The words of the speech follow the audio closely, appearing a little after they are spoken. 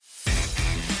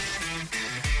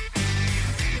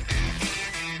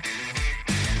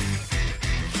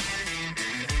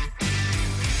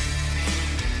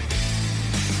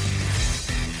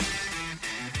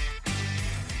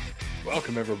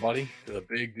Welcome, everybody, to the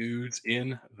Big Dudes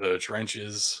in the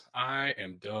Trenches. I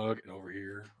am Doug, and over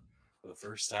here for the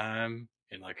first time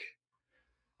in I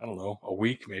don't know, a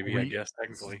week, A maybe, I week. guess,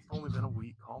 It's technically. only been a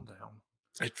week. Calm down.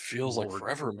 It feels like Lord.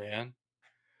 forever, man.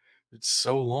 It's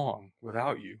so long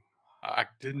without you. I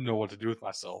didn't know what to do with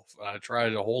myself. I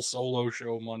tried a whole solo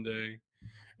show Monday,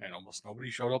 and almost nobody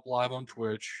showed up live on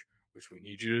Twitch, which we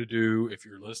need you to do. If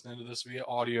you're listening to this via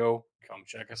audio, come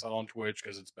check us out on Twitch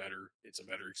because it's better. It's a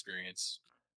better experience.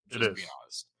 It Just being is.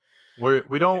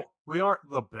 honest. We aren't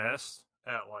the best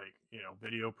at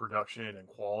video production and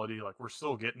quality. Like we're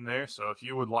still getting there. So if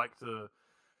you would like to,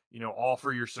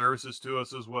 offer your services to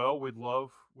us as well, we'd love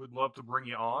to bring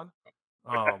you on.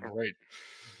 Um, Right.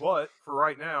 but for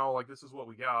right now, like this is what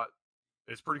we got.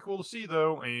 It's pretty cool to see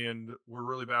though, and we're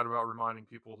really bad about reminding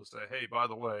people to say, hey, by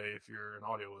the way, if you're an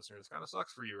audio listener, this kind of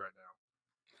sucks for you right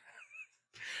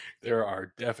now. There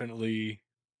are definitely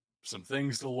some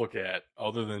things to look at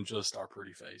other than just our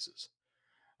pretty faces,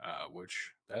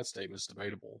 which that statement's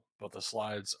debatable, but the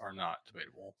slides are not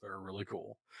debatable. They're really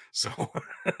cool. So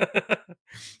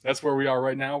that's where we are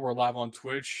right now. We're live on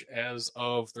Twitch as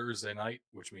of Thursday night,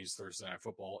 which means Thursday Night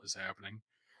Football is happening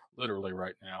literally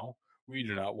right now. We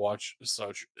do not watch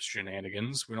such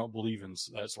shenanigans. We don't believe in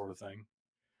that sort of thing.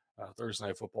 Thursday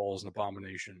Night Football is an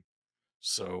abomination.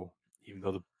 So even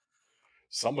though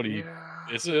somebody, Yeah.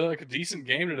 it's like a decent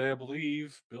game today, I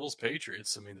believe. Bills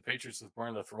Patriots. I mean, the Patriots are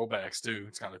wearing the throwbacks too.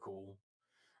 It's kind of cool,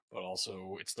 but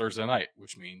also it's Thursday night,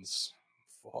 which means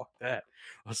fuck that.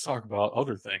 Let's talk about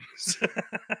other things.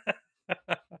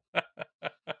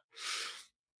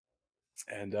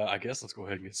 And I guess let's go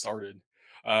ahead and get started.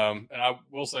 And I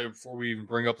will say before we even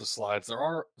bring up the slides,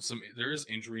 there is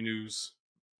injury news.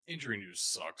 Injury news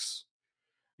sucks.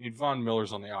 I mean, Von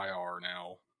Miller's on the IR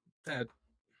now. That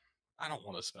I don't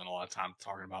want to spend a lot of time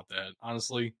talking about that.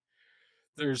 Honestly,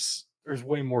 there's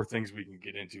way more things we can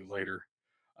get into later,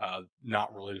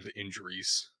 not related to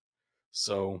injuries.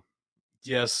 So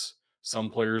yes, some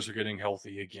players are getting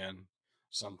healthy again.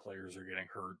 Some players are getting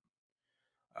hurt.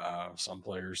 Some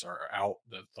players are out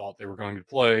that thought they were going to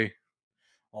play.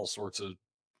 All sorts of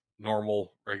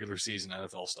normal regular season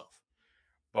NFL stuff.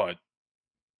 But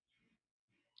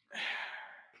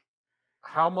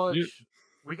How you, much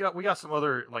we got some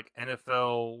other like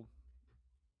NFL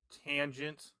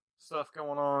tangent stuff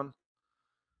going on.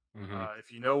 mm-hmm,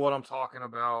 If you know what I'm talking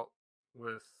about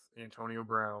with Antonio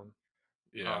Brown,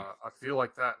 yeah, I feel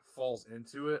like that falls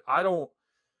into it. I don't.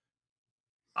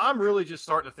 I'm really just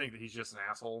starting to think that he's just an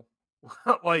asshole.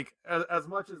 Like as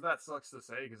much as that sucks to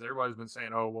say, because everybody's been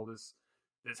saying, "Oh, well, this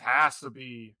has to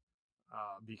be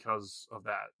because of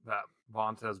that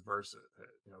Vontez versus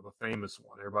the famous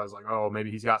one." Everybody's like, "Oh, maybe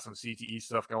he's got some CTE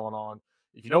stuff going on."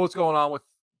 If you know what's going on with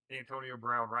Antonio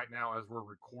Brown right now as we're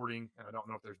recording, and I don't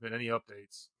know if there's been any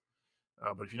updates,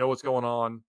 but if you know what's going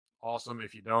on, awesome.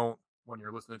 If you don't, when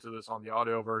you're listening to this on the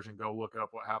audio version, go look up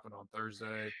what happened on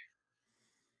Thursday.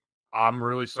 I'm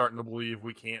really starting to believe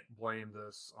we can't blame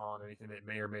this on anything that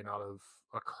may or may not have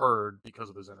occurred because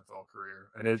of his NFL career,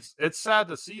 and it's sad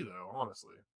to see though,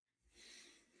 honestly.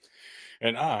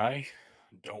 and I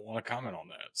don't want to comment on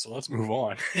that. So let's move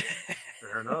on.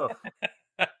 Fair enough.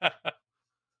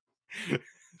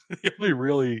 the only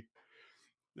really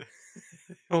the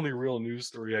only real news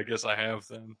story I guess I have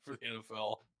then for the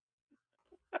NFL.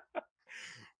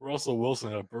 Russell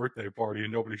Wilson had a birthday party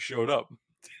and nobody showed up.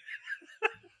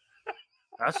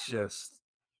 That's just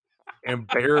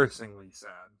embarrassingly sad.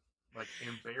 Like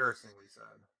embarrassingly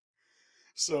sad.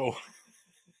 So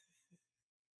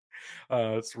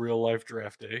it's real life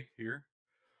draft day here.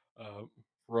 Uh,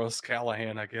 Russ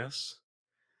Callahan, I guess,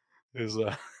 his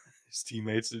his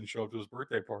teammates didn't show up to his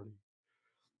birthday party.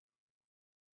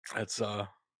 That's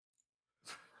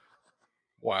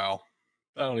wow.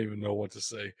 I don't even know what to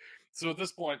say. So at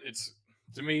this point, it's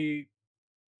to me,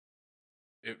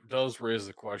 it does raise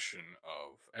the question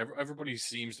of everybody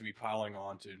seems to be piling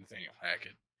on to Nathaniel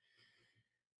Hackett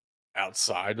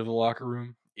outside of the locker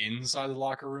room. Inside the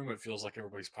locker room, it feels like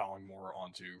everybody's piling more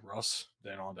onto Russ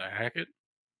than onto Hackett.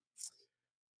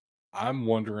 I'm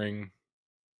wondering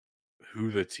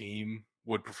who the team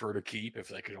would prefer to keep if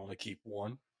they could only keep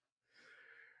one.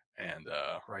 And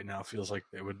right now, it feels like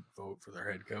they would vote for their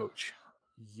head coach.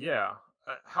 Yeah.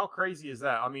 How crazy is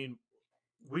that? I mean,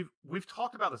 we've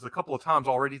talked about this a couple of times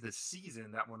already this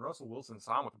season that when Russell Wilson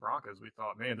signed with the Broncos, we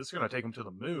thought, man, this is going to take him to the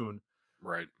moon,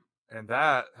 Right. and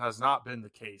that has not been the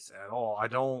case at all. I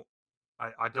don't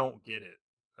get it.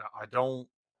 I don't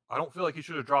I don't feel like he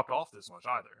should have dropped off this much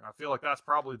either. I feel like that's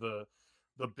probably the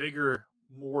bigger,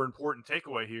 more important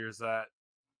takeaway here is that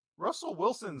Russell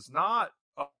Wilson's not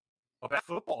a bad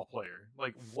football player.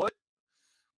 Like what?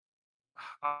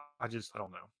 I just I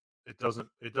don't know. It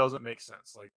doesn't make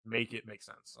sense. Like make it make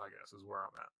sense, I guess, is where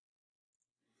I'm at.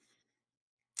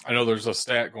 I know there's a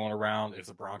stat going around. If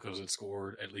the Broncos had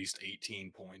scored at least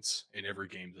 18 points in every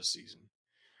game this season,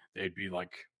 they'd be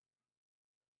like,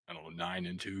 I don't know,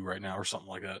 9-2 right now or something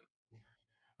like that.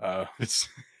 It's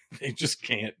they just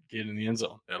can't get in the end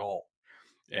zone at all.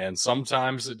 And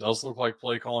sometimes it does look like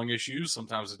play calling issues.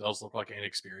 Sometimes it does look like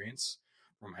inexperience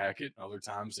from Hackett. Other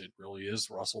times it really is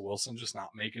Russell Wilson just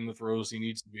not making the throws he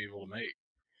needs to be able to make.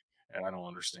 And I don't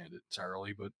understand it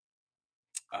entirely, but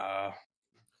uh,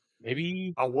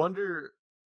 maybe I wonder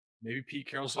Pete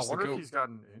Carroll's I just the wonder if coach. he's got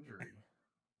an injury.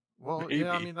 Well,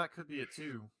 yeah, I Maybe. mean that could be it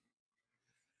too.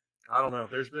 I don't know.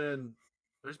 There's been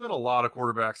a lot of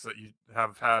quarterbacks that you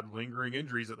have had lingering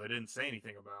injuries that they didn't say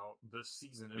anything about this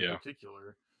season in Yeah.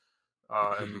 particular.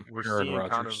 And we're Aaron seeing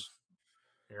kind of Rodgers.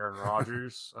 Aaron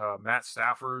Rodgers, Matt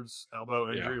Stafford's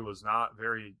elbow Yeah. injury was not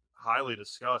very highly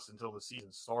discussed until the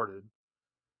season started.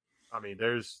 I mean,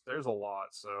 there's a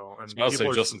lot. So, I was and about to say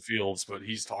people are Justin Fields, but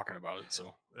he's talking about it,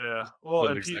 so yeah. Well,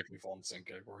 doesn't and exactly fall in the same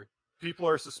category. people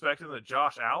are suspecting that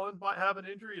Josh Allen might have an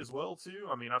injury as well too.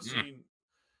 I mean, I've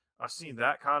seen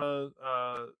that kind of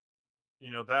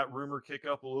that rumor kick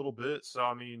up a little bit. So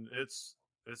I mean, it's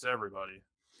everybody.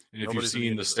 And if you've Nobody's seen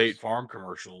immune the to State this. Farm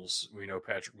commercials, we know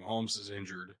Patrick Mahomes is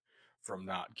injured from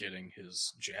not getting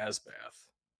his jazz bath.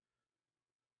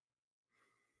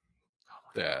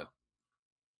 That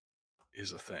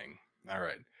is a thing. All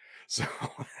right. So,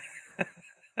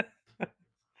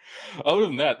 other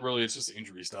than that, really, it's just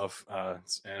injury stuff. And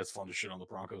it's fun to shit on the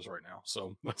Broncos right now.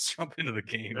 So let's jump into the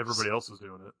games. Everybody else is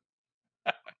doing it.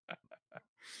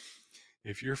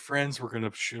 If your friends were going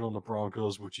to shit on the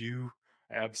Broncos, would you?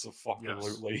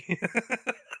 Absolutely.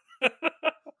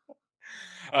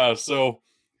 Yes. So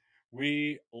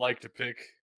we like to pick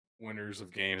winners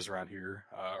of games around here,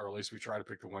 or at least we try to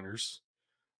pick the winners.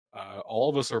 All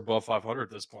of us are above 500 at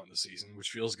this point in the season, which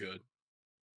feels good.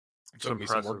 It took me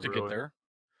some work to get there.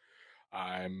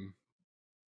 I'm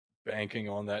banking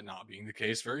on that not being the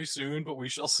case very soon, but we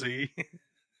shall see.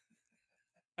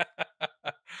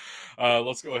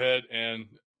 Let's go ahead and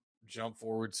jump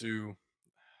forward to,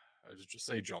 I just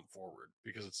say jump forward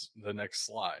because it's the next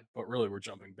slide, but really we're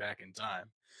jumping back in time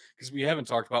because we haven't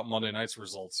talked about Monday night's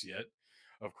results yet.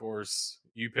 Of course,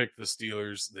 you picked the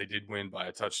Steelers. They did win by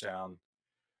a touchdown.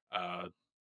 I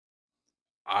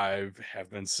have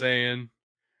been saying,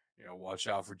 watch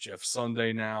out for Jeff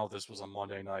Sunday now. This was on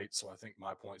Monday night, so I think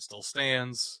my point still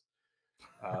stands.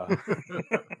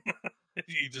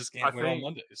 You just can't win on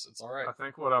Mondays. It's all right. I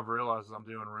think what I've realized is I'm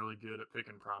doing really good at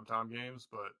picking primetime games,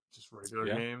 but just regular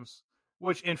games.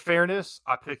 Which, in fairness,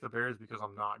 I pick the Bears because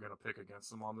I'm not going to pick against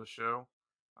them on this show.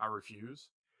 I refuse.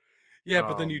 Yeah,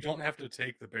 but then you don't have to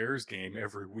take the Bears game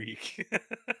every week.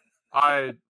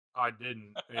 I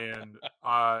didn't, and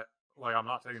I'm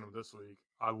not taking them this week.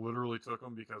 I literally took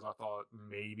them because I thought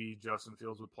maybe Justin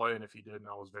Fields would play, and if he didn't,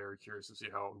 I was very curious to see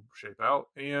how it would shape out.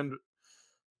 And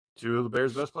two of the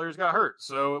Bears' best players got hurt,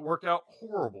 so it worked out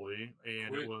horribly.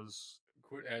 And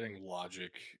quit adding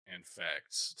logic and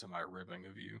facts to my ribbing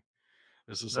of you.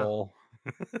 This is all.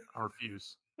 I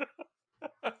refuse.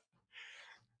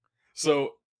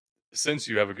 So, since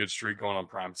you have a good streak going on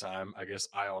prime time, I guess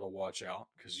I ought to watch out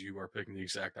because you are picking the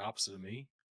exact opposite of me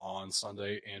on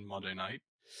Sunday and Monday night.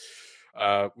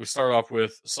 We start off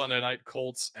with Sunday night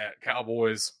Colts at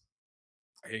Cowboys.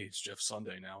 Hey, it's Jeff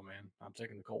Sunday now, man. I'm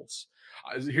taking the Colts.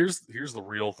 Here's the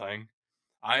real thing.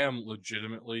 I am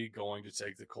legitimately going to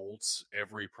take the Colts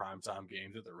every primetime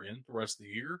game that they're in the rest of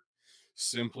the year,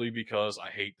 simply because I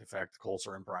hate the fact the Colts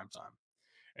are in primetime.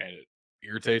 And it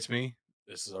irritates me.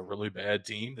 This is a really bad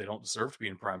team. They don't deserve to be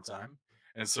in primetime.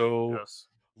 And so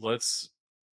let's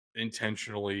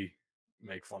intentionally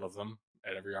make fun of them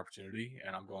at every opportunity.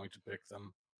 And I'm going to pick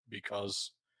them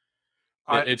because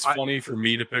it's funny for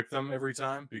me to pick them every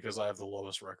time because I have the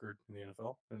lowest record in the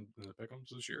NFL in the pick'ems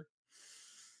this year.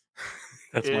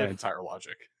 That's my entire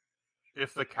logic.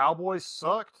 If the Cowboys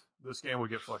sucked, this game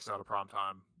would get flexed out of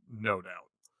primetime, no doubt.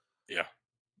 Yeah.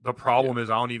 The problem is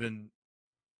I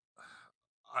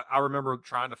remember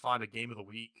trying to find a game of the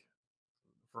week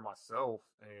for myself,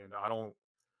 and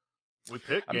we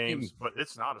pick games, but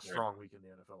it's not a strong week in the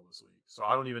NFL this week. So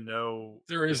I don't even know.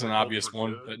 There is an obvious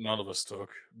one that none of us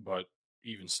took, but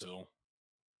even still,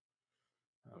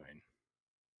 I mean,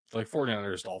 like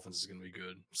 49ers Dolphins is going to be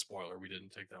good. Spoiler, we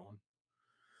didn't take that one.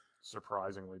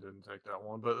 Surprisingly didn't take that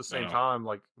one. But at the same time,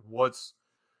 like, what's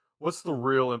the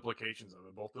real implications of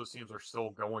it? Both those teams are still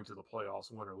going to the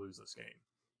playoffs, win or lose this game.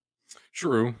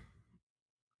 True.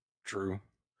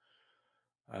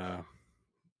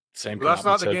 Same that's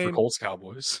not the game for Colts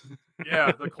Cowboys.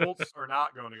 Yeah, the Colts are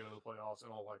not going to go to the playoffs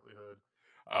in all likelihood.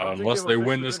 I don't think Unless they've they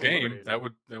win officially this been game,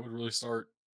 eliminated. that would really start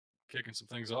kicking some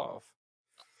things off.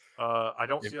 I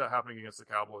don't If, see that happening against the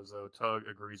Cowboys, though. Tug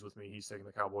agrees with me. He's taking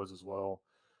the Cowboys as well.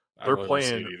 I They're really don't see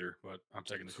it playing either, but I'm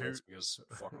taking the Colts because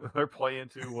fuck them. they're playing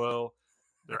too well.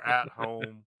 They're at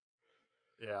home.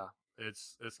 Yeah,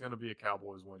 it's going to be a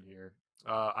Cowboys win here.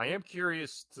 I am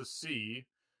curious to see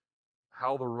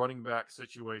how the running back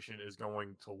situation is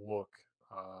going to look.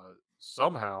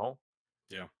 Somehow,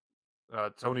 Yeah.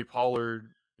 Tony Pollard,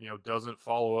 doesn't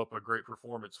follow up a great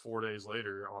performance 4 days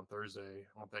later on Thursday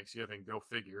on Thanksgiving. Go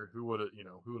figure. Who would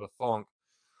have thunk?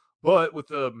 But with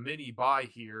the mini bye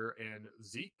here and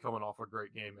Zeke coming off a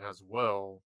great game as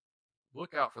well,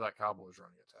 look out for that Cowboys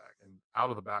running attack and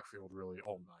out of the backfield really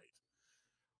all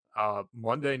night.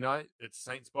 Monday night, it's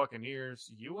Saints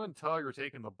Buccaneers. You and Tug are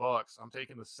taking the Bucks. I'm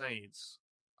taking the Saints.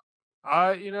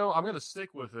 I'm going to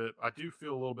stick with it. I do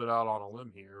feel a little bit out on a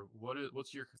limb here.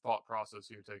 What's your thought process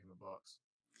here taking the Bucks?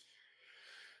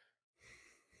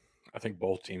 I think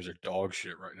both teams are dog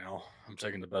shit right now. I'm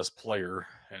taking the best player,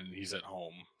 and he's at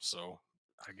home. So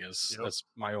I guess that's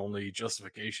my only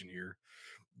justification here.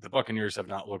 The Buccaneers have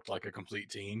not looked like a complete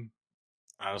team.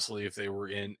 Honestly, if they were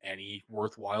in any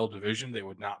worthwhile division, they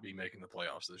would not be making the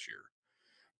playoffs this year.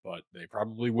 But they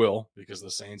probably will because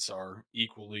the Saints are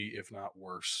equally, if not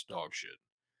worse, dog shit.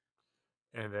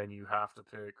 And then you have to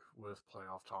pick with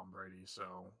playoff Tom Brady.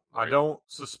 So Right. I don't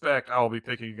suspect I'll be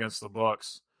picking against the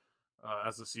Bucks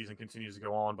as the season continues to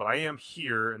go on. But I am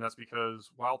here, and that's because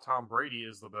while Tom Brady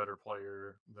is the better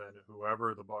player than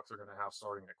whoever the Bucks are going to have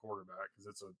starting at quarterback, because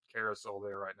it's a carousel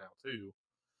there right now too,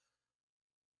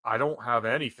 I don't have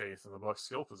any faith in the Bucks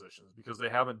skill positions because they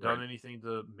haven't done anything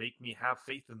to make me have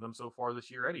faith in them so far this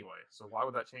year anyway. So why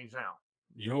would that change now?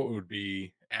 You know what would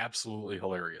be absolutely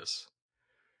hilarious?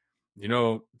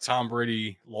 Tom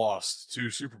Brady lost 2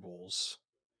 Super Bowls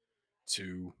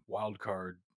to wild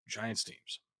card Giants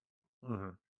teams. Mm-hmm.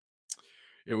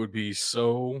 It would be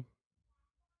so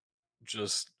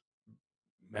just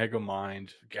mega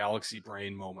mind, galaxy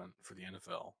brain moment for the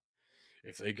NFL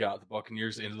if they got the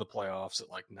Buccaneers into the playoffs at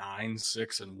like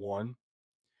 9-6-1,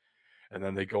 and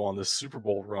then they go on this Super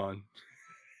Bowl run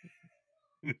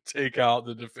and take out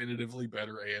the definitively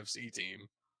better AFC team.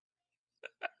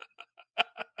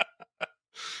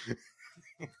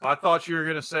 I thought you were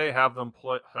going to say have them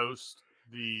host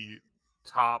the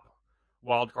top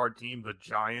wildcard team, the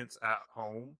Giants, at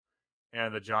home,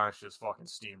 and the Giants just fucking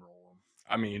steamroll them.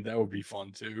 I mean, that would be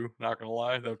fun too. Not gonna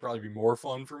lie, that would probably be more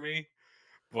fun for me.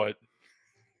 But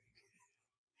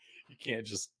you can't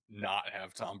just not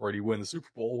have Tom Brady win the Super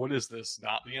Bowl. What is this?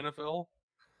 Not the NFL?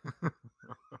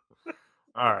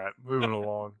 All right, moving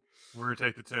along. We're going to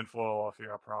take the tinfoil off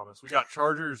here, I promise. We got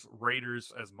Chargers,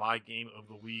 Raiders as my game of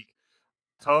the week.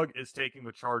 Tug is taking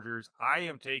the Chargers. I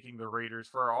am taking the Raiders.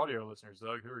 For our audio listeners,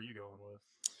 Doug, who are you going with?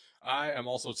 I am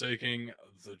also taking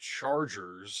the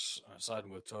Chargers,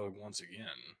 siding with Tug once again.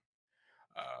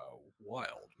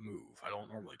 Wild move. I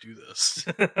don't normally do this.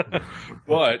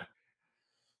 But,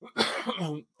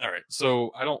 all right.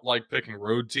 So I don't like picking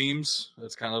road teams.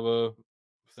 That's kind of a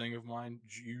thing of mine,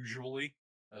 usually,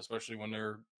 especially when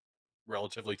they're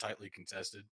relatively tightly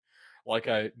contested. Like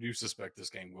I do suspect this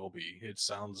game will be. It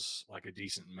sounds like a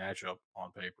decent matchup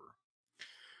on paper.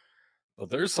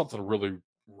 But there's something really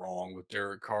wrong with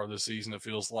Derek Carr this season, it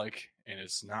feels like. And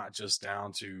it's not just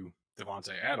down to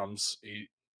Davante Adams.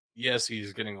 Yes,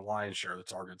 he's getting the lion's share of the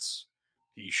targets.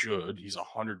 He should. He's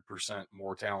 100%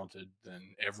 more talented than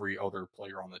every other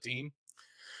player on the team.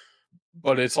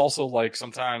 But it's also like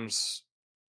sometimes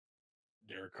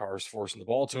Derek Carr's forcing the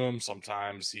ball to him.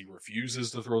 Sometimes he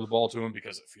refuses to throw the ball to him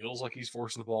because it feels like he's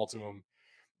forcing the ball to him.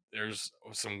 There's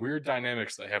some weird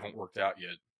dynamics that haven't worked out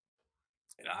yet.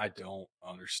 And I don't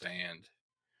understand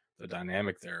the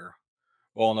dynamic there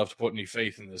well enough to put any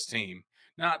faith in this team.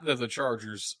 Not that the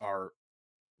Chargers are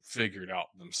figured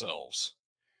out themselves.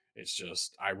 It's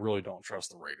just, I really don't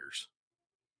trust the Raiders.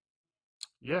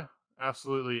 Yeah,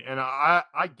 absolutely. And I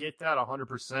get that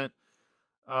 100%.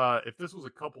 If this was a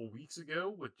couple weeks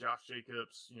ago with Josh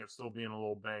Jacobs, still being a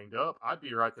little banged up, I'd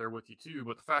be right there with you too.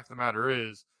 But the fact of the matter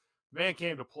is, man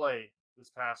came to play this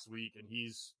past week, and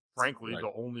he's frankly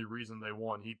the only reason they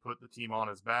won. He put the team on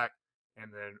his back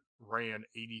and then ran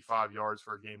 85 yards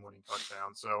for a game-winning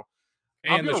touchdown. So,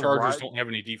 and the Chargers don't have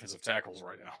any defensive tackles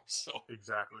right now. So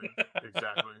exactly.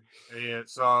 And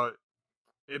so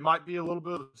it might be a little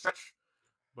bit of a stretch,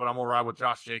 but I'm gonna ride with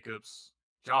Josh Jacobs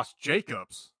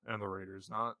and the Raiders,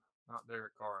 not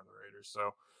Derek Carr and the Raiders.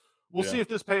 So we'll see if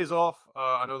this pays off.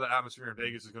 I know the atmosphere in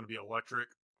Vegas is going to be electric,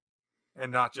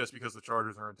 and not just because the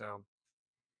Chargers are in town.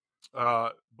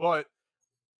 But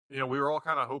we were all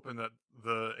kind of hoping that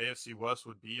the AFC West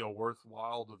would be a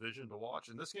worthwhile division to watch,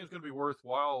 and this game's going to be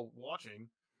worthwhile watching,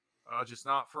 just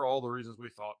not for all the reasons we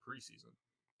thought preseason.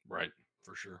 Right,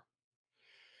 for sure.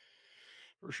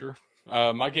 For sure.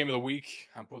 My game of the week,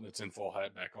 I'm putting the tinfoil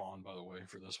hat back on, by the way,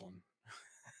 for this one.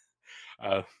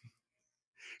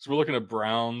 So we're looking at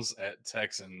Browns at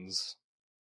Texans.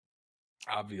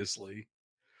 Obviously,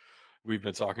 we've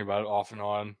been talking about it off and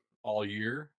on all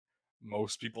year.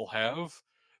 Most people have.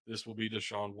 This will be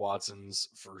Deshaun Watson's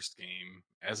first game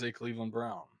as a Cleveland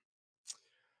Brown.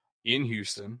 In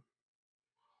Houston,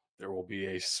 there will be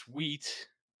a suite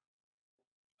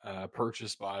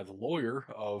purchased by the lawyer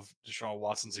of Deshaun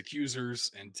Watson's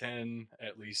accusers, and 10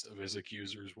 at least of his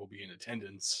accusers will be in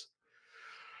attendance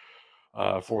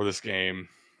for this game.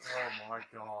 Oh my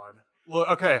God. Look,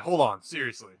 okay, hold on.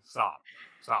 Seriously, stop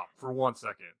for 1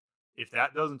 second. If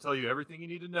that doesn't tell you everything you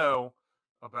need to know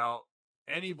about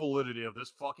any validity of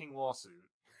this fucking lawsuit,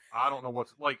 I don't know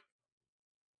what's like.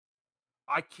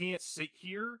 I can't sit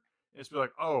here and just be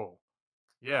like, oh,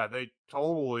 yeah, they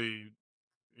totally,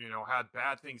 had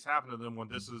bad things happen to them when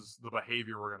this is the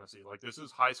behavior we're going to see. Like, this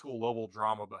is high school level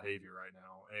drama behavior right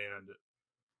now. And,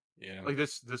 yeah, like,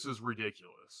 this is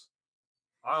ridiculous.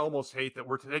 I almost hate that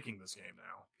we're taking this game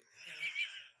now.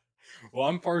 Well,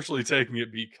 I'm partially taking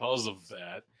it because of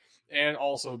that, and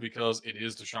also because it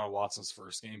is Deshaun Watson's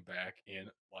first game back in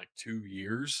like 2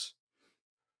 years,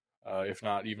 if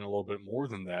not even a little bit more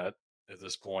than that at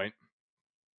this point.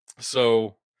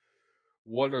 So,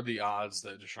 what are the odds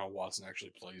that Deshaun Watson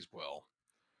actually plays well?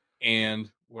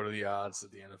 And what are the odds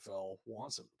that the NFL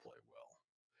wants him to play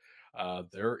well?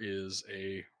 There is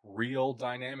a real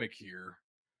dynamic here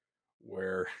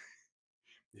where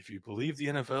if you believe the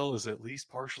NFL is at least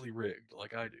partially rigged,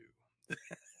 like I do,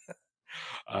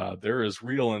 there is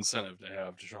real incentive to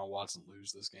have Deshaun Watson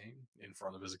lose this game in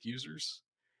front of his accusers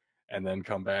and then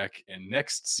come back and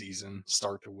next season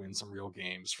start to win some real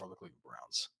games for the Cleveland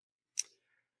Browns.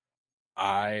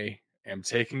 I am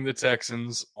taking the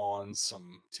Texans on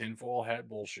some tinfoil hat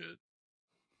bullshit,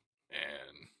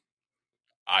 and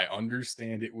I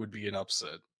understand it would be an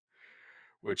upset,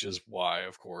 which is why,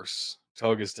 of course,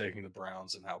 Tug is taking the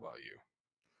Browns. And how about you?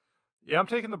 Yeah, I'm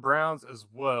taking the Browns as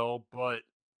well, but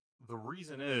the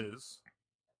reason is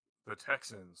the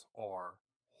Texans are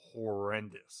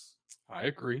horrendous. I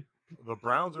agree. The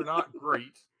Browns are not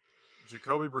great.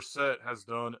 Jacoby Brissett has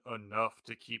done enough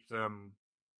to keep them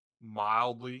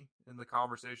mildly in the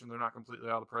conversation. They're not completely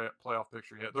out of the playoff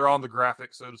picture yet. They're on the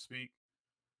graphic, so to speak.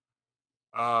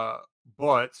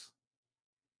 But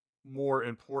more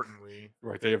importantly,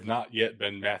 right, they have not yet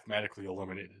been mathematically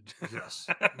eliminated. Yes.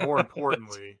 More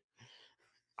importantly,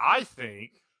 I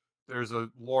think there's a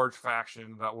large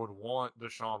faction that would want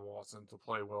Deshaun Watson to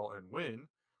play well and win,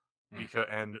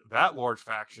 and that large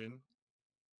faction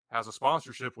has a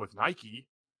sponsorship with Nike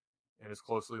and is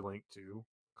closely linked to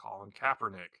Colin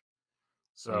Kaepernick.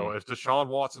 So if Deshaun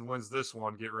Watson wins this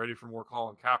one, get ready for more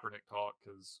Colin Kaepernick talk,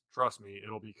 because trust me,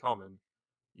 it'll be coming.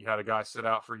 You had a guy sit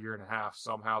out for a year and a half.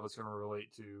 Somehow that's going to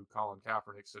relate to Colin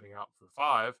Kaepernick sitting out for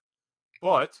 5.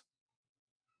 But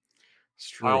it's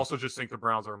true. I also just think the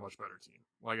Browns are a much better team.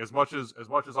 Like, as much as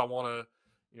I want to,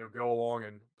 go along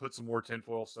and put some more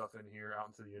tinfoil stuff in here out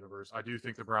into the universe, I do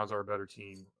think the Browns are a better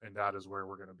team, and that is where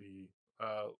we're going to be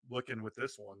looking with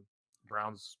this one.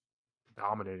 Browns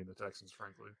dominating the Texans,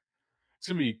 frankly. It's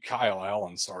going to be Kyle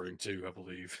Allen starting too, I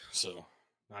believe. So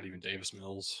not even Davis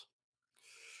Mills.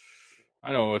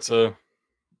 I know it's a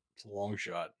long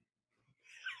shot.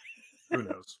 Who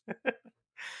knows?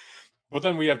 But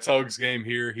then we have Tug's game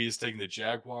here. He's taking the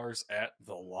Jaguars at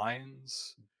the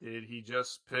Lions. Did he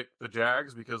just pick the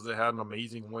Jags because they had an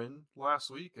amazing win last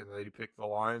week, and they picked the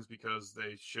Lions because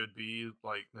they should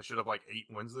have 8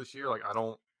 wins this year? Like, I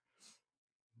don't.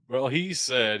 Well, he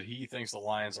said he thinks the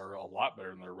Lions are a lot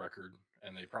better than their record,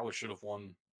 and they probably should have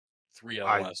won 3 out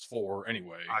of the last 4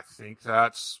 anyway. I think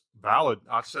that's valid.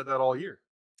 I've said that all year.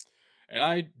 And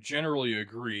I generally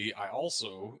agree. I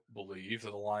also believe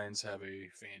that the Lions have a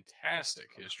fantastic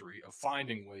history of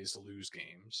finding ways to lose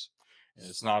games. And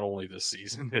it's not only this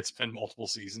season, it's been multiple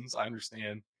seasons. I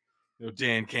understand,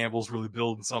 Dan Campbell's really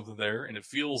building something there, and it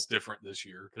feels different this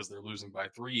year because they're losing by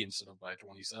 3 instead of by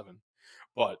 27.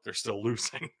 But they're still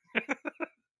losing.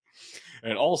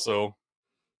 And also,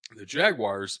 the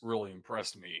Jaguars really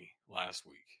impressed me last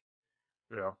week.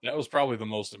 Yeah. That was probably the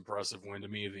most impressive win to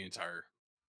me of the entire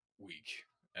week,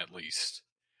 at least.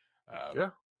 Yeah.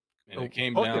 And it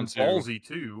came down to ballsy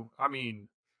too. I mean,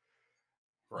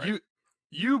 right.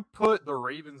 You put the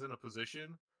Ravens in a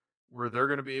position where they're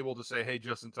going to be able to say, "Hey,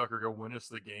 Justin Tucker, go win us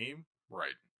the game."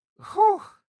 Right. Whew.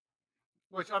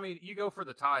 Which, I mean, you go for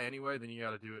the tie anyway, then you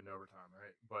got to do it in overtime,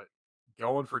 right? But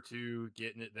going for two,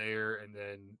 getting it there, and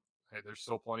then hey, there's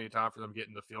still plenty of time for them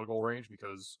getting the field goal range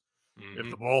because if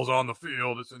the ball's on the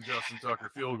field, it's in Justin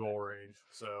Tucker field goal range.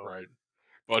 So, Right.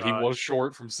 But he was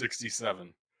short from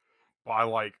 67 by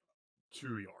like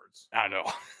 2 yards. I know.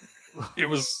 It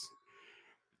was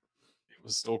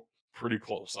still pretty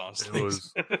close, honestly. It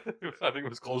was. I think it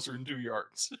was closer than 2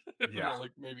 yards. Yeah,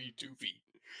 like maybe 2 feet.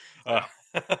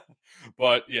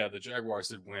 But yeah, the Jaguars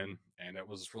did win, and it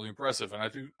was really impressive. And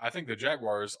I think the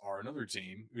Jaguars are another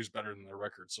team who's better than their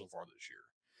record so far this year.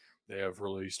 They have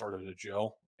really started to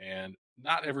gel, and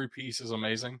not every piece is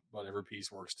amazing, but every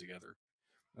piece works together,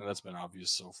 and that's been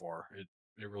obvious so far. It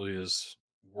really is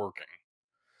working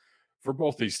for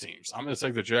both these teams. I'm going to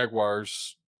take the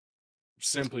Jaguars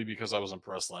simply because I was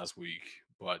impressed last week,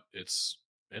 but it's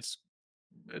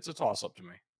a toss up to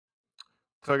me.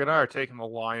 Tug and I are taking the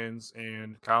Lions,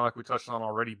 and kind of like we touched on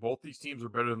already, both these teams are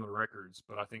better than their records,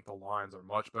 but I think the Lions are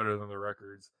much better than their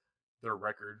record,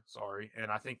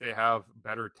 and I think they have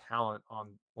better talent on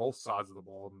both sides of the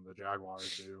ball than the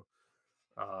Jaguars do.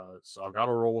 So I've got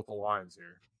to roll with the Lions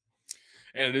here.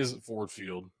 And it is at Ford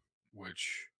Field,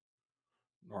 which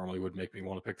normally would make me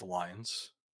want to pick the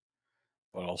Lions.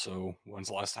 But also, when's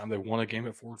the last time they won a game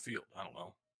at Ford Field? I don't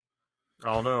know.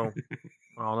 I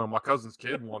don't know. My cousin's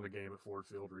kid won the game at Ford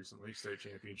Field recently, state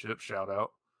championship. Shout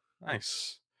out.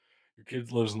 Nice. Your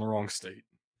kid lives in the wrong state.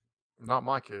 Not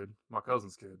my kid. My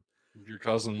cousin's kid. Your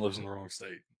cousin lives in the wrong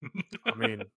state. I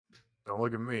mean, don't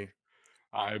look at me.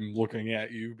 I'm looking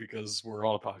at you because we're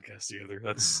on a podcast together.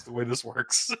 That's the way this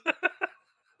works.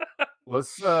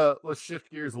 Let's shift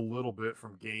gears a little bit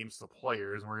from games to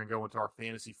players, and we're gonna go into our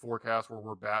fantasy forecast where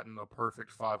we're batting a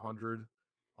perfect 500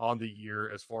 on the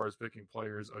year as far as picking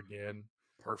players again.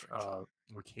 Perfect.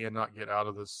 We cannot get out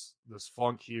of this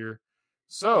funk here.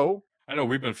 So I know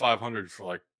we've been 500 for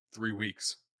like 3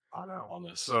 weeks. I know On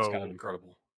this, so it's kind of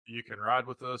incredible. You can ride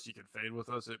with us, you can fade with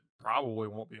us. It probably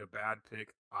won't be a bad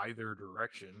pick either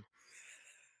direction.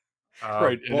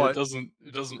 Right, and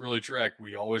it doesn't really track.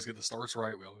 We always get the starts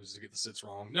right. We always get the sits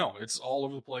wrong. No, it's all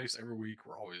over the place every week.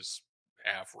 We're always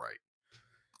half right.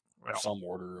 Well, some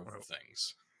order of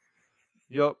things.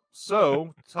 Yep.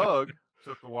 So Tug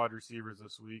took the wide receivers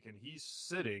this week, and he's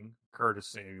sitting Curtis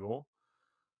Samuel.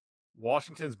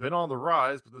 Washington's been on the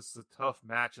rise, but this is a tough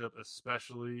matchup,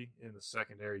 especially in the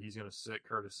secondary. He's going to sit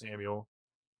Curtis Samuel.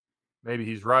 Maybe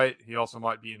he's right. He also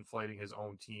might be inflating his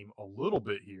own team a little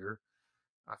bit here.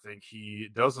 I think he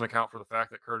doesn't account for the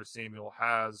fact that Curtis Samuel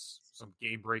has some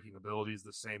game-breaking abilities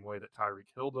the same way that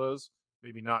Tyreek Hill does.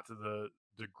 Maybe not to the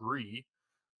degree,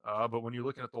 but when you're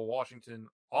looking at the Washington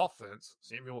offense,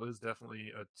 Samuel is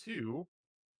definitely a 2.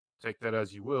 Take that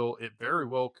as you will. It very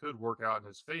well could work out in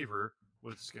his favor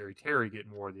with Scary Terry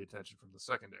getting more of the attention from the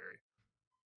secondary.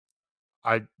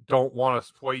 I don't want to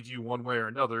sway you one way or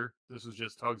another. This is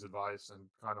just Tug's advice and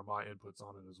kind of my inputs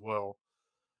on it as well.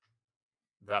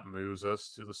 That moves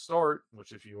us to the start,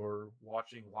 which if you're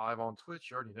watching live on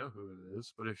Twitch, you already know who it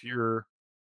is. But if you're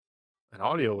an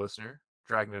audio listener,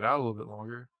 dragging it out a little bit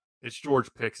longer, it's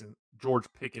George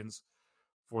Pickens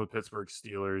for the Pittsburgh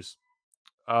Steelers.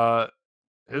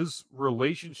 His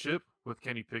relationship with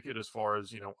Kenny Pickett, as far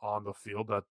as, on the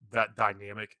field, that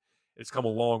dynamic, it's come a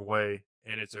long way,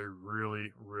 and it's a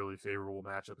really, really favorable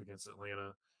matchup against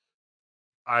Atlanta.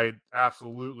 I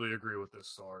absolutely agree with this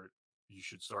start. You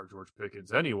should start George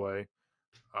Pickens anyway,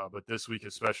 but this week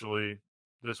especially,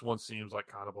 this one seems like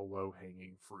kind of a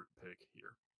low-hanging fruit pick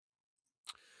here.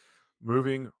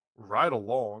 Moving right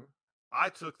along, I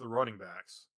took the running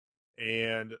backs,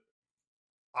 and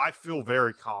I feel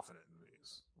very confident in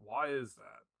these. Why is that?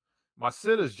 My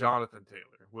sit is Jonathan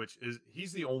Taylor,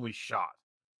 he's the only shot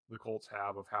the Colts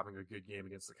have of having a good game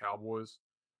against the Cowboys.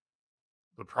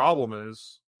 The problem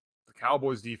is the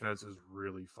Cowboys defense is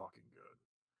really fucking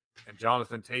good. And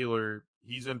Jonathan Taylor,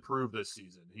 he's improved this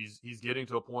season. He's getting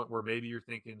to a point where maybe you're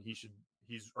thinking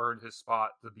he's earned his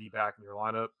spot to be back in your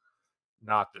lineup.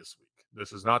 Not this week.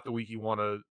 This is not the week you want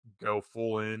to go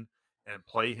full in and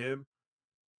play him.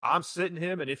 I'm sitting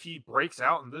him, and if he breaks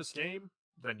out in this game,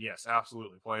 then yes,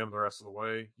 absolutely, play him the rest of the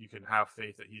way. You can have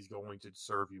faith that he's going to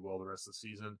serve you well the rest of the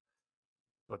season.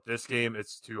 But this game,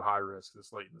 it's too high risk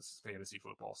this late in this fantasy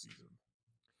football season.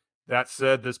 That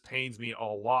said, this pains me a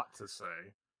lot to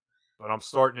say, but I'm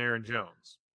starting Aaron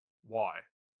Jones. Why?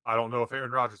 I don't know if Aaron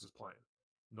Rodgers is playing.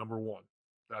 Number one.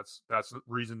 That's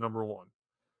reason number one.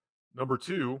 Number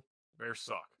two, Bears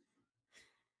suck.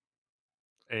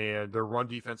 And their run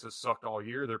defense has sucked all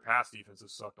year. Their pass defense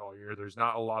has sucked all year. There's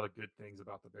not a lot of good things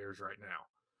about the Bears right now.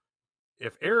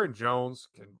 If Aaron Jones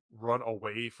can run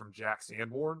away from Jack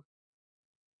Sanborn,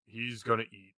 he's going to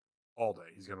eat all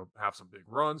day. He's going to have some big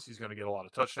runs. He's going to get a lot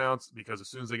of touchdowns because as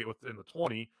soon as they get within the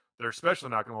 20, they're especially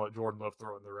not going to let Jordan Love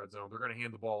throw it in the red zone. They're going to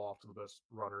hand the ball off to the best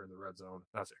runner in the red zone.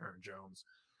 That's Aaron Jones.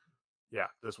 Yeah,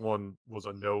 this one was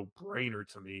a no-brainer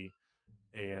to me,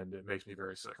 and it makes me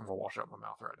very sick. I'm going to wash out my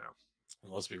mouth right now.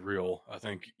 And let's be real. I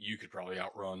think you could probably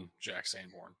outrun Jack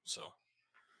Sanborn. So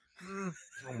I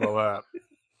don't know that.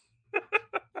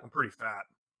 I'm pretty fat.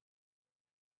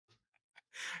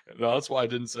 No, that's why I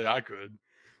didn't say I could.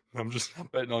 I'm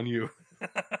betting on you.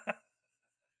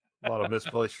 A lot of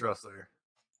misplaced trust there.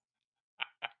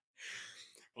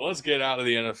 Well, let's get out of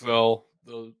the NFL.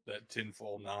 That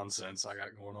tinfoil nonsense I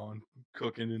got going on,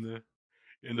 cooking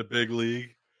in the big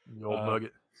league. The old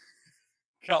nugget.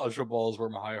 College football is where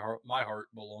my heart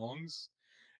belongs,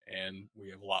 and we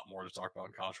have a lot more to talk about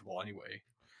in college football anyway.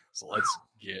 So let's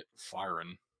get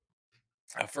firing.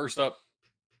 First up,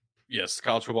 yes,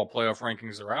 college football playoff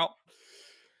rankings are out.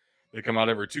 They come out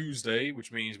every Tuesday,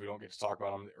 which means we don't get to talk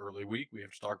about them in the early week. We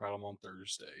have to talk about them on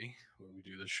Thursday when we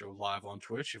do this show live on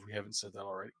Twitch, if we haven't said that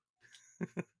already.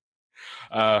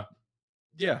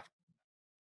 Yeah,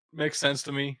 makes sense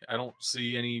to me. I don't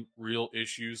see any real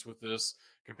issues with this.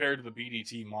 Compared to the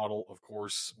BDT model, of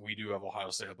course, we do have Ohio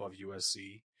State above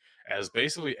USC, as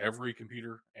basically every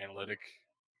computer analytic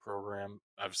program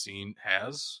I've seen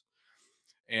has.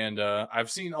 And I've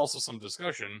seen also some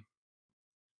discussion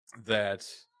that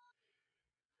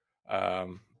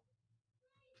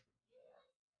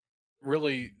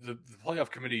really the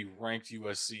playoff committee ranked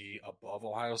USC above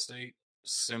Ohio State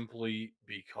simply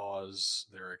because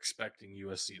they're expecting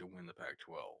USC to win the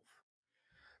Pac-12.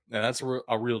 Now, that's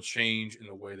a real change in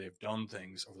the way they've done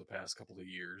things over the past couple of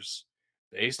years.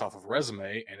 Based off of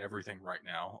resume and everything right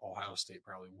now, Ohio State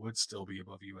probably would still be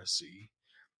above USC,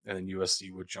 and then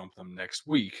USC would jump them next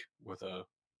week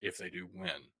if they do win.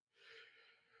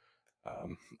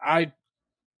 I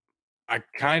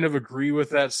kind of agree with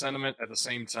that sentiment. At the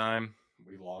same time,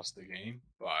 we lost the game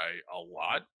by a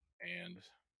lot, and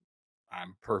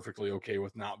I'm perfectly okay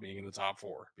with not being in the top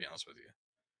four, to be honest with you.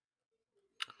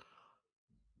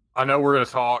 I know we're going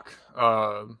to talk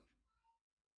all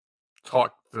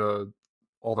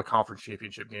the conference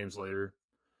championship games later.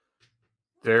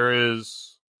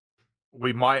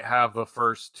 We might have the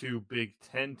first two Big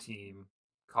Ten team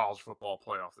college football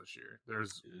playoff this year.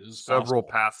 There's several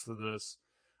paths to this.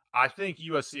 I think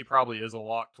USC probably is a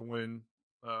lock to win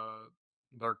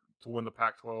the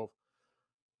Pac-12,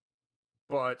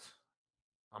 but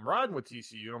I'm riding with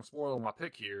TCU. I'm spoiling my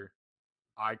pick here.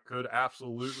 I could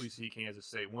absolutely see Kansas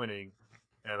State winning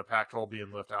and the Pac-12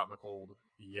 being left out in the cold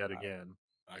yet again.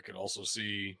 I could also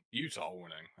see Utah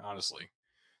winning, honestly.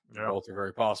 Yeah. Both are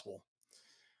very possible.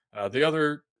 The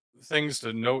other things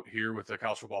to note here with the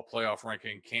college football playoff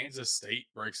ranking, Kansas State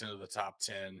breaks into the top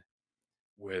 10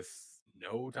 with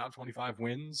no top 25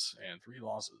 wins and 3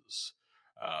 losses.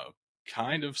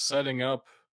 Kind of setting up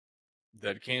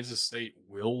that Kansas State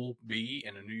will be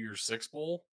in a New Year's Six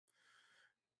Bowl,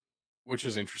 which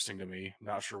is interesting to me.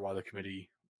 Not sure why the committee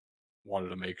wanted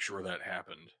to make sure that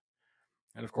happened.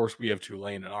 And of course, we have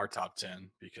Tulane in our top 10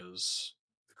 because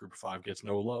the group of 5 gets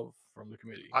no love from the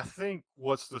committee. I think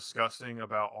what's disgusting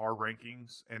about our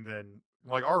rankings, and then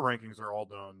like our rankings are all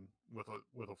done with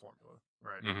a formula,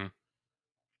 right? Mm-hmm.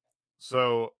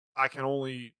 So I can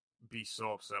only be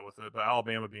so upset with it. But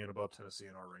Alabama being above Tennessee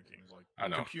in our rankings, like I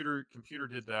know. Computer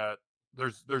did that.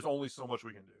 There's only so much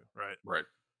we can do, right? Right.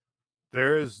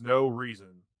 There is no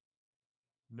reason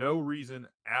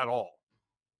at all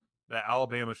that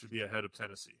Alabama should be ahead of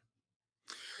Tennessee.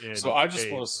 So I just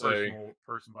want to say,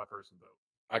 person by person vote.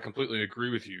 I completely agree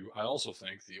with you. I also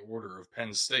think the order of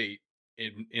Penn State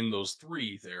in those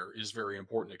 3 there is very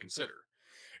important to consider,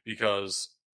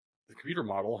 because the computer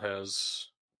model has,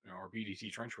 our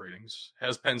BDT trench ratings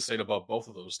has Penn State above both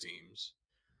of those teams.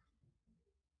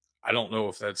 I don't know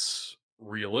if that's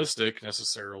realistic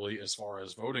necessarily as far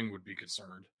as voting would be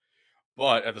concerned,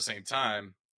 but at the same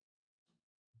time,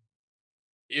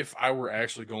 if I were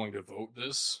actually going to vote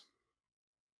this,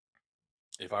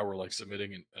 if I were like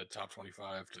submitting a top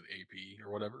 25 to the AP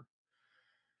or whatever,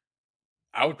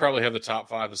 I would probably have the top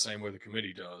 5 the same way the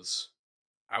committee does.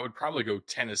 I would probably go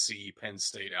Tennessee, Penn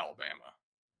State, Alabama.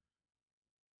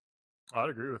 I'd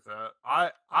agree with that.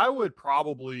 I would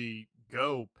probably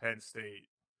go Penn State,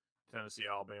 Tennessee,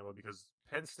 Alabama, because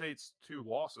Penn State's 2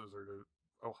 losses are to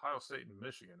Ohio State and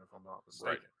Michigan, if I'm not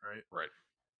mistaken, right? Right.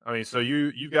 I mean, so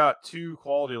you got 2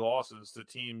 quality losses to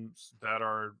teams that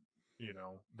are,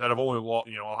 that have only lost.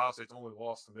 Ohio State's only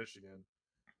lost to Michigan.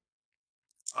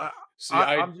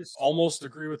 I just almost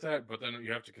agree with that, but then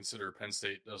you have to consider Penn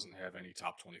State doesn't have any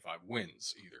top 25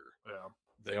 wins either. Yeah,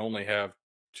 they only have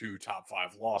 2 top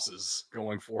 5 losses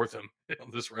going for them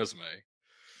on this resume.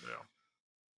 Yeah.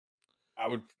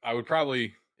 I would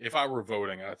probably, if I were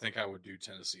voting, I think I would do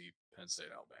Tennessee, Penn State,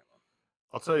 Alabama.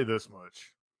 I'll tell you this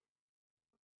much.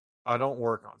 I don't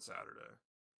work on Saturday,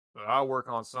 but I work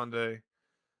on Sunday,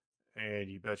 and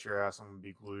you bet your ass I'm going to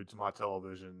be glued to my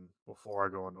television before I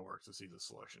go into work to see the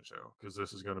selection show, because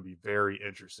this is going to be very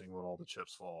interesting when all the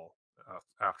chips fall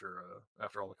after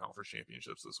all the conference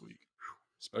championships this week.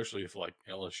 Especially if like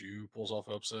LSU pulls off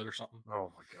upset or something.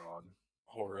 Oh my god.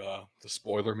 Or the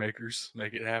spoiler makers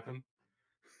make it happen.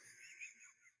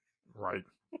 Right.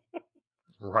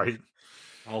 Right.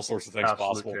 All sorts of things Absolute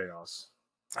possible. Chaos.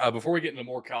 Before we get into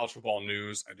more college football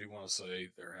news, I do want to say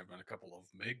there have been a couple of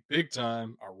big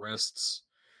time arrests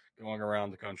going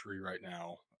around the country right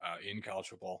now in college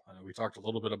football. I know we talked a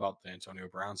little bit about the Antonio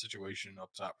Brown situation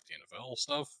up top with the NFL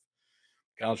stuff.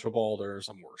 College football, there are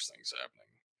some worse things happening.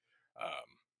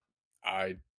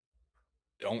 I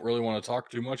don't really want to talk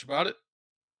too much about it.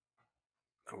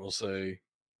 I will say,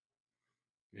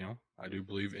 I do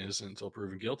believe innocent until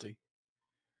proven guilty.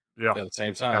 Yeah. At the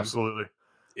same time, absolutely.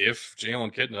 If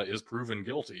Jalen Kitna is proven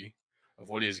guilty of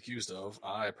what he is accused of,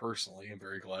 I personally am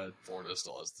very glad Florida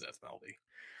still has the death penalty.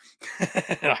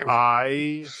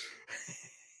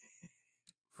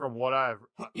 From what all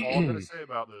I'm going to say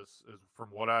about this is, from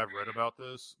what I've read about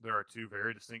this, there are 2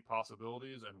 very distinct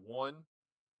possibilities, and one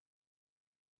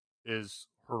is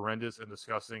horrendous and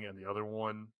disgusting, and the other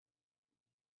one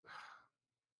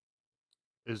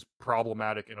is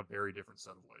problematic in a very different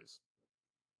set of ways.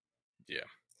 Yeah.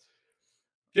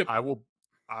 Yep.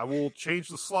 I will change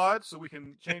the slide so we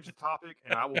can change the topic,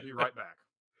 and I will be right back.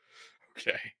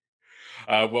 Okay.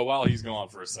 Well, while he's gone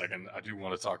for a second, I do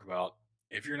want to talk about,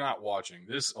 if you're not watching,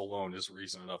 this alone is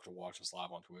reason enough to watch us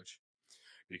live on Twitch,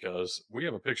 because we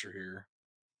have a picture here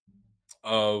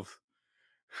of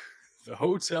the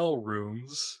hotel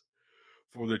rooms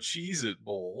for the Cheez-It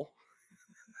Bowl,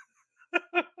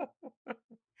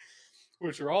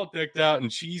 which are all decked out in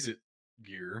Cheez-It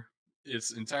gear.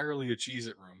 It's entirely a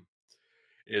Cheez-It room.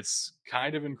 It's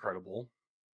kind of incredible.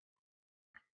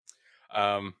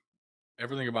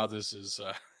 Everything about this is,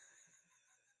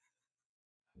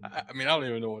 I don't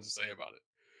even know what to say about it.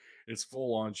 It's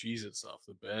full on Cheez-It stuff.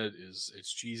 The bed it's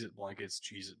Cheez-It blankets,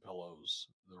 Cheez-It pillows.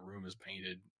 The room is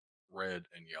painted red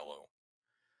and yellow.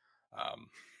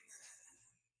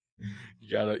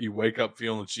 You wake up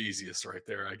feeling cheesiest right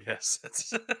there, I guess.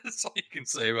 That's all you can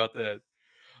say about that.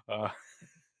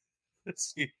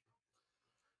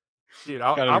 Dude,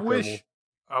 I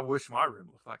wish my room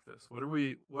looked like this. What are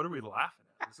we laughing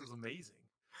at? This is amazing.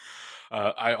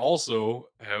 I also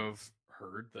have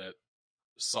heard that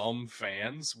some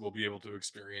fans will be able to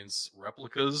experience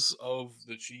replicas of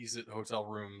the Cheez-It hotel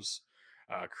rooms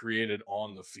created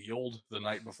on the field the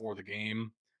night before the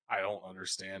game. I don't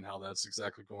understand how that's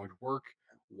exactly going to work.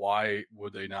 Why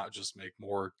would they not just make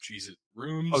more Cheez-It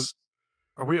rooms?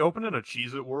 Are we opening a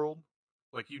Cheez-It world?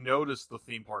 Like, you notice the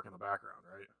theme park in the background,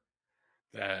 right?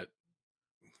 That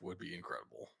would be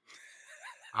incredible.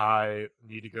 I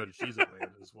need to go to Cheez-It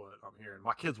Land is what I'm hearing.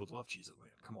 My kids would love Cheez-It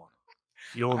Land. Come on.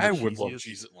 I would love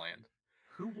Cheez-It Land.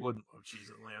 Who wouldn't love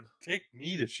Cheez-It Land? Take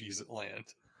me to Cheez-It Land.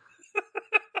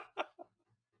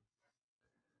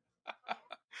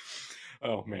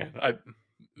 Oh, man.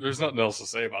 There's nothing else to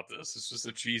say about this. It's just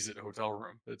a Cheez-It hotel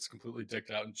room. It's completely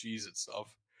decked out in Cheez-It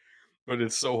stuff. But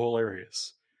it's so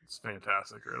hilarious. It's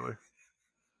fantastic, really.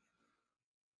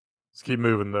 Let's keep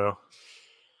moving, though.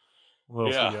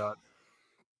 What else we got?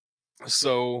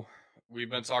 So,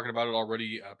 we've been talking about it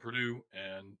already. Purdue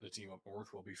and the team up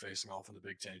north will be facing off in the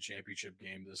Big Ten championship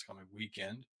game this coming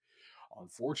weekend.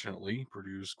 Unfortunately,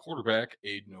 Purdue's quarterback,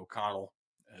 Aiden O'Connell,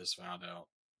 has found out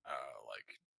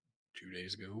 2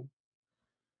 days ago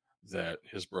that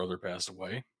his brother passed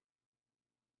away.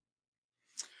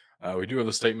 We do have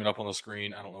the statement up on the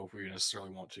screen. I don't know if we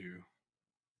necessarily want to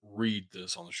read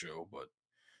this on the show, but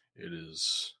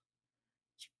it's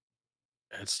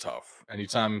tough.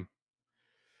 Anytime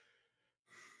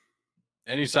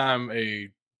a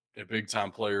big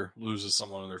time player loses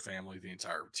someone in their family, the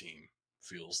entire team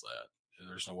feels that.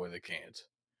 There's no way they can't.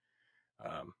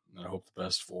 And I hope the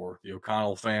best for the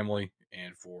O'Connell family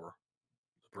and for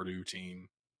the Purdue team.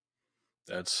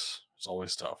 It's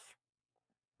always tough.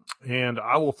 And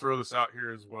I will throw this out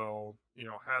here as well.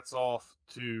 Hats off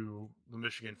to the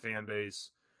Michigan fan base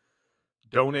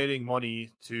donating money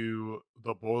to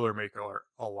the Boilermaker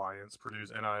Alliance,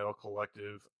 Purdue's NIL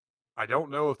collective. I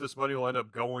don't know if this money will end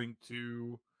up going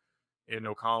to Aiden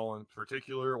O'Connell in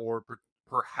particular, or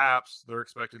perhaps they're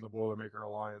expecting the Boilermaker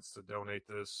Alliance to donate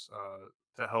this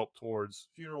to help towards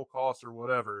funeral costs or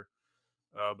whatever.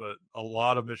 But a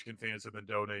lot of Michigan fans have been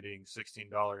donating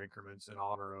 $16 increments in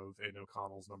honor of Aiden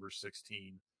O'Connell's number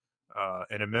 16,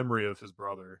 and in memory of his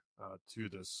brother, to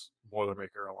this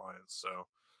Boilermaker Alliance. So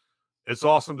it's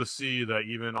awesome to see that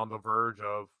even on the verge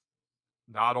of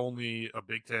not only a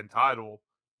Big Ten title,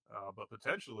 but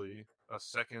potentially a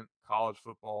second college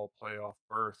football playoff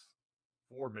berth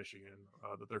for Michigan,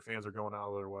 that their fans are going out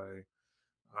of their way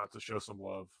to show some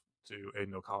love to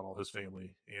Aiden O'Connell, his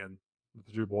family, and the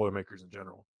Purdue Boilermakers in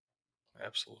general.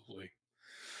 Absolutely.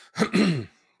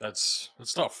 That's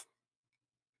tough.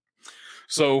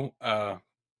 So, a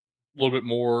little bit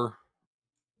more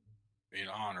in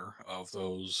honor of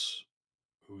those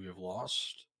who we have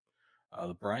lost.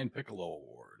 The Brian Piccolo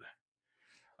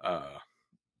Award.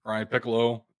 Brian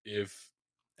Piccolo, if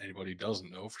anybody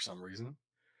doesn't know for some reason,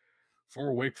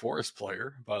 former Wake Forest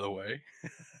player, by the way.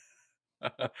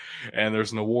 And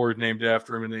there's an award named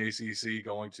after him in the ACC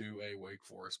going to a Wake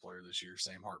Forest player this year,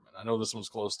 Sam Hartman. I know this one's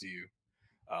close to you.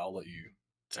 I'll let you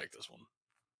take this one.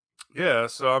 Yeah,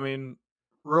 so I mean,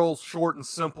 real short and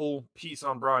simple piece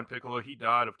on Brian Piccolo. He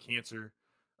died of cancer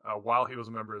while he was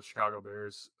a member of the Chicago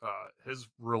Bears. His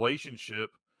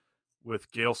relationship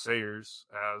with Gale Sayers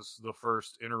as the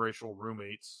first interracial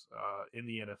roommates in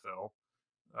the NFL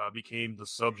became the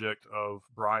subject of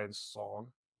Brian's song,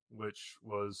 which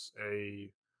was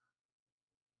a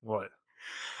what?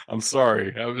 I'm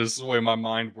sorry. This is the way my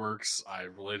mind works. I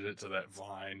related it to that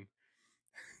Vine.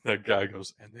 That guy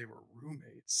goes, and they were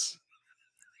roommates.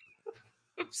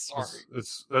 I'm sorry.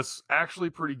 That's actually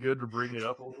pretty good to bring it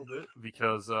up a little bit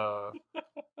because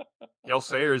Gale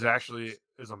Sayers actually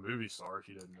is a movie star. If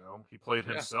you didn't know, he played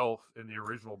himself in the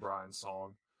original Brian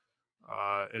song.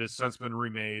 It has since been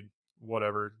remade.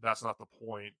 Whatever. That's not the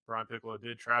point. Brian Piccolo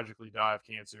did tragically die of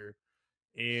cancer,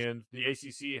 and the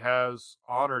ACC has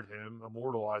honored him,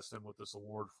 immortalized him with this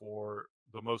award for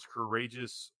the most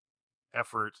courageous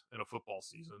effort in a football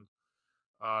season.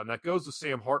 And that goes to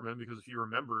Sam Hartman because if you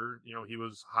remember, he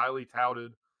was highly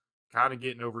touted, kind of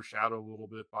getting overshadowed a little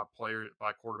bit by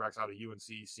quarterbacks out of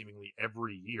UNC seemingly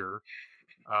every year.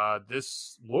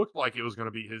 This looked like it was going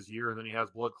to be his year, and then he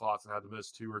has blood clots and had to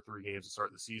miss 2 or 3 games to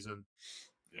start the season.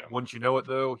 Yeah. Once you know it,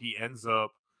 though, he ends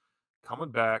up coming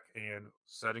back and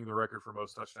setting the record for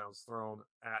most touchdowns thrown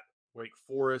at Wake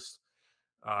Forest.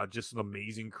 Just an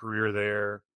amazing career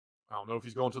there. I don't know if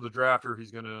he's going to the draft or if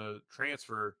he's going to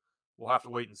transfer. We'll have to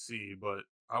wait and see, but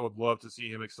I would love to see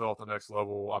him excel at the next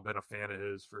level. I've been a fan of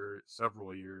his for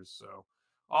several years, so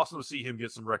awesome to see him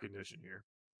get some recognition here.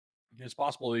 It's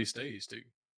possible that he stays, too.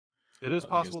 It is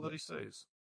possible that he stays.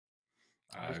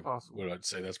 It's possible. I'd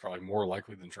say that's probably more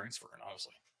likely than transferring,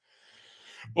 honestly.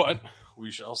 But we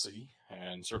shall see,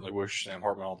 and certainly wish Sam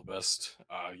Hartman all the best.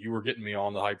 You were getting me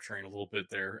on the hype train a little bit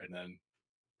there, and then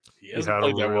he hasn't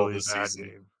played that well this season.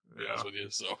 Game. To be honest with you,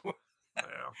 so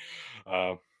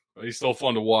yeah. But he's still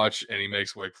fun to watch, and he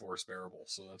makes Wake Forest bearable.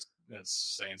 So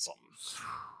that's saying something.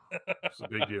 It's a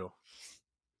big deal.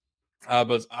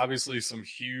 But obviously, some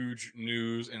huge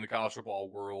news in the college football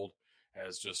world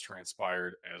has just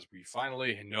transpired as we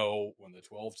finally know when the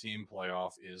 12-team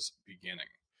playoff is beginning.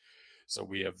 So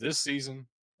we have this season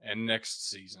and next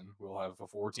season. We'll have a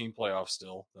 4-team playoff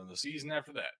still. Then the season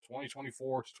after that,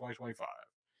 2024 to 2025,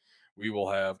 we will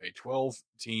have a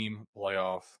 12-team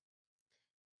playoff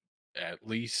at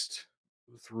least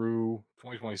through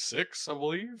 2026, I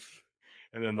believe.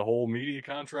 And then the whole media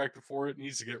contract before it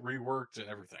needs to get reworked and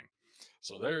everything.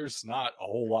 So there's not a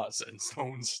whole lot set in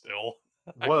stone still.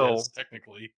 Well, guess,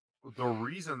 technically. The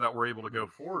reason that we're able to go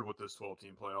forward with this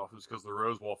 12-team playoff is because the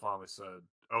Rose Bowl finally said,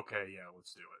 okay, yeah,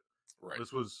 let's do it. Right.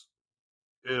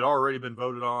 It had already been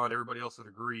voted on. Everybody else had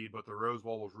agreed, but the Rose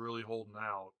Bowl was really holding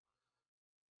out.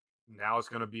 Now it's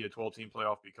going to be a 12-team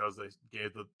playoff because they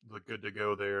gave the good to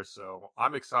go there. So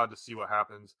I'm excited to see what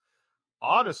happens.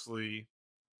 Honestly,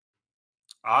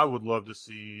 I would love to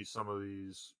see some of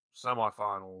these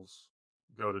semifinals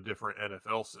go to different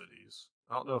NFL cities.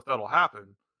 I don't know if that'll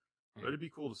happen, but it'd be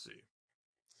cool to see.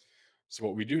 So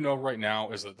what we do know right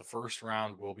now is that the first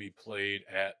round will be played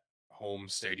at home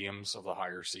stadiums of the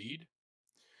higher seed,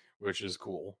 which is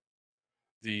cool.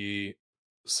 The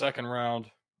second round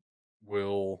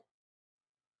will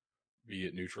be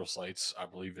at neutral sites. I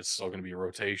believe it's still going to be a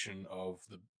rotation of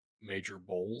the major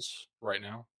bowls right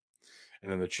now. And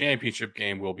then the championship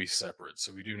game will be separate.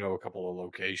 So we do know a couple of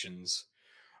locations.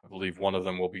 I believe one of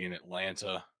them will be in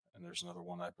Atlanta, and there's another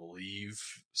one, I believe,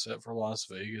 set for Las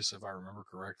Vegas, if I remember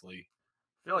correctly.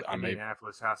 I feel like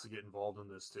Indianapolis has to get involved in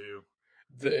this, too.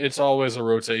 It's always a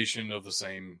rotation of the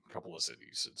same couple of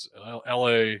cities. It's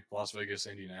LA, Las Vegas,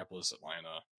 Indianapolis,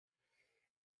 Atlanta,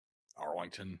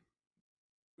 Arlington.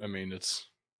 I mean, it's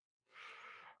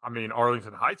I mean,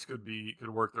 Arlington Heights could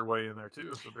work their way in there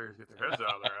too if the Bears get their heads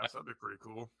out of their ass. That'd be pretty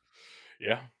cool.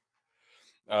 Yeah.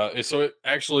 So it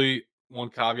actually, one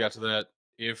caveat to that,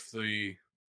 if the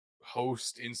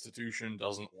host institution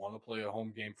doesn't want to play a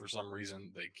home game for some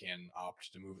reason, they can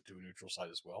opt to move it to a neutral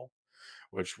site as well,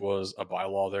 which was a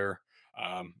bylaw there.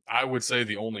 I would say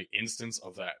the only instance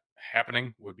of that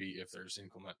happening would be if there's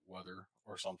inclement weather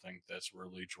or something that's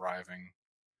really driving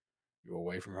you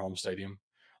away from your home stadium.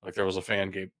 Like there was a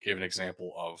fan gave an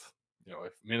example of,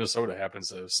 if Minnesota happens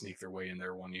to sneak their way in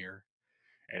there one year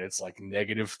and it's like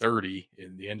 -30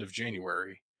 in the end of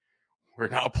January, we're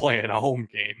not playing a home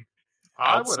game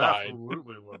I would outside.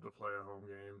 absolutely love to play a home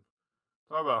game.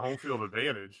 Talk about home field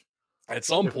advantage. At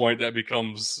some point, that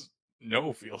becomes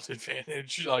no field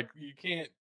advantage. Like you can't.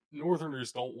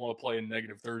 Northerners don't want to play in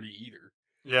 -30 either.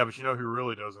 Yeah, but you know who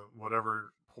really doesn't?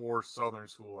 Whatever poor Southern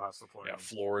school has to play. Yeah,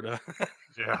 Florida.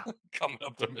 Yeah, coming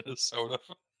up to Minnesota.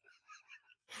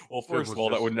 Well, Good first of was all,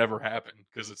 that just- would never happen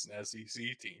because it's an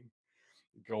SEC team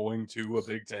going to a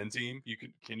Big Ten team.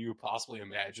 Can you possibly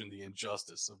imagine the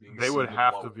injustice of being? They would seeded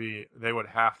have lower? to be. They would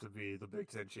have to be the Big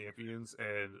Ten champions,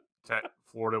 and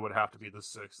Florida would have to be the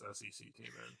 6th SEC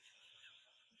team in.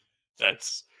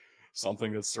 That's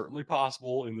something that's certainly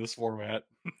possible in this format.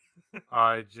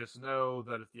 I just know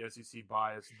that if the SEC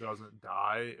bias doesn't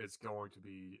die, it's going to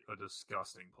be a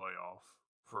disgusting playoff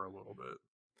for a little bit.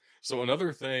 So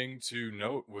another thing to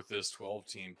note with this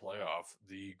 12-team playoff,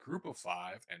 the Group of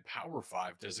Five and Power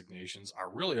Five designations are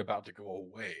really about to go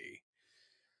away.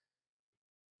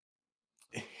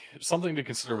 Something to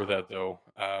consider with that, though,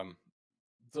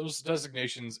 those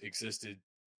designations existed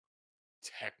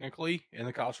technically in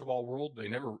the college football world. They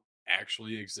never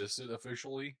actually existed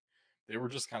officially. They were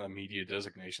just kind of media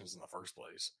designations in the first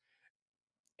place.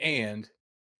 And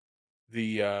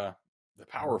the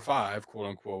Power Five, quote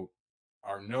unquote,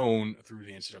 are known through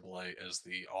the NCAA as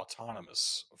the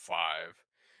autonomous five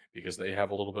because they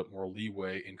have a little bit more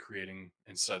leeway in creating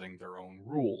and setting their own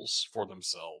rules for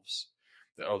themselves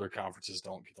that other conferences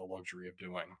don't get the luxury of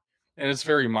doing. And it's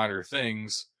very minor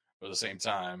things, but at the same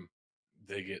time,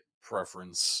 they get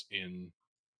preference in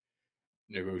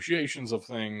negotiations of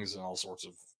things and all sorts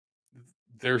of.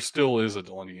 There still is a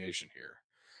delineation here.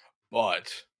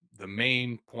 But the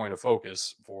main point of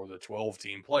focus for the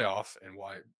 12-team playoff and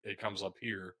why it comes up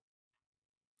here,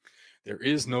 there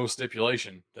is no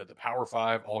stipulation that the Power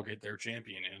Five all get their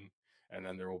champion in, and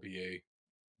then there will be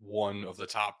one of the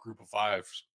top Group of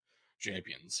Five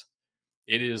champions.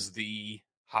 It is the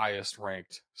highest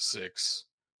ranked 6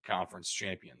 conference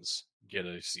champions get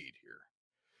a seed here.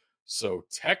 So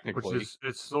technically,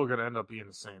 it's still going to end up being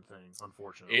the same thing.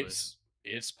 Unfortunately,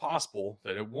 it's possible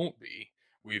that it won't be.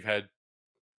 We've had.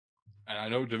 And I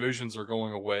know divisions are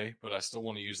going away, but I still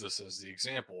want to use this as the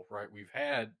example, right? We've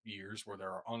had years where there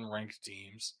are unranked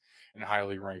teams and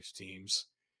highly ranked teams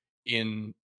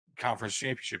in conference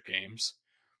championship games.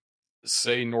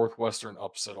 Say Northwestern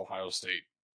upset Ohio State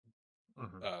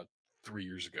 3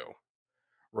 years ago,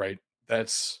 right?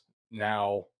 That's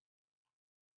now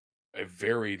a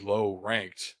very low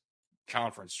ranked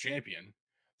conference champion.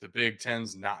 The Big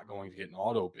Ten's not going to get an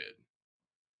auto bid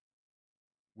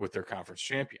with their conference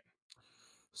champion.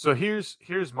 So here's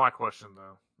my question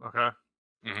though, okay?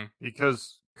 Mm-hmm.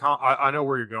 Because I know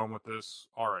where you're going with this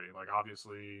already. Like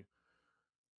obviously,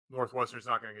 Northwestern's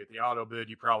not going to get the auto bid.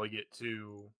 You probably get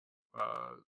two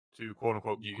quote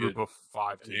unquote Group of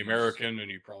Five teams, the American,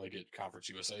 and you probably get Conference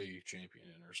USA champion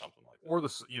or something like that, or the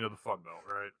Fun Belt,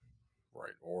 right?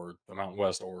 Right, or the Mountain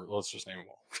West, or let's just name them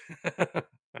all.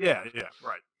 yeah,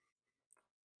 right.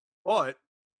 But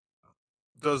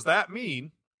does that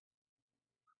mean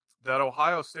that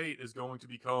Ohio State is going to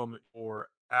become or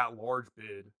at-large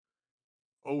bid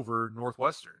over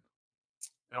Northwestern?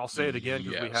 And I'll say it again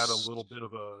because we have a little bit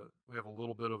of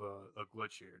a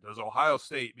glitch here. Does Ohio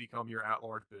State become your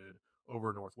at-large bid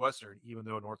over Northwestern, even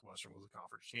though Northwestern was a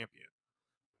conference champion?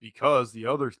 Because the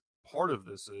other part of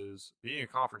this is being a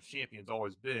conference champion has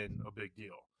always been a big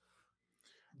deal.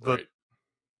 Right.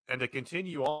 And to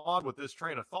continue on with this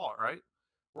train of thought, right?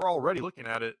 We're already looking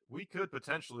at it. We could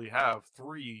potentially have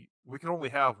we could only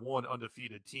have one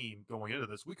undefeated team going into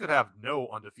this. We could have no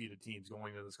undefeated teams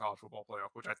going into this college football playoff,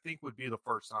 which I think would be the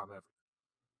first time ever.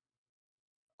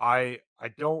 I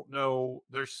don't know.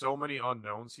 There's so many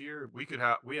unknowns here. We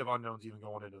have unknowns even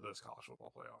going into this college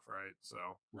football playoff, right? So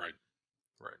right.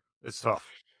 It's tough.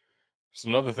 So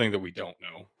another thing that we don't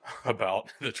know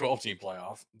about the 12-team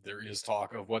playoff, there is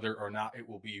talk of whether or not it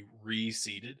will be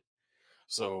reseeded.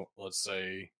 So let's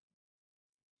say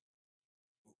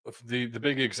the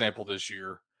big example this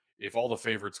year, if all the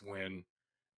favorites win,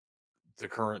 the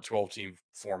current 12-team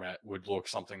format would look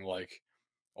something like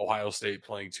Ohio State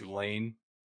playing Tulane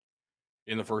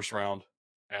in the first round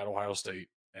at Ohio State,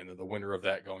 and then the winner of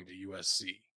that going to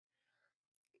USC.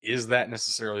 Is that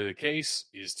necessarily the case?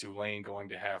 Is Tulane going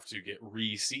to have to get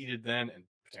reseeded then and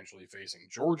potentially facing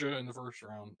Georgia in the first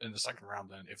round, in the second round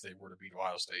then, if they were to beat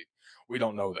Ohio State? We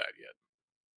don't know that yet.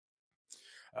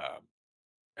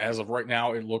 As of right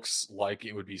now, it looks like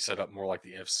it would be set up more like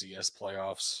the FCS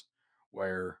playoffs,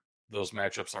 where those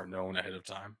matchups are known ahead of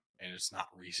time and it's not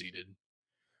reseeded.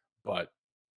 But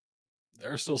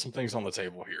there are still some things on the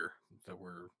table here that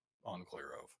we're unclear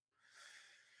of.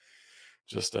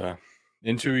 Just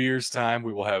in 2 years' time,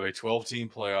 we will have a 12-team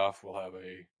playoff. We'll have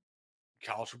a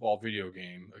college football video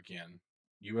game again.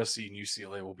 USC and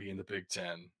UCLA will be in the Big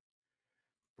Ten.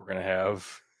 We're going to have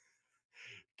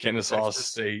Kennesaw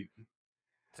State.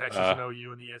 Texas and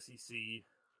OU in the SEC.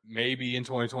 Maybe in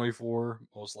 2024,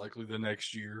 most likely the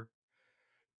next year.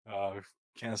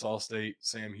 Kennesaw State,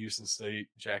 Sam Houston State,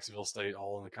 Jacksonville State,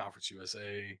 all in the Conference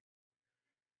USA.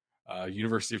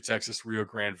 University of Texas, Rio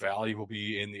Grande Valley will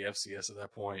be in the FCS at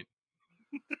that point.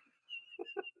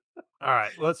 All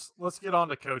right, let's get on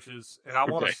to coaches, and I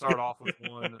want to start off with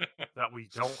one that we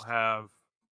don't have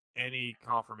any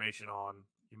confirmation on.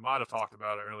 You might have talked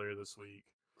about it earlier this week.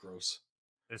 Gross.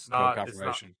 It's not no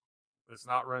confirmation. It's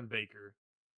not Wren Baker.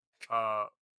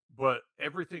 But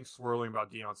everything swirling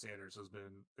about Deion Sanders has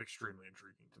been extremely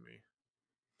intriguing to me.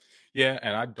 Yeah,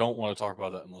 and I don't want to talk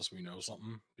about that unless we know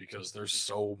something, because there's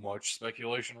so much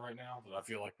speculation right now that I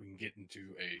feel like we can get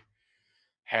into a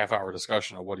half-hour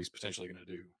discussion of what he's potentially going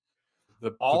to do.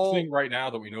 The thing right now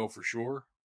that we know for sure,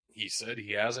 he said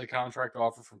he has a contract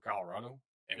offer from Colorado,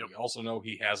 and we also know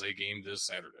he has a game this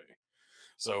Saturday.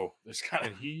 So there's kind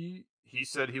of... And he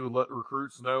said he would let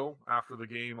recruits know after the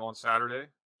game on Saturday.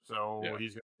 So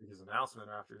he's going to make his announcement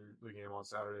after the game on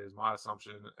Saturday is my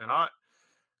assumption. And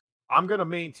I'm going to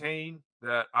maintain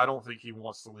that I don't think he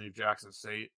wants to leave Jackson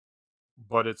State,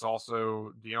 but it's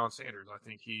also Deion Sanders. I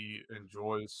think he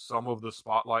enjoys some of the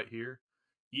spotlight here.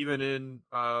 Even in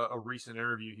a recent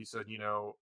interview, he said,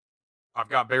 I've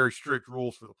got very strict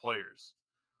rules for the players,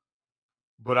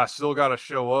 but I still got to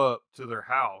show up to their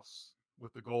house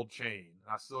with the gold chain.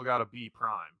 I still got to be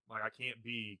prime. Like, I can't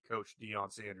be Coach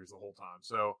Deion Sanders the whole time.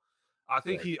 So I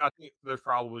think there's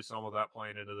probably some of that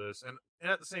playing into this. And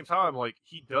at the same time, like,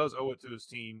 he does owe it to his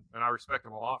team, and I respect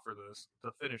him a lot for this,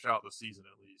 to finish out the season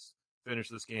at least. Finish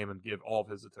this game and give all of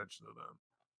his attention to them.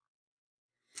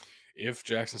 If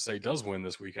Jackson State does win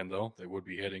this weekend, though, they would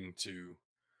be heading to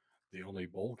the only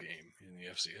bowl game in the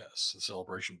FCS, the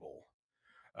Celebration Bowl.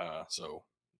 So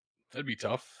that'd be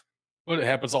tough. But it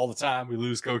happens all the time. We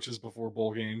lose coaches before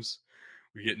bowl games.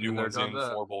 We get new ones in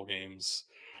before bowl games.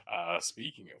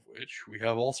 Speaking of which, we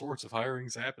have all sorts of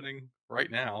hirings happening right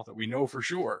now that we know for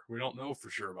sure. We don't know for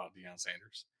sure about Deion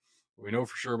Sanders. We know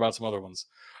for sure about some other ones.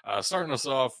 Starting us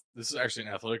off, this is actually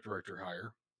an athletic director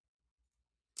hire.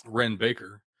 Wren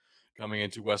Baker, coming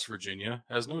into West Virginia,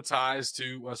 has no ties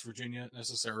to West Virginia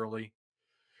necessarily,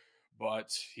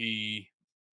 but he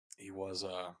was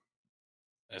an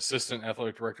assistant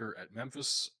athletic director at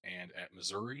Memphis and at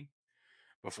Missouri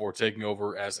before taking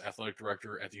over as athletic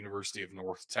director at the University of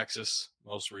North Texas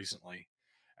most recently,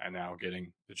 and now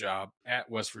getting the job at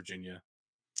West Virginia.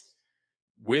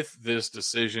 With this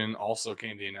decision also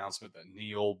came the announcement that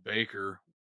Neil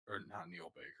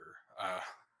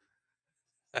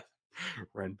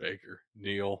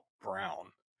Brown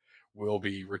will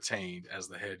be retained as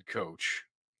the head coach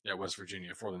at West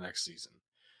Virginia for the next season.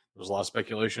 There was a lot of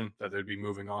speculation that they'd be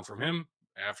moving on from him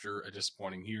after a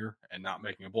disappointing year and not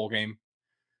making a bowl game.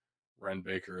 Wren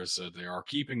Baker has said they are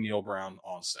keeping Neil Brown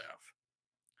on staff.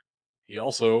 He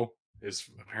also is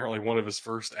apparently one of his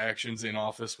first actions in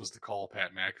office was to call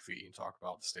Pat McAfee and talk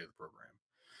about the state of the program.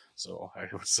 So I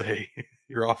would say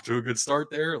you're off to a good start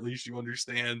there. At least you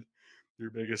understand your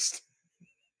biggest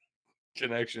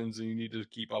connections and you need to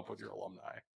keep up with your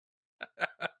alumni.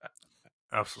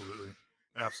 Absolutely.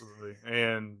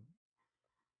 And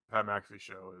Pat McAfee's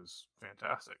show is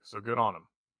fantastic. So good on him.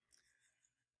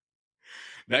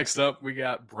 Next up, we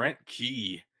got Brent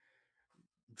Key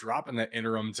dropping the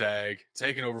interim tag,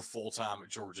 taking over full-time at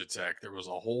Georgia Tech. There was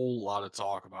a whole lot of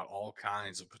talk about all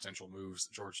kinds of potential moves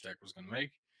that Georgia Tech was going to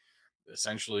make.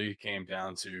 Essentially came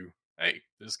down to, hey,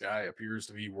 this guy appears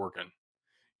to be working.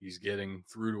 He's getting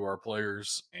through to our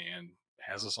players and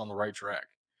has us on the right track.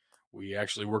 We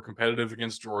actually were competitive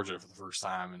against Georgia for the first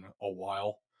time in a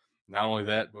while. Not only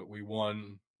that, but we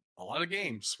won a lot of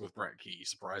games with Brent Key,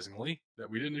 surprisingly, that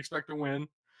we didn't expect to win.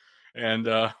 And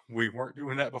we weren't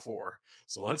doing that before.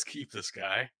 So let's keep this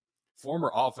guy.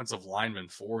 former offensive lineman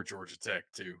for Georgia Tech,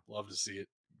 too. Love to see it.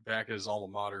 Back at his alma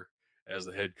mater as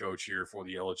the head coach here for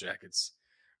the Yellow Jackets.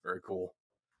 Very cool.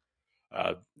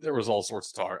 There was all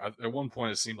sorts of talk. At one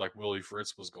point, it seemed like Willie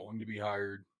Fritz was going to be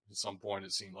hired. At some point,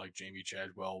 it seemed like Jamie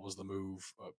Chadwell was the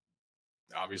move.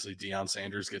 Obviously, Deion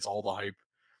Sanders gets all the hype.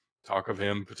 Talk of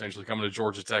him potentially coming to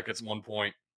Georgia Tech at one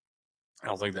point. I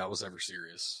don't think that was ever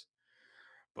serious.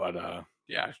 But,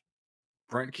 yeah,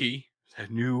 Brent Key,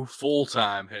 new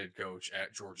full-time head coach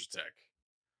at Georgia Tech.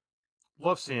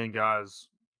 Love seeing guys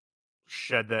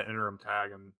shed that interim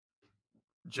tag and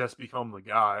just become the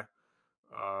guy.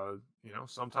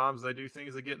 Sometimes they do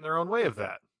things that get in their own way of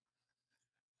that.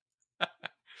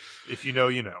 If you know,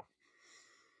 you know.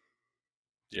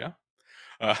 Yeah.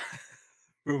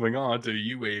 Moving on to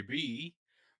UAB,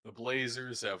 the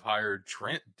Blazers have hired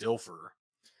Trent Dilfer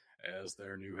as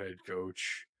their new head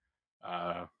coach.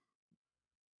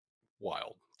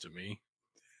 Wild to me.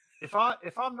 If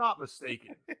I'm not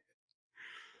mistaken,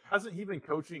 hasn't he been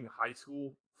coaching high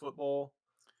school football?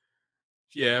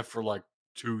 Yeah, for like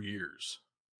 2 years.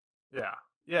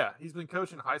 Yeah, he's been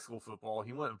coaching high school football.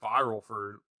 He went viral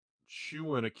for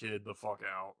chewing a kid the fuck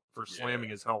out for slamming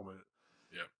his helmet.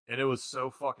 Yeah. And it was so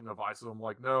fucking divisive. I'm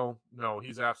like, no,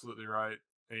 he's absolutely right.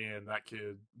 And that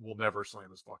kid will never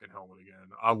slam his fucking helmet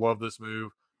again. I love this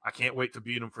move. I can't wait to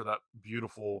beat him for that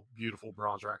beautiful, beautiful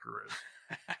bronze racker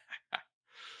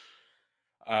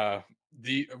is.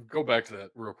 Go back to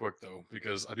that real quick though,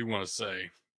 because I do want to say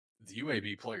the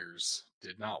UAB players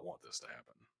did not want this to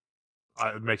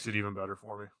happen. It makes it even better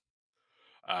for me.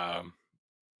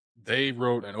 They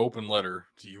wrote an open letter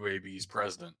to UAB's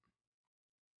president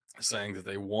saying that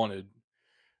they wanted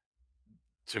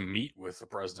to meet with the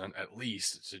president at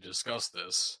least to discuss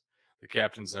this. The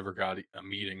captains never got a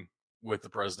meeting with the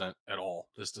president at all.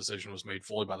 This decision was made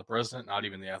fully by the president. Not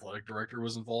even the athletic director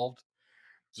was involved.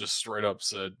 Just straight up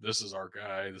said, this is our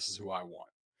guy. This is who I want.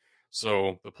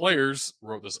 So the players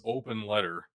wrote this open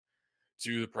letter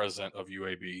to the president of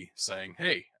UAB saying,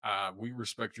 hey, we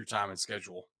respect your time and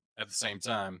schedule. At the same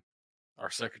time,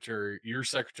 your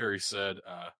secretary said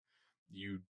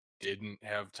you didn't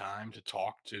have time to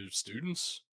talk to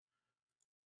students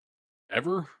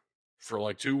ever for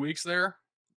like 2 weeks there.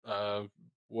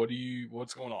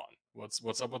 What's going on?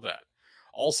 What's up with that?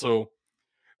 Also,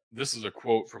 this is a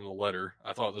quote from the letter.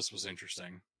 I thought this was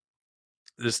interesting.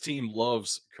 This team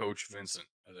loves Coach Vincent,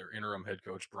 their interim head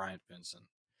coach, Bryant Vincent.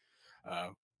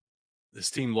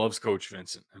 This team loves Coach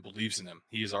Vincent and believes in him.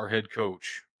 He is our head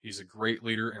coach. He's a great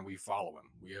leader, and we follow him.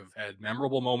 We have had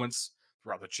memorable moments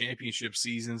throughout the championship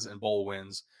seasons and bowl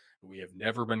wins, but we have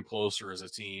never been closer as a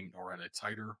team nor had a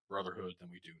tighter brotherhood than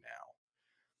we do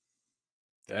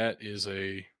now. That is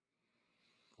a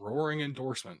roaring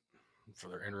endorsement for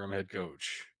their interim head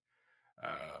coach.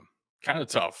 Kind of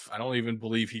tough. I don't even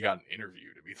believe he got an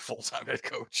interview to be the full-time head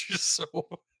coach. So,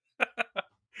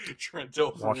 Trent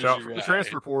Dilfer, watch out for the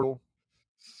transfer portal.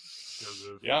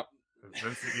 Yep. If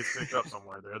Vincent gets picked up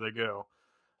somewhere, there they go.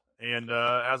 And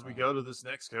as we go to this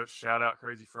next coach, shout out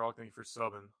Crazy Frog. Thank you for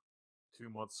subbing.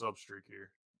 2-month sub streak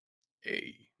here.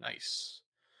 Hey, nice.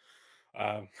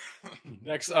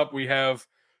 Next up, we have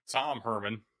Tom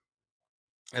Herman,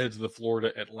 head to the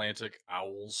Florida Atlantic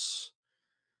Owls.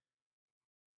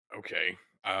 Okay.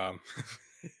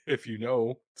 If you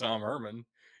know Tom Herman,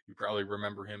 you probably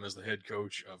remember him as the head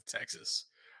coach of Texas.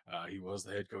 He was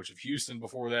the head coach of Houston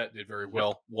before that, did very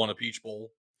well, won a Peach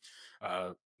Bowl.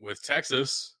 With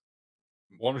Texas,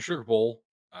 won a Sugar Bowl,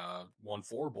 won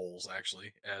 4 bowls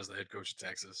actually as the head coach of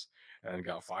Texas, and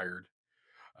got fired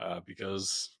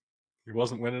because he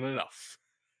wasn't winning enough.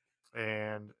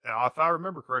 And if I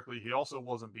remember correctly, he also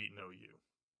wasn't beating OU.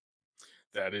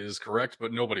 That is correct,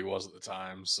 but nobody was at the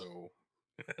time, so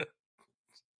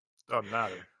doesn't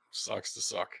matter. Sucks to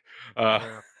suck.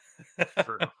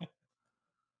 True.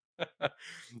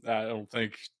 I don't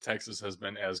think Texas has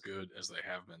been as good as they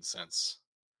have been since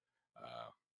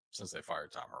they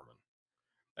fired Tom Herman.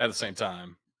 At the same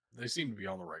time, they seem to be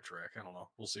on the right track. I don't know.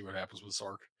 We'll see what happens with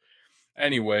Sark.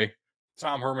 Anyway,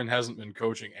 Tom Herman hasn't been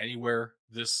coaching anywhere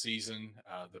this season.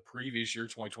 The previous year,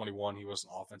 2021, he was an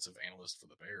offensive analyst for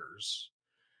the Bears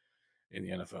in the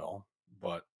NFL.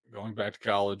 But going back to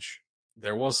college,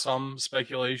 there was some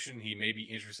speculation he may be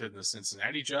interested in the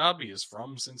Cincinnati job. He is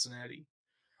from Cincinnati,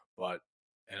 but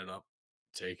ended up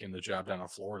taking the job down in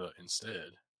Florida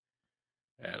instead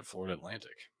at Florida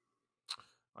Atlantic.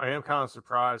 I am kind of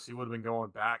surprised he would have been going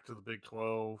back to the Big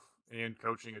 12 and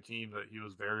coaching a team that he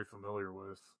was very familiar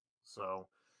with. So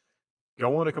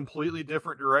going a completely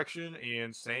different direction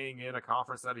and staying in a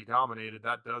conference that he dominated,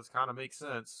 that does kind of make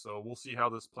sense. So we'll see how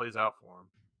this plays out for him.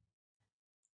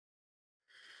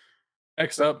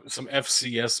 Next up, some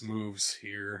FCS moves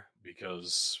here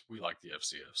because we like the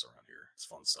FCS around here. It's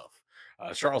fun stuff.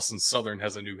 Charleston Southern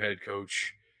has a new head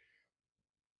coach.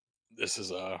 This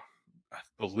is I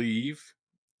believe,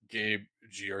 Gabe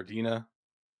Giardina.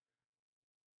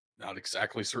 Not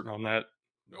exactly certain on that.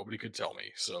 Nobody could tell me,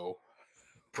 so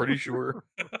pretty sure.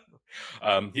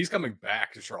 He's coming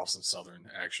back to Charleston Southern,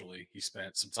 actually. He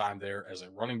spent some time there as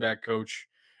a running back coach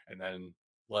and then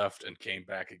left and came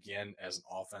back again as an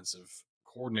offensive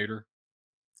coordinator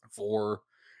for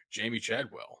Jamie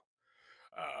Chadwell,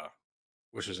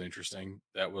 which is interesting.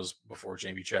 That was before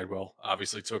Jamie Chadwell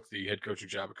obviously took the head coaching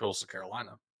job at Coastal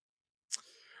Carolina.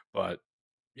 But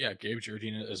yeah, Gabe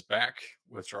Giardina is back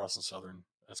with Charleston Southern.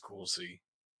 That's cool to see.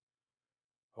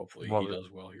 Hopefully he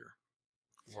does well here.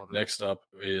 Next up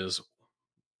is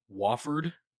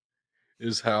Wofford,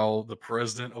 is how the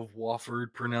president of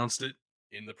Wofford pronounced it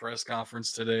in the press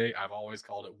conference today. I've always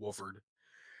called it Wofford,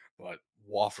 but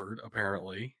Wofford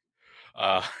apparently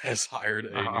has hired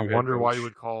a new I wonder why you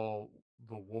would call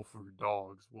the Wolford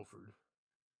dogs Wolford.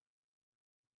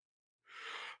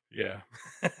 Yeah.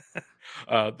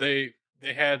 They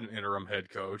had an interim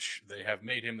head coach. They have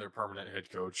made him their permanent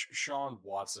head coach, Sean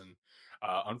Watson.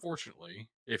 Unfortunately,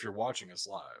 if you're watching us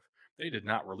live, they did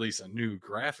not release a new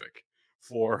graphic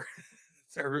for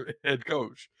their head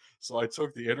coach. So I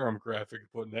took the interim graphic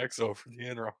and put an X over the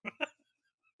interim.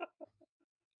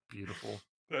 Beautiful.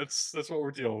 That's what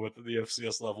we're dealing with at the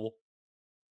FCS level.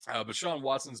 But Sean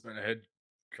Watson's been a head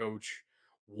coach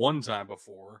one time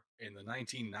before in the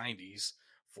 1990s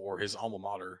for his alma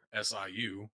mater,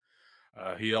 SIU.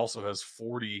 He also has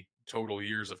 40 total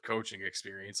years of coaching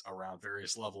experience around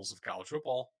various levels of college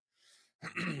football.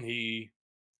 He,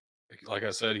 like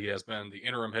I said, he has been the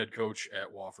interim head coach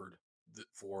at Wofford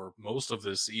for most of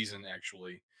this season,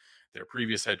 actually. Their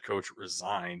previous head coach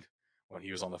resigned when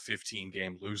he was on the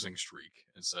 15-game losing streak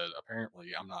and said, apparently,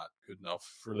 I'm not good enough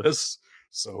for this,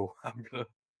 so I'm going to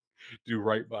do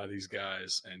right by these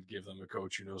guys and give them a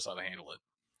coach who knows how to handle it.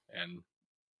 And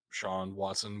Sean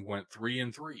Watson went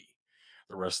 3-3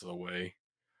 the rest of the way,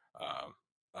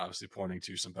 obviously pointing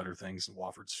to some better things in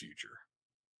Wofford's future.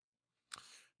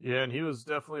 Yeah, and he was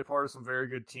definitely a part of some very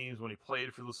good teams when he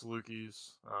played for the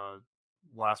Salukis.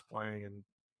 Last playing in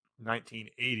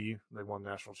 1980, they won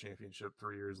national championship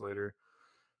 3 years later.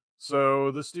 So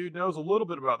this dude knows a little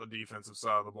bit about the defensive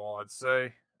side of the ball, I'd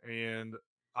say, and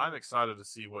I'm excited to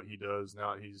see what he does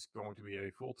now that he's going to be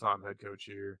a full-time head coach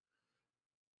here.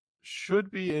 Should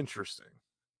be interesting.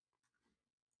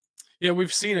 Yeah,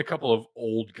 we've seen a couple of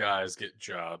old guys get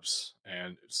jobs,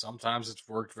 and sometimes it's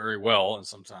worked very well, and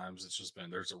sometimes it's just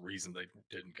been there's a reason they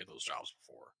didn't get those jobs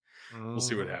before. We'll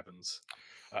see what happens.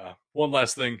 One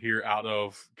last thing here out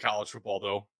of college football,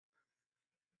 though,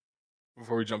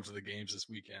 before we jump to the games this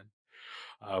weekend.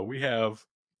 We have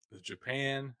the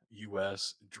Japan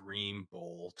US Dream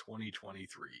Bowl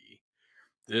 2023.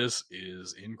 This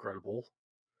is incredible.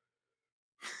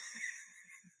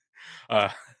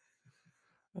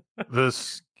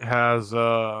 This has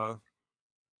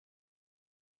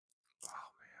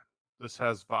this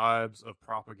has vibes of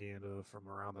propaganda from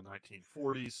around the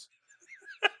 1940s.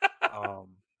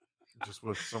 Just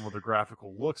with some of the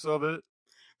graphical looks of it.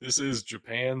 This is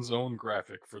Japan's own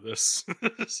graphic for this.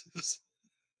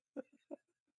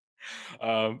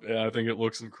 And I think it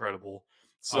looks incredible.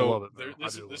 So I love it,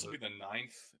 this will be the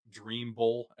 9th Dream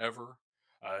Bowl ever.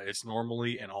 It's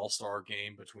normally an all-star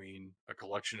game between a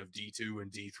collection of D2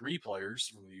 and D3 players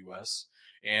from the U.S.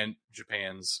 and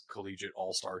Japan's collegiate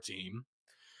all-star team.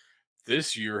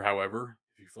 This year, however,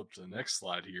 if you flip to the next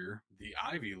slide here, the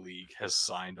Ivy League has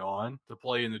signed on to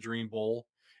play in the Dream Bowl.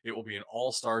 It will be an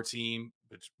all-star team,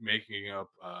 but making up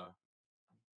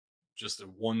just a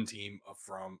one team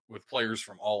with players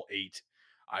from all 8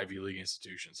 Ivy League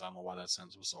institutions. I don't know why that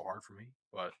sentence was so hard for me,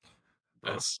 but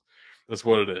that's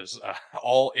what it is.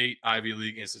 All 8 Ivy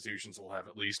League institutions will have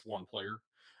at least one player,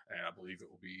 and I believe it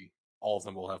will be all of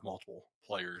them will have multiple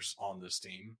players on this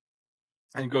team,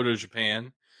 and go to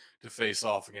Japan to face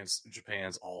off against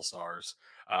Japan's all-stars.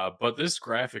 But this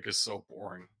graphic is so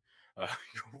boring. Go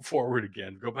forward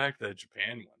again. Go back to that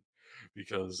Japan one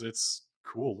because it's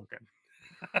cool looking.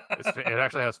 It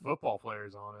actually has football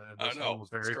players on it, and this one was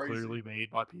very clearly made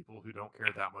by people who don't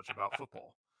care that much about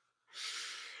football.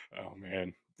 Oh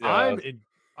man, yeah.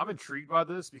 I'm intrigued by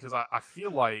this because I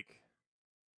feel like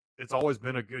it's always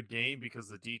been a good game because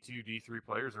the D2, D3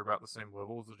 players are about the same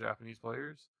level as the Japanese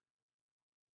players.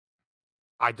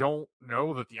 I don't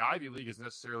know that the Ivy League is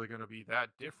necessarily going to be that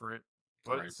different,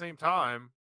 but at the same time,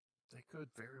 they could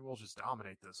very well just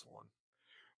dominate this one.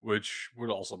 Which would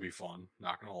also be fun,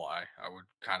 not going to lie. I would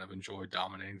kind of enjoy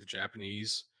dominating the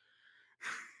Japanese.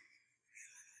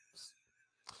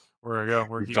 We're gonna go.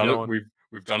 We're We've keep done it. going.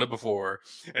 We've done it before.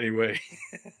 Anyway,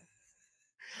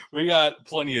 we got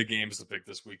plenty of games to pick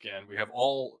this weekend. We have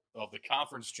all of the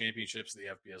conference championships at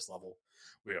the FBS level.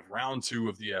 We have round 2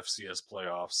 of the FCS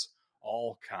playoffs.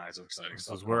 All kinds of exciting This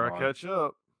stuff. is where I on. catch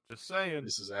up. Just saying.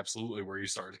 This is absolutely where you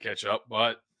start to catch up,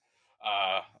 but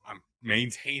I'm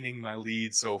maintaining my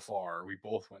lead so far. We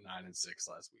both went 9-6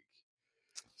 last week,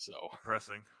 so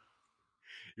Depressing.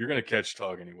 you're gonna catch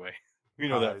Tug anyway. We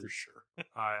know that for sure.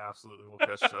 I absolutely will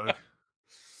catch Tug.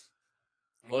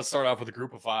 Let's start off with a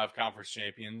group of 5 conference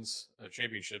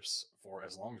championships for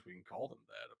as long as we can call them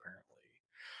that,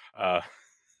 apparently.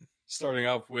 Starting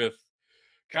off with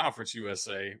Conference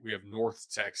USA, we have North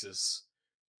Texas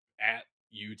at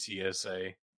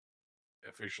UTSA,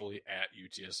 officially at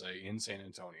UTSA in San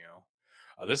Antonio.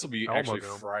 This will be actually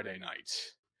Friday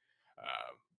night,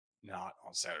 not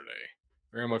on Saturday.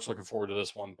 Very much looking forward to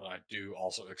this one, but I do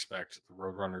also expect the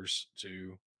Roadrunners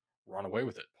to run away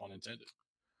with it, pun intended.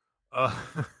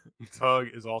 Tug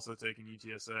is also taking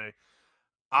UTSA.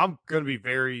 I'm going to be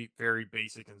very, very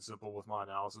basic and simple with my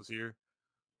analysis here.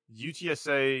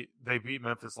 UTSA, they beat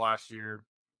Memphis last year.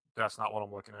 That's not what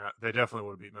I'm looking at. They definitely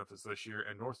would have beat Memphis this year,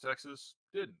 and North Texas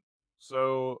didn't.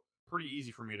 So pretty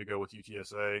easy for me to go with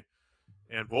UTSA.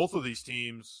 And both of these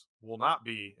teams will not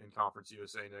be in Conference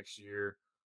USA next year.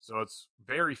 So it's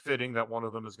very fitting that one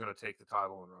of them is going to take the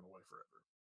title and run away forever.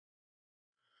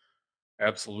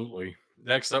 Absolutely.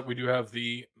 Next up, we do have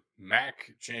the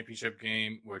MAC championship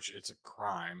game, which it's a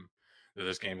crime that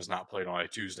this game is not played on a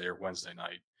Tuesday or Wednesday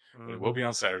night. But it will be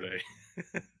on Saturday.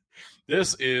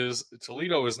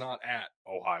 Toledo is not at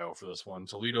Ohio for this one.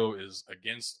 Toledo is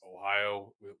against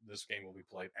Ohio. This game will be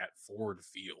played at Ford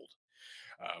Field,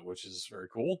 which is very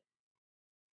cool.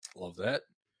 Love that.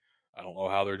 I don't know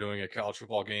how they're doing a college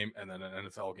football game and then an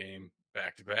NFL game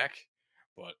back to back,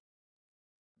 but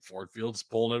Ford Field's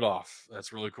pulling it off.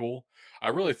 That's really cool. I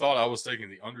really thought I was taking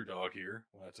the underdog here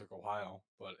when I took Ohio,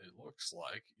 but it looks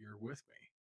like you're with me.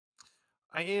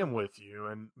 I am with you,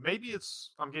 and maybe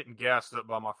I'm getting gassed up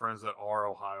by my friends that are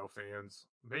Ohio fans.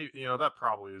 Maybe, that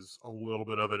probably is a little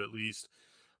bit of it at least.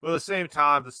 But at the same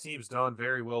time, this team's done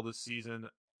very well this season.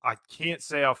 I can't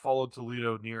say I've followed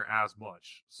Toledo near as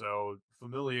much, so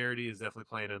familiarity is definitely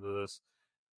playing into this.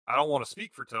 I don't want to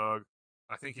speak for Tug.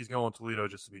 I think he's going Toledo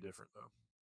just to be different, though.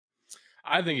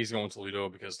 I think he's going Toledo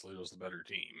because Toledo's the better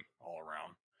team all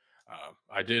around.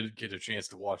 I did get a chance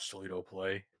to watch Toledo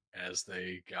play as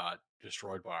they got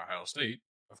destroyed by Ohio State,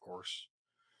 of course.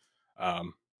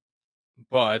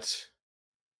 But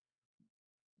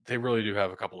they really do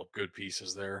have a couple of good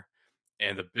pieces there.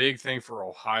 And the big thing for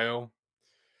Ohio,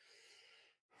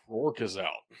 Rourke is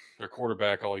out. Their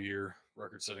quarterback all year,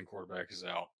 record-setting quarterback, is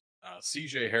out.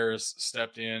 C.J. Harris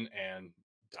stepped in and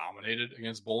dominated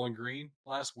against Bowling Green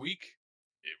last week.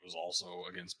 It was also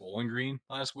against Bowling Green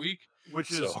last week.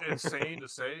 Which is insane to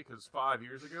say because 5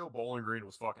 years ago, Bowling Green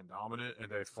was fucking dominant and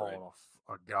they've fallen off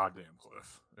a goddamn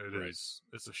cliff.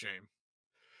 It's a shame.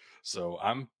 So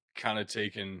I'm kind of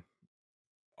taking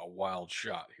a wild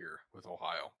shot here with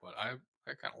Ohio, but I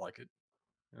kind of like it.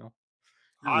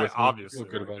 I obviously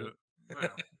feel good about it. Yeah.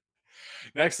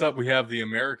 Next up, we have the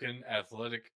American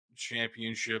Athletic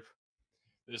Championship.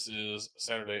 This is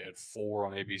Saturday at 4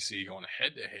 on ABC, going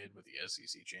head-to-head with the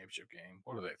SEC Championship game.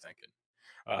 What are they thinking?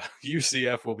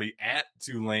 UCF will be at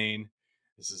Tulane.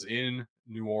 This is in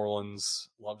New Orleans.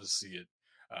 Love to see it.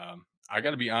 I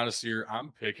got to be honest here.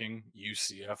 I'm picking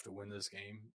UCF to win this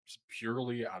game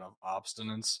purely out of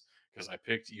obstinance because I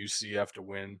picked UCF to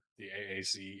win the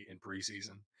AAC in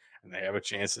preseason, and they have a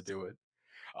chance to do it.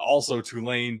 Also,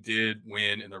 Tulane did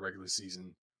win in the regular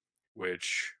season,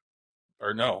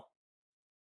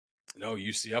 no,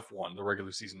 UCF won the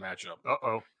regular season matchup.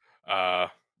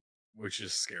 Which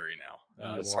is scary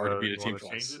now. It's hard to beat a team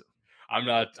twice. I'm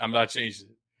not changing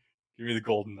it. Give me the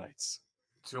Golden Knights.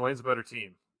 Tulane's a better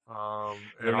team.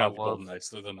 They're not the Golden Knights.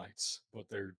 They're the Knights, but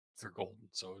they're golden.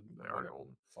 So they are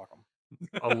golden. Fuck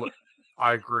them.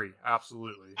 I agree.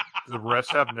 Absolutely. The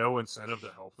refs have no incentive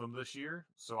to help them this year,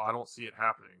 so I don't see it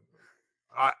happening.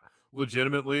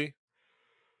 Legitimately,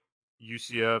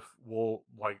 UCF will,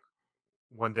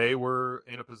 when they were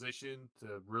in a position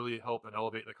to really help and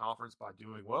elevate the conference by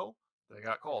doing well, they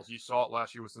got calls. You saw it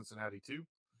last year with Cincinnati too.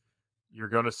 You're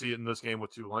going to see it in this game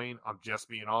with Tulane. I'm just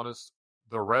being honest.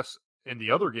 The refs in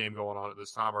the other game going on at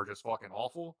this time are just fucking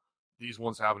awful. These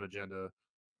ones have an agenda.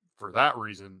 For that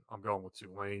reason, I'm going with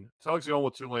Tulane. Tug's going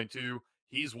with Tulane too.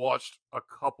 He's watched a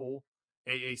couple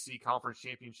AAC conference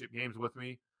championship games with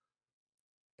me,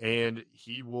 and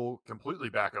he will completely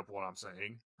back up what I'm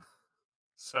saying.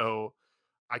 So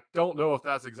I don't know if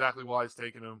that's exactly why he's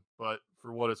taking him, but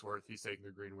for what it's worth, he's taking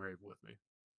the Green Wave with me.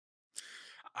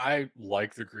 I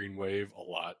like the Green Wave a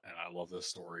lot, and I love this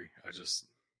story.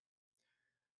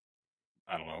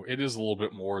 I don't know. It is a little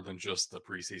bit more than just the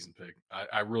preseason pick.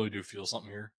 I really do feel something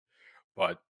here,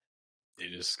 but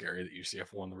it is scary that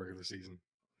UCF won the regular season.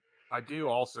 I do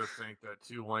also think that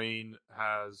Tulane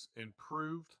has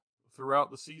improved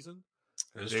throughout the season.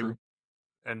 That is true.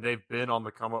 And they've been on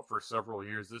the come up for several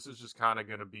years. This is just kind of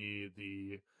going to be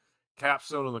the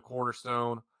capstone and the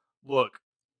cornerstone. Look,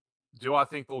 do I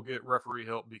think they'll get referee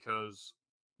help because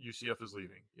UCF is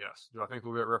leaving? Yes. Do I think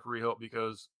they'll get referee help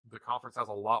because the conference has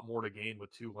a lot more to gain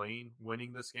with Tulane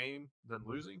winning this game than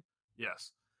losing?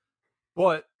 Yes.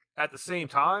 But at the same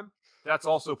time, that's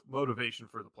also motivation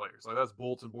for the players. Like, that's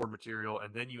bulletin board material,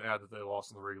 and then you add that they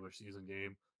lost in the regular season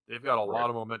game. They've got a lot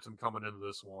of momentum coming into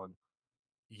this one.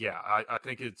 Yeah, I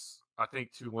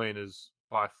think Tulane is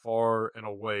by far and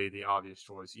away the obvious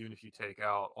choice, even if you take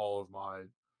out all of my,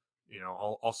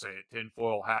 I'll say it,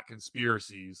 tinfoil hat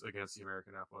conspiracies against the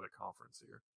American Athletic Conference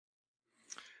here.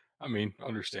 I mean,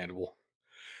 understandable.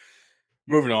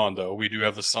 Moving on, though, we do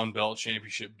have the Sun Belt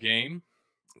Championship game.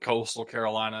 Coastal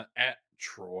Carolina at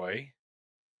Troy,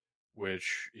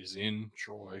 which is in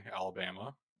Troy,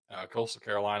 Alabama. Coastal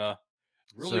Carolina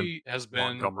really has been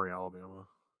Montgomery, Alabama.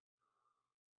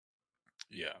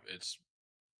 Yeah,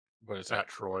 but it's at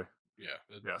Troy. Yeah,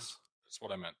 yes, that's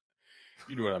what I meant.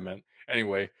 You knew what I meant.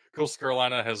 Anyway, Coastal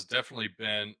Carolina has definitely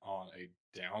been on a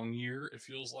down year, it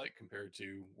feels like, compared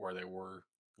to where they were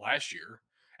last year.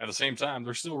 At the same time,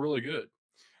 they're still really good.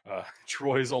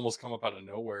 Troy's almost come up out of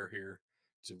nowhere here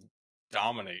to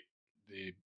dominate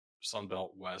the Sun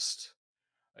Belt West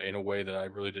in a way that I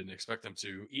really didn't expect them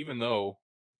to, even though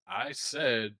I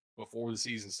said before the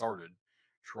season started,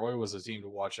 Troy was a team to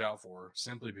watch out for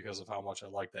simply because of how much I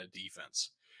like that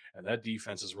defense. And that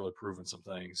defense has really proven some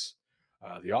things.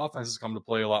 The offense has come to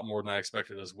play a lot more than I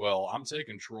expected as well. I'm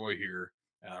taking Troy here,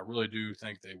 and I really do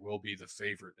think they will be the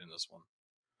favorite in this one.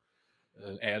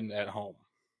 And at home.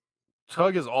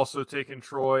 Tug has also taken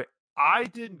Troy. I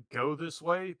didn't go this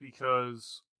way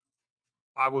because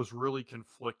I was really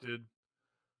conflicted,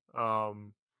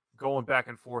 going back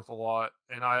and forth a lot,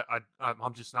 and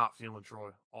I'm just not feeling Troy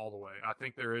all the way. I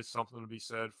think there is something to be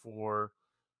said for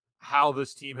how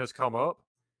this team has come up,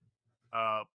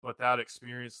 but that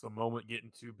experience, the moment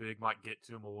getting too big, might get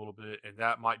to him a little bit, and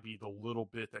that might be the little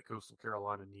bit that Coastal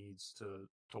Carolina needs to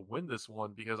win this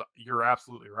one. Because you're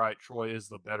absolutely right, Troy is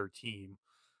the better team.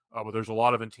 But there's a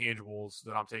lot of intangibles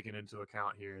that I'm taking into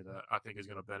account here that I think is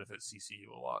going to benefit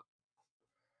CCU a lot.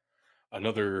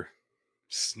 Another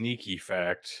sneaky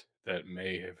fact that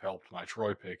may have helped my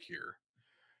Troy pick here.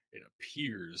 It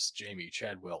appears Jamie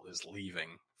Chadwell is leaving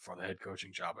for the head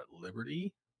coaching job at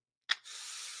Liberty.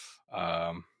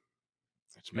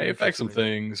 Which may affect some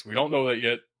things. We don't know that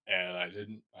yet, and I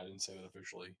didn't say that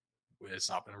officially. It's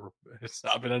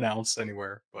not been announced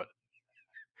anywhere, but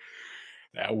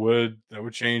that would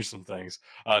change some things.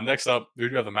 Next up, we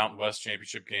do have the Mountain West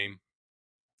Championship game.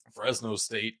 Fresno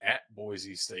State at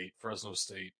Boise State. Fresno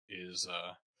State is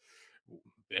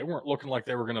they weren't looking like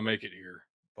they were going to make it here,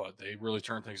 but they really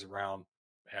turned things around.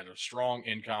 Had a strong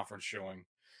in-conference showing.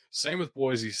 Same with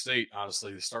Boise State.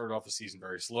 Honestly, they started off the season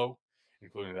very slow,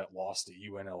 including that loss to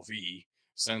UNLV.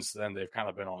 Since then, they've kind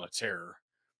of been on a tear.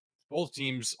 Both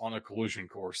teams on a collision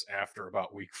course after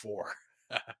about week 4.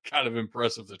 Kind of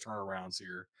impressive, the turnarounds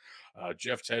here.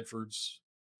 Jeff Tedford's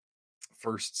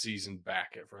first season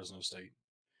back at Fresno State,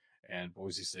 and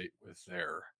Boise State with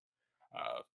their,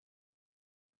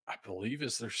 I believe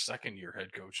it's their second year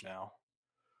head coach now,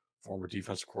 former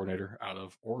defensive coordinator out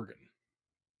of Oregon.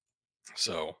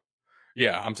 So,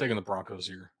 yeah, I'm taking the Broncos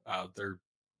here. They're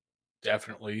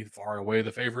definitely far and away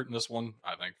the favorite in this one,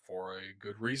 I think, for a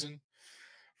good reason.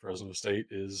 Fresno State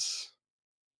is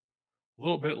a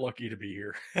little bit lucky to be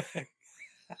here.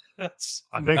 I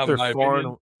think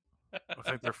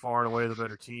they're far and away the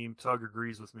better team. Tug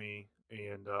agrees with me,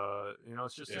 and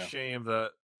it's just a shame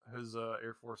that his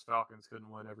Air Force Falcons couldn't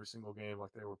win every single game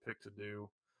like they were picked to do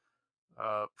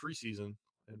preseason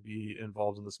and be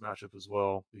involved in this matchup as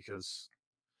well. Because,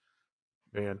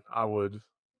 man, I would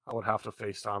have to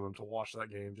FaceTime him to watch that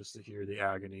game just to hear the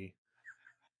agony.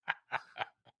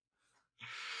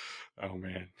 Oh,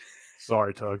 man.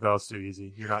 Sorry, Tug. That was too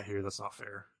easy. You're not here. That's not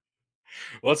fair.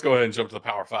 Well, let's go ahead and jump to the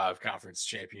Power 5 Conference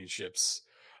Championships.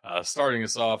 Starting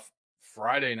us off,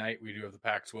 Friday night, we do have the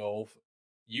Pac-12.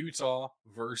 Utah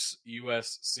versus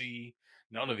USC.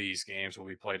 None of these games will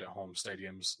be played at home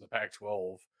stadiums. The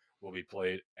Pac-12 will be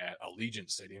played at Allegiant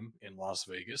Stadium in Las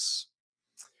Vegas.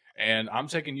 And I'm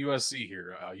taking USC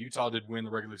here. Utah did win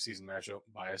the regular season matchup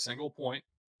by a single point.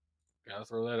 Got to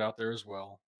throw that out there as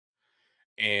well.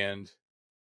 And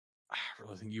I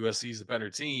really think USC is the better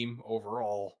team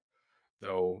overall,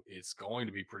 though it's going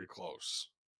to be pretty close.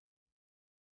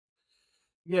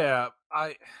 Yeah,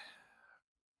 I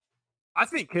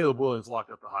think Caleb Williams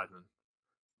locked up the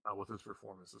Heisman with his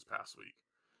performance this past week.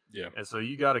 Yeah. And so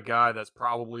you got a guy that's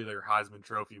probably their Heisman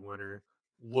Trophy winner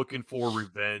looking for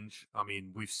revenge. I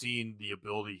mean, we've seen the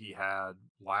ability he had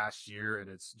last year, and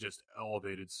it's just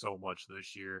elevated so much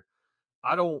this year.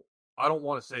 I don't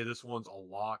want to say this one's a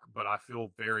lock, but I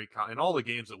feel very in all the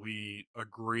games that we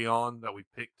agree on that we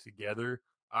picked together,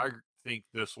 I think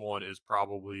this one is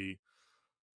probably,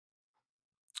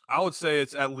 I would say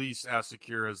it's at least as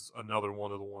secure as another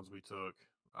one of the ones we took.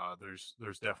 There's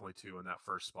definitely two in that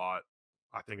first spot.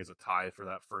 I think is a tie for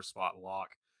that first spot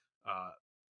lock.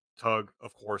 Tug,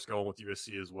 of course, going with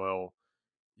USC as well.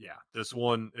 Yeah, this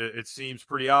one it seems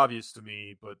pretty obvious to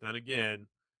me, but then again,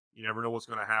 you never know what's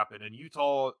going to happen. And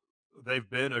Utah, they've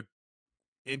been a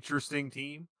interesting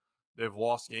team. They've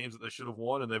lost games that they should have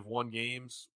won, and they've won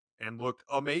games and looked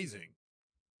amazing.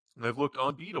 They've looked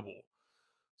unbeatable.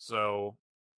 So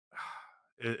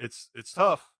it's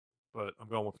tough, but I'm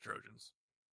going with the Trojans.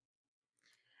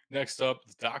 Next up,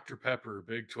 the Dr. Pepper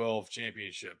Big 12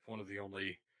 Championship, one of the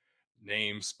only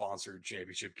name-sponsored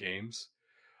championship games.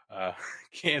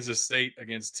 Kansas State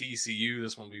against TCU.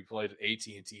 This one will be played at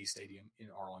AT&T Stadium in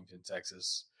Arlington,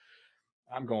 Texas.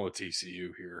 I'm going with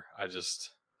TCU here. It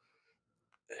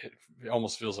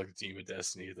almost feels like a team of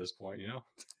destiny at this point, you know?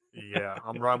 Yeah,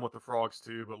 I'm riding with the Frogs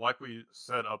too. But like we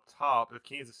said up top, if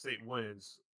Kansas State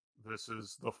wins, this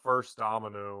is the first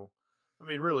domino. I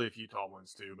mean, really, if Utah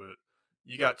wins too, but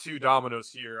you got two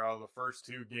dominoes here out of the first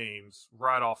two games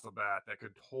right off the bat that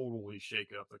could totally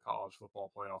shake up the college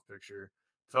football playoff picture.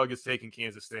 Tug is taking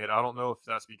Kansas State. I don't know if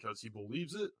that's because he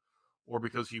believes it or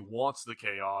because he wants the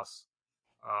chaos.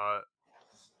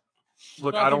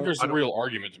 Look, I think there's a real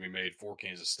argument to be made for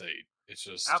Kansas State. It's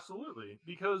just absolutely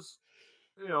because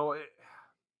you know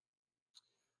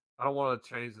I don't want to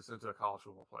change this into a college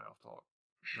football playoff talk.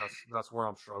 That's where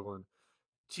I'm struggling.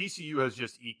 TCU has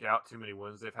just eked out too many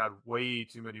wins. They've had way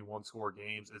too many one-score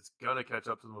games. It's gonna catch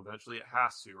up to them eventually. It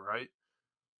has to, right?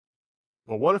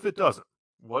 But what if it doesn't?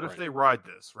 What if they ride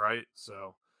this, right?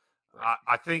 So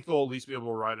I think they'll at least be able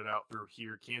to ride it out through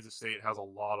here. Kansas State has a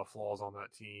lot of flaws on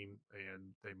that team,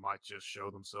 and they might just show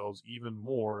themselves even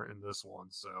more in this one.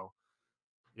 So,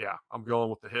 yeah, I'm going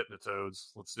with the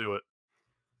Hypnotoads. Let's do it.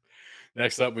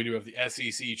 Next up, we do have the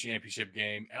SEC championship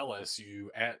game, LSU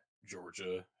at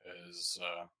Georgia, as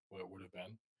what it would have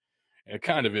been. And it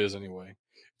kind of is anyway.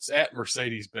 It's at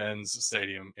Mercedes-Benz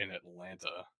Stadium in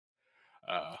Atlanta.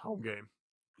 Home game.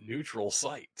 Neutral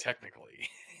site, technically.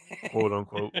 Quote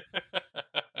unquote.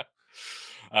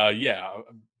 Yeah,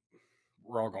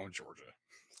 we're all going Georgia.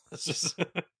 It's just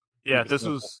yeah, this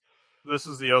is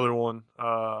the other one.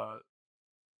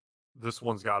 This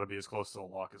one's got to be as close to a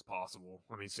lock as possible.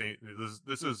 I mean, see,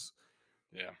 this is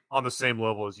on the same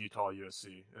level as Utah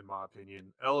USC in my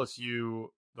opinion. LSU,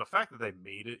 the fact that they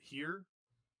made it here,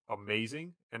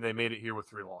 amazing, and they made it here with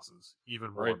 3 losses,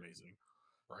 even more amazing.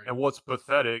 Right. And what's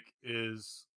pathetic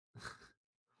is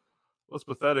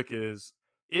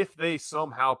if they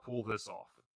somehow pull this off,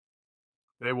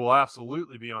 they will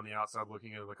absolutely be on the outside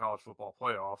looking into the college football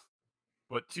playoff.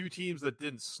 But 2 teams that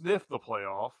didn't sniff the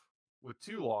playoff with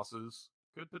 2 losses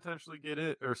could potentially get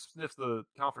it, or sniff the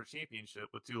conference championship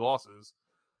with 2 losses,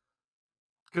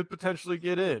 could potentially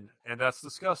get in. And that's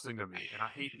disgusting to me. And I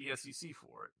hate the SEC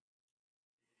for it.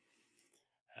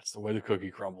 That's the way the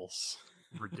cookie crumbles.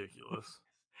 Ridiculous.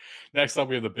 Next up,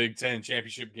 we have the Big Ten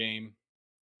championship game.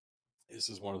 This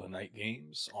is one of the night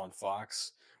games on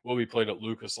Fox. Will be played at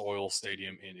Lucas Oil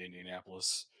Stadium in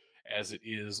Indianapolis, as it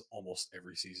is almost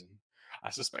every season. I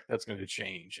suspect that's going to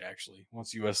change, actually.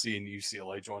 Once USC and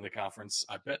UCLA join the conference,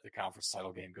 I bet the conference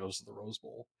title game goes to the Rose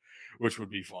Bowl, which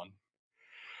would be fun.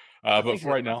 But for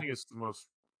right now, I think it's the most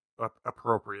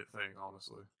appropriate thing,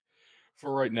 honestly.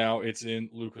 For right now, it's in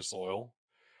Lucas Oil.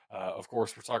 Of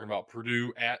course, we're talking about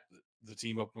Purdue at the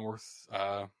team up north.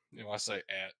 I say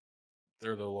at.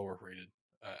 They're the lower rated.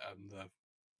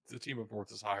 The team up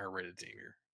north is higher rated team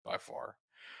here by far.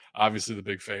 Obviously, the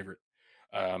big favorite.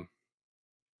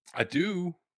 I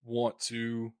do want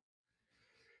to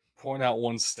point out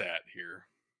one stat here,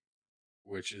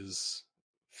 which is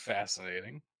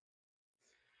fascinating.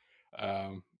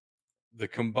 The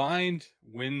combined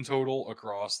win total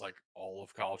across like all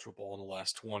of college football in the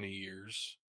last 20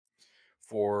 years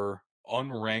for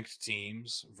unranked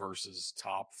teams versus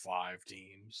top 5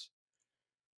 teams,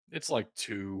 it's like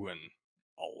 2-11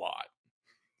 a lot.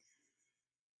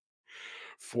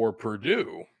 For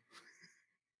Purdue,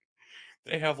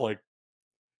 they have like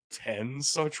 10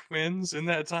 such wins in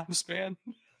that time span.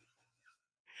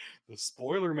 The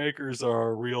spoiler makers are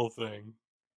a real thing.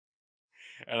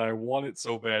 And I want it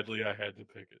so badly I had to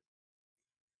pick it.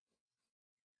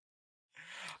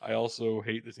 I also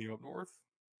hate the team up north.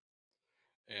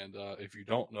 And if you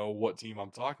don't know what team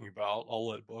I'm talking about, I'll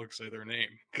let Bug say their name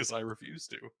because I refuse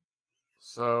to.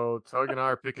 So Tug and I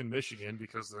are picking Michigan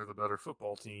because they're the better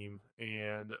football team,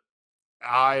 and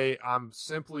I'm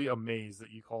simply amazed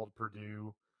that you called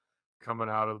Purdue coming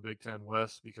out of the Big Ten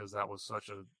West because that was such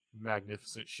a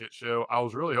magnificent shit show. I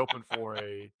was really hoping for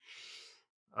a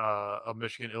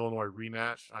Michigan Illinois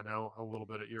rematch. I know a little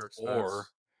bit at your expense. Or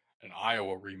an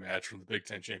Iowa rematch from the Big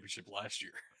Ten championship last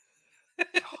year.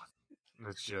 God,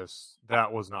 it's just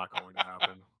that was not going to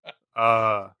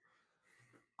happen.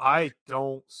 I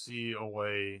don't see a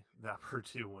way that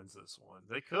Purdue wins this one.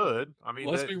 They could. I mean,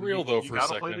 let's be real though. For a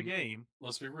second, play the game.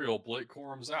 Let's be real. Blake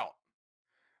Corum's out.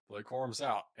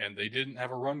 And they didn't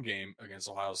have a run game against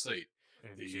Ohio State.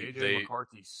 And JJ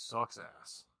McCarthy sucks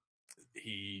ass.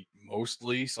 He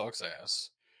mostly sucks ass,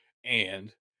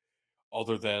 and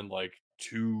other than like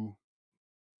 2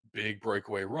 big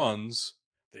breakaway runs,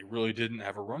 they really didn't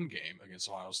have a run game against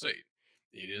Ohio State.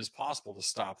 It is possible to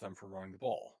stop them from running the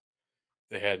ball.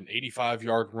 They had an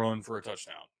 85-yard run for a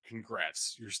touchdown.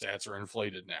 Congrats. Your stats are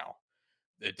inflated now.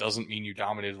 It doesn't mean you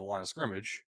dominated the line of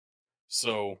scrimmage.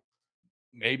 So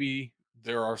maybe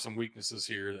there are some weaknesses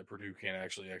here that Purdue can't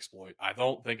actually exploit. I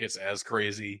don't think it's as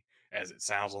crazy as it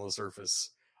sounds on the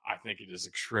surface. I think it is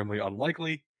extremely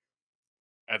unlikely.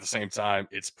 At the same time,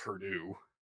 it's Purdue.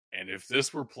 And if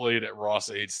this were played at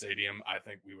Ross-Ade Stadium, I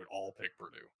think we would all pick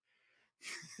Purdue.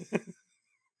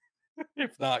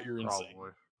 If not, you're insane.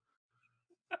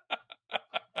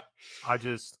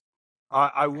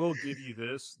 I will give you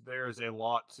this. There is a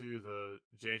lot to the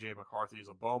JJ McCarthy is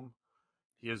a bum.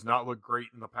 He has not looked great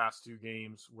in the past 2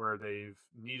 games where they've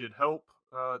needed help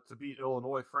to beat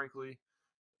Illinois, frankly.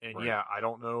 And right. Yeah, I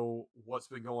don't know what's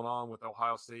been going on with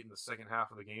Ohio State in the second half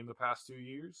of the game the past 2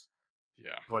 years.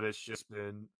 Yeah. But it's just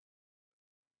been,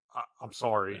 I'm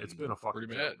sorry, it's been a fucking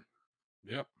pretty bad. Joke.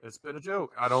 Yep. It's been a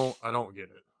joke. I don't get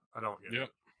it. Yep.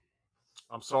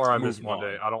 I'm sorry I missed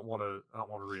Monday. I don't want to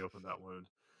reopen that wound.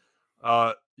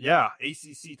 Yeah,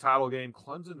 ACC title game,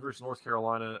 Clemson versus North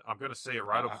Carolina. I'm going to say it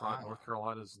right up front. North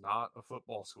Carolina is not a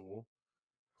football school.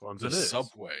 Clemson is.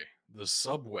 The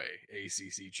Subway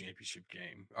ACC championship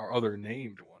game, our other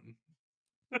named one.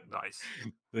 Nice.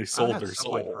 They sold their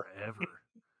Subway soul. Forever.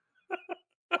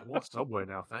 I want Subway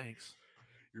now, thanks.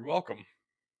 You're welcome.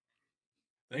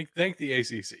 Thank the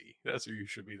ACC. That's who you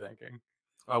should be thanking.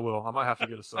 I will. I might have to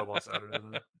get a sub on Saturday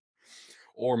then.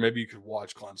 Or maybe you could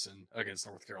watch Clemson against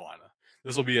North Carolina.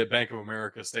 This will be at Bank of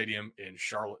America Stadium in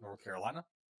Charlotte, North Carolina,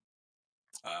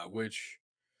 which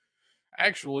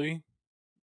actually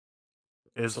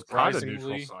is kind of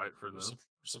neutral site for them.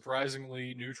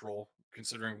 Surprisingly neutral,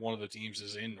 considering one of the teams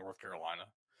is in North Carolina.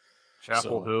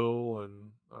 Chapel Hill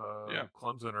and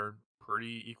Clemson are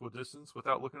pretty equidistant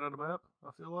without looking at a map.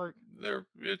 I feel like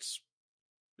it's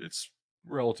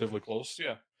relatively close.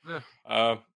 Yeah. Yeah.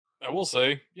 I will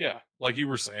say, yeah, like you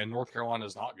were saying, North Carolina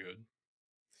is not good.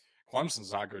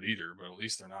 Clemson's not good either, but at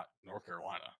least they're not North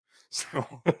Carolina. So,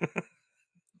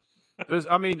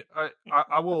 I mean,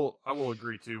 I will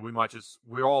agree too.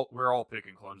 We're all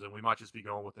picking Clemson. We might just be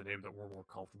going with the name that we're more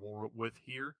comfortable with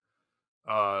here.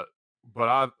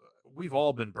 But we've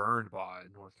all been burned by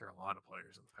North Carolina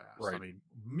players in the past. Right. I mean,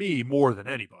 me more than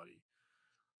anybody.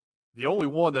 The only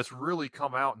one that's really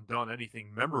come out and done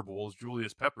anything memorable is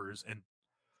Julius Peppers. And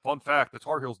fun fact, the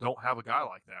Tar Heels don't have a guy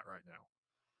like that right now.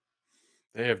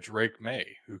 They have Drake May,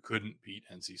 who couldn't beat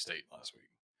NC State last week.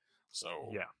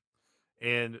 So yeah.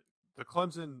 And the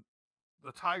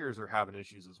Tigers are having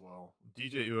issues as well.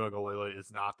 DJ Uiagalelei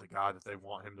is not the guy that they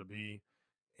want him to be.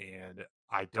 And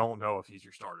I don't know if he's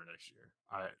your starter next year.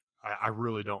 I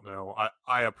really don't know.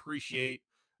 I appreciate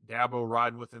Dabo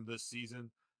riding with him this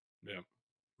season. Yeah.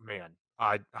 Man,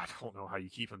 I don't know how you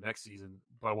keep him next season.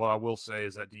 But what I will say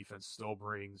is that defense still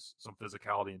brings some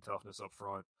physicality and toughness up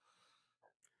front.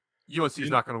 UNC is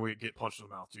not going to get punched in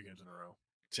the mouth 2 games in a row.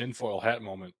 Tinfoil hat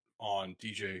moment on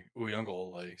DJ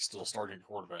Uiagalelei still starting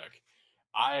quarterback.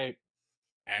 I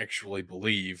actually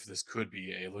believe this could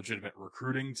be a legitimate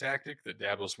recruiting tactic that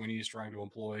Dabo Swinney is trying to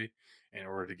employ in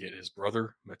order to get his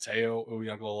brother, Mateo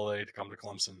Uiagalelei, to come to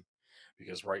Clemson.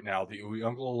 Because right now, the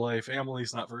Uiagalelei family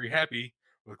is not very happy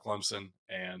with Clemson.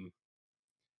 And,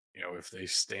 if they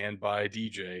stand by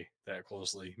DJ that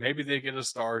closely, maybe they get a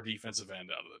star defensive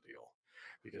end out of the deal.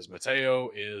 because Mateo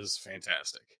is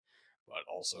fantastic. But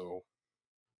also,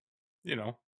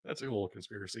 that's a little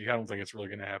conspiracy. I don't think it's really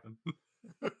going to happen.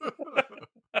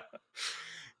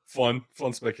 Fun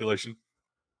speculation.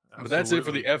 But that's it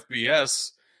for the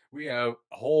FBS. We have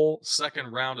a whole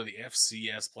second round of the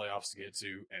FCS playoffs to get to,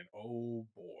 and oh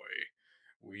boy,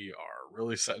 we are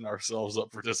really setting ourselves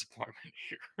up for disappointment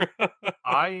here.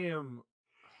 I am.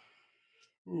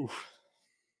 Oof.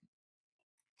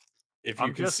 If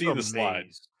you can see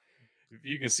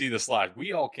the slide,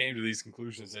 we all came to these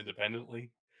conclusions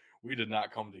independently. We did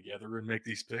not come together and make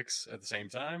these picks at the same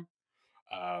time.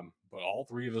 But all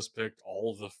three of us picked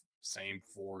all of the same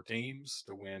 4 teams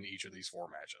to win each of these 4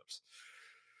 matchups.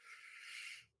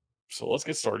 So let's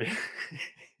get started.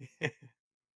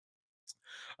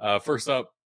 First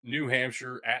up, New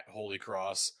Hampshire at Holy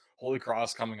Cross. Holy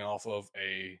Cross coming off of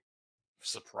a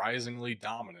surprisingly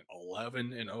dominant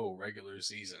 11-0 regular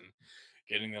season,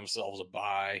 getting themselves a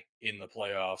bye in the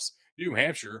playoffs. New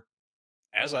Hampshire,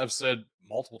 as I've said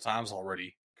multiple times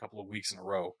already, a couple of weeks in a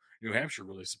row, New Hampshire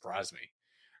really surprised me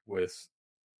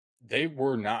they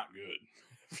were not good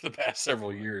for the past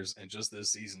several years, and just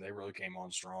this season they really came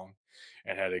on strong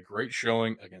and had a great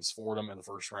showing against Fordham in the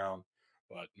first round.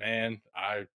 But man,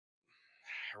 I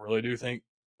really do think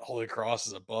Holy Cross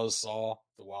is a buzzsaw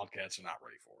the Wildcats are not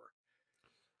ready for.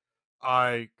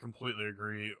 I completely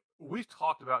agree. We've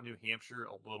talked about New Hampshire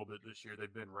a little bit this year.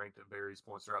 They've been ranked at various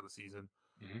points throughout the season.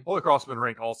 Mm-hmm. Holy Cross has been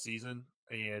ranked all season,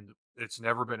 and it's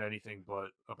never been anything but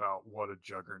about what a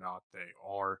juggernaut they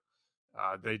are.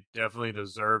 They definitely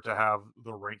deserve to have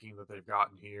the ranking that they've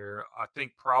gotten here. I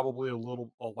think probably a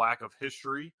lack of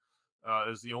history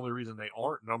is the only reason they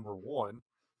aren't number 1. And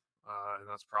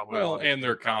that's probably and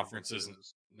their conference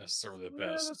isn't necessarily the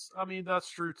best. That's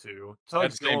true too.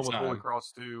 Tug's going with Holy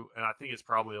Cross too, and I think it's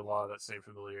probably a lot of that same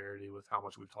familiarity with how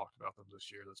much we've talked about them this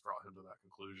year that's brought him to that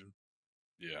conclusion.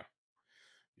 Yeah.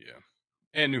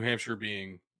 And New Hampshire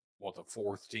being the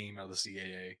 4th team out of the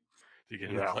CAA to get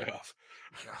in the playoff.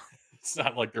 Yeah. It's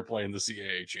not like they're playing the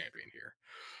CAA champion here.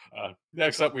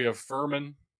 Next up, we have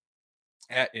Furman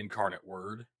at Incarnate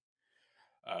Word.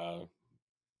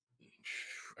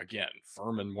 Again,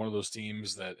 Furman, one of those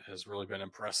teams that has really been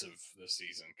impressive this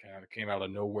season. Kind of came out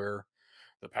of nowhere.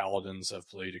 The Paladins have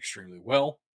played extremely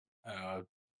well. A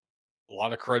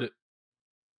lot of credit.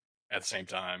 At the same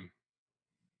time,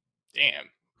 damn,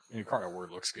 Incarnate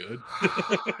Word looks good.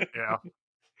 Yeah.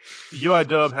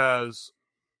 UIW has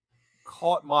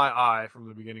caught my eye from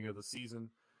the beginning of the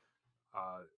season.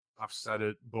 I've said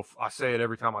it before. I say it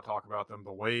every time I talk about them.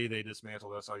 The way they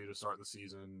dismantled SIU to start the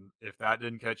season, if that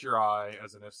didn't catch your eye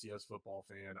as an FCS football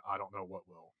fan, I don't know what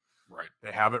will. Right.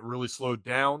 They haven't really slowed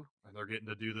down, and they're getting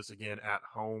to do this again at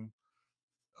home.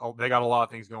 Oh, they got a lot of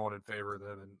things going in favor of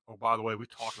them. And, oh, by the way, we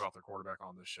talked about their quarterback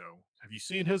on this show. Have you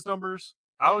seen his numbers?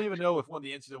 I don't even know if when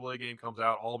the NCAA game comes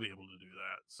out, I'll be able to do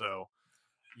that. So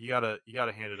you gotta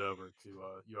hand it over to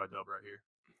UIW right here.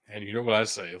 And you know what I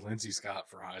say, Lindsey Scott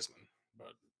for Heisman,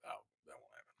 but that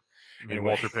won't happen. Anyway.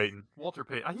 Walter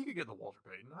Payton. He could get the Walter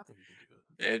Payton. I think he could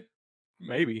do it.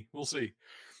 Maybe. We'll see.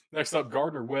 Next up,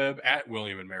 Gardner Webb at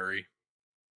William and Mary.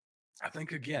 I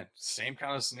think, again, same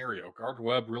kind of scenario. Gardner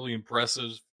Webb really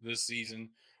impressive this season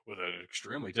with an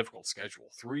extremely difficult schedule.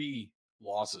 3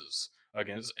 losses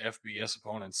against FBS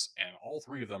opponents, and all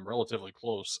 3 of them relatively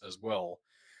close as well.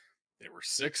 They were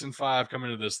 6-5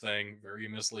 coming into this thing, very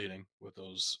misleading with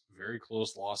those very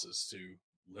close losses to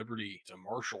Liberty, to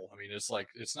Marshall.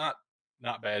 It's not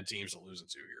bad teams to lose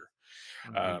to here.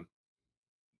 Mm-hmm.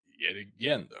 Yet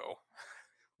again, though,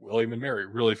 William and Mary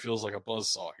really feels like a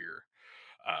buzzsaw here.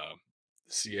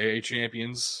 The CAA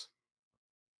champions,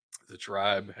 the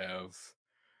Tribe, have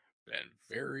been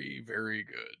very, very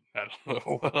good. I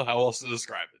don't know how else to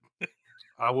describe it.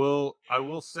 I will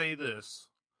say this,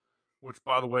 which,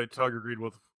 by the way, Tug agreed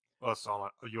with us on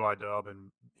UIW,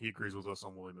 and he agrees with us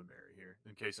on William and Mary here,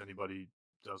 in case anybody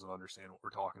doesn't understand what we're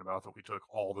talking about, that we took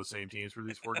all the same teams for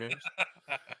these 4 games.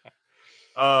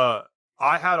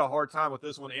 I had a hard time with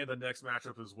this one and the next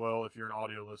matchup as well. If you're an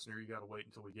audio listener, you got to wait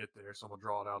until we get there, so I'm going to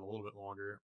draw it out a little bit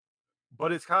longer.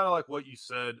 But it's kind of like what you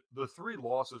said. The 3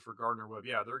 losses for Gardner Webb,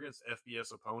 they're against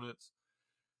FBS opponents.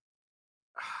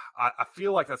 I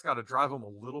feel like that's got to drive them a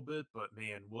little bit, but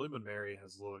man, William and Mary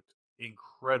has looked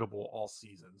incredible all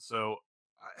season. So,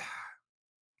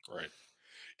 right.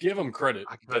 Give them credit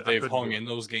that they've hung in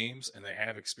those games, and they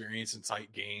have experience in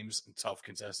tight games and tough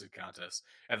contested contests.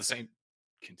 At the same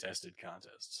contested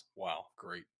contests. Wow,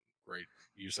 great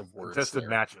use of words. Contested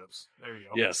matchups. There you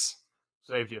go. Yes,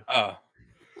 saved you.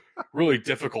 Really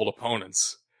difficult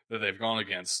opponents that they've gone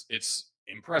against. It's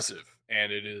impressive,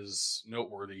 and it is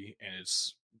noteworthy, and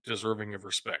it's deserving of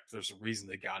respect. There's a reason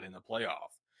they got in the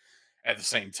playoff. At the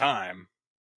same time,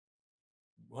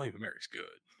 William and Mary's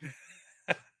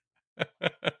good.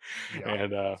 Yeah.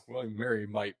 And William and Mary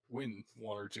might win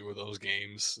one or two of those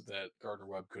games that Gardner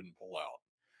Webb couldn't pull out.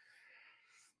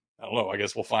 I don't know. I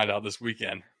guess we'll find out this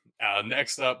weekend.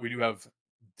 Next up, we do have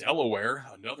Delaware,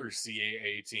 another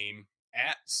CAA team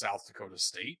at South Dakota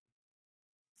State.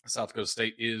 South Dakota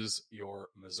State is your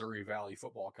Missouri Valley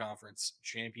Football Conference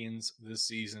champions this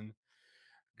season,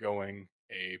 going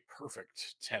a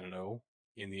perfect 10-0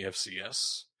 in the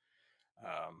FCS.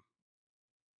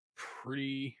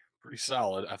 Pretty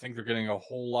solid. I think they're getting a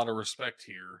whole lot of respect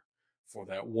here for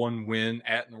that one win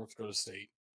at North Dakota State.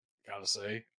 Gotta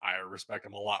say, I respect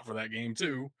them a lot for that game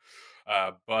too.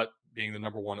 But being the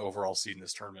number one overall seed in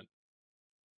this tournament,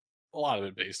 a lot of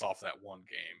it based off that one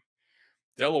game.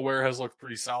 Delaware has looked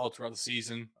pretty solid throughout the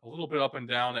season, a little bit up and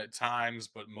down at times,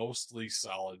 but mostly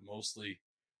solid, mostly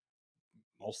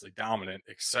dominant,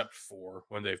 except for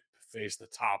when they've faced the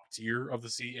top tier of the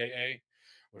CAA,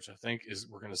 which I think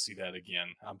we're going to see that again.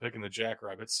 I'm picking the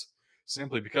Jackrabbits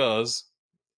simply because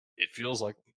it feels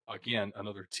like, again,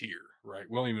 another tier, right?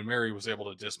 William and Mary was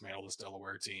able to dismantle this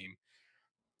Delaware team.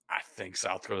 I think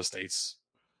South Dakota State's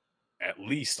at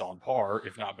least on par,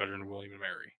 if not better than William and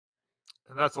Mary.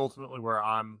 And that's ultimately where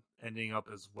I'm ending up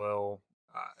as well.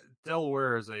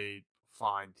 Delaware is a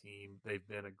fine team. They've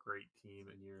been a great team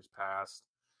in years past.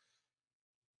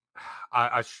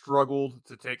 I struggled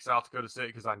to take South Dakota State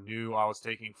because I knew I was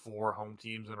taking 4 home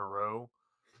teams in a row,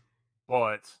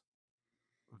 but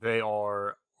they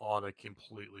are on a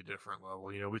completely different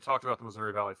level. You know, we talked about the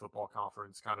Missouri Valley Football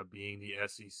Conference kind of being the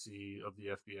SEC of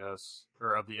the FBS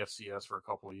or of the FCS for a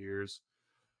couple of years.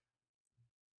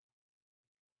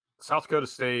 South Dakota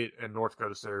State and North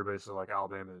Dakota State are basically like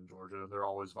Alabama and Georgia. They're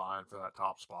always vying for that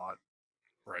top spot.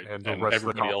 Right. And the rest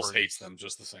everybody of the else hates them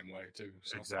just the same way, too.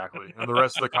 So. Exactly. And the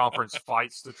rest of the conference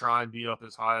fights to try and be up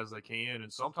as high as they can.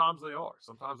 And sometimes they are.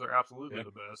 Sometimes they're absolutely the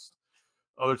best.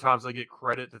 Other times they get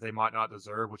credit that they might not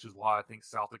deserve, which is why I think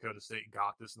South Dakota State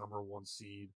got this number 1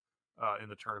 seed in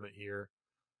the tournament here.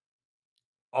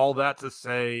 All that to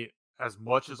say, as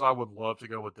much as I would love to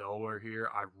go with Delaware here,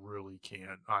 I really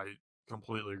can't. I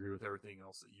completely agree with everything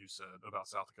else that you said about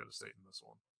South Dakota State in this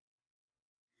one.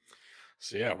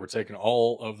 So, yeah, we're taking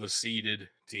all of the seeded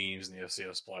teams in the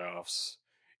FCS playoffs,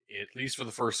 at least for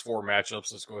the first 4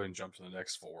 matchups. Let's go ahead and jump to the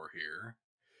next 4 here.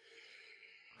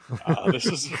 This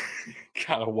is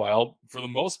kind of wild. For the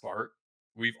most part,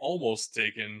 we've almost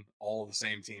taken all of the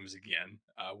same teams again.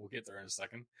 We'll get there in a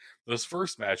second. This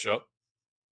first matchup,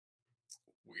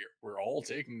 we're all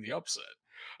taking the upset.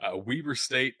 Weber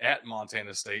State at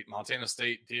Montana State. Montana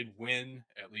State did win,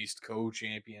 at least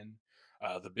co-champion,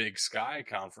 the Big Sky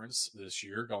Conference this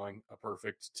year, going a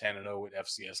perfect 10-0 at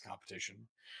FCS competition.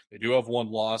 They do have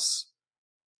 1 loss.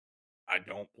 I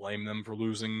don't blame them for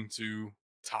losing to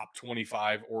top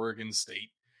 25 Oregon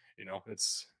State. You know,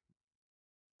 that's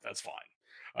fine.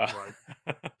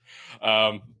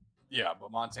 Right. Yeah,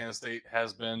 but Montana State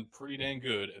has been pretty dang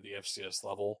good at the FCS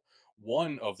level.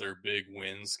 One of their big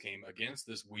wins came against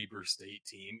this Weber State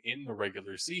team in the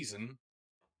regular season,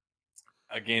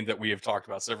 a game that we have talked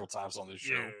about several times on this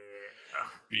show,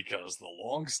 because the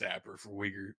long snapper for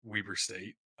Weber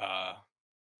State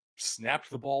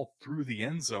snapped the ball through the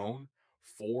end zone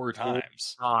 4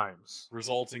 times,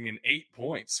 resulting in 8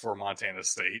 points for Montana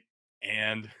State,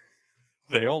 and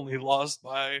they only lost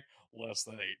by less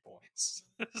than 8 points.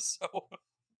 So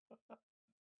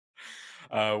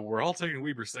we're all taking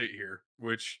Weber State here,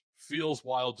 which feels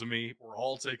wild to me. We're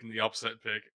all taking the upset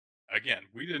pick. Again,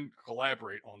 we didn't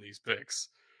collaborate on these picks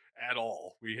at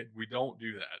all. We don't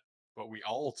do that, but we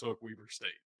all took Weber State.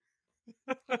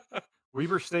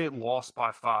 Weber State lost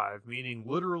by 5, meaning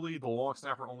literally the long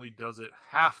snapper only does it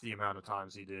half the amount of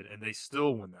times he did, and they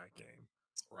still win that game.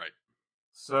 Right.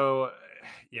 So,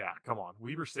 yeah, come on.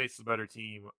 Weber State's the better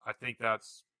team. I think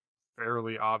that's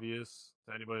fairly obvious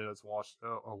to anybody that's watched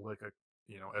a lick of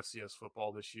FCS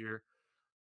football this year.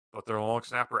 But their long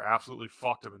snapper absolutely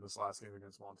fucked him in this last game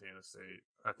against Montana State.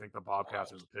 I think the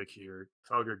Bobcats are the pick here.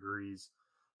 Tug agrees.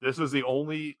 This next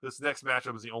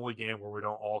matchup is the only game where we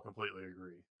don't all completely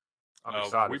agree. I'm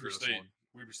excited for this one.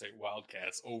 Weber State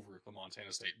Wildcats over the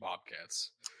Montana State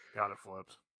Bobcats. Got it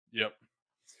flipped. Yep.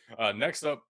 Next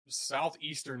up,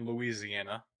 Southeastern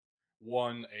Louisiana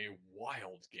won a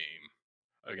wild game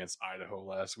against Idaho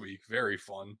last week. Very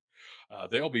fun.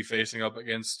 They'll be facing up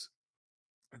against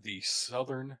the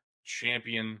Southern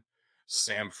champion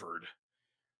Samford.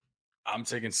 I'm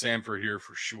taking Samford here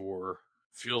for sure.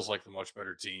 Feels like the much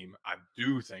better team. I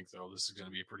do think, though, this is going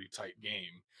to be a pretty tight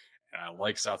game. And I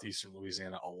like Southeastern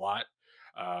Louisiana a lot.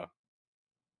 Uh,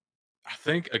 I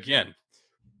think again,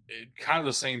 kind of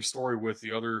the same story with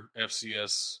the other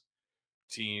FCS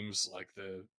teams, like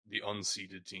the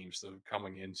unseeded teams that are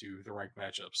coming into the ranked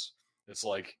matchups. It's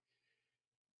like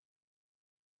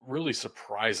really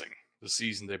surprising the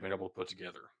season they've been able to put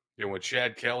together. When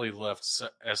Chad Kelly left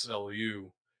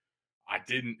SLU, I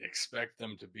didn't expect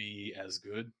them to be as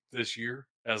good this year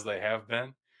as they have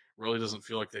been. Really doesn't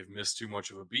feel like they've missed too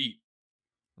much of a beat.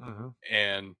 Mm-hmm.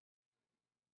 And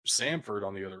Samford,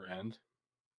 on the other end,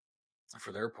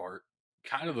 for their part,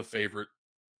 kind of the favorite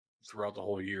throughout the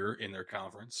whole year in their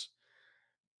conference,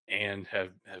 and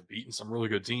have beaten some really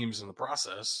good teams in the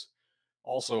process.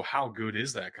 Also, how good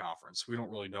is that conference? We don't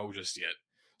really know just yet.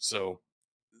 So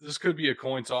this could be a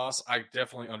coin toss. I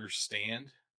definitely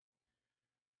understand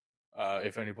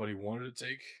if anybody wanted to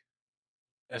take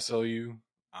SLU.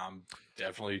 I'm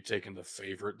definitely taking the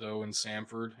favorite though in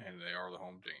Samford, and they are the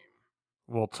home team.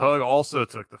 Well, Tug also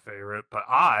took the favorite, but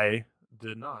I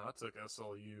did not. I took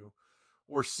SLU,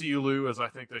 or CLU, as I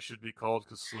think they should be called,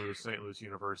 because SLU is St. Louis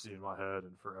University in my head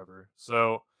and forever.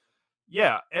 So,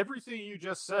 yeah, everything you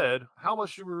just said, how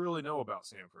much do we really know about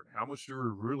Samford? How much do we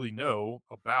really know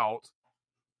about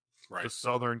the Right.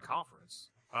 Southern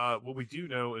Conference? What we do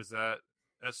know is that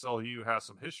SLU has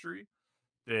some history.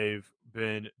 They've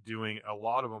been doing a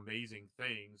lot of amazing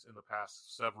things in the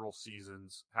past several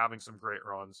seasons, having some great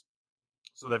runs.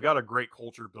 So they've got a great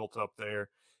culture built up there.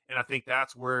 And I think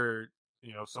that's where,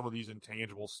 some of these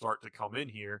intangibles start to come in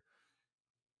here.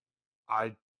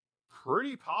 I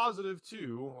pretty positive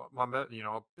too. I've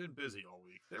been busy all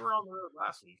week. They were on the road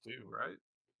last week too, right?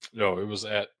 No, it was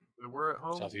at They were at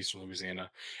home. Southeastern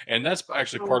Louisiana, and that's I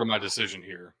actually feel part of my decision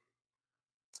here.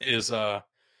 Is I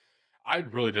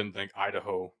really didn't think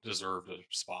Idaho deserved a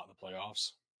spot in the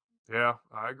playoffs. Yeah,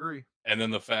 I agree. And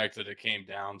then the fact that it came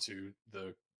down to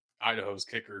the Idaho's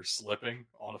kicker slipping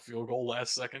on a field goal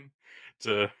last second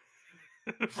to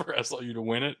for SLU to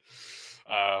win it,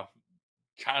 uh,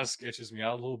 kind of sketches me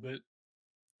out a little bit.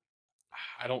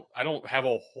 I don't have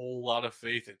a whole lot of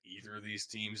faith in either of these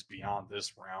teams beyond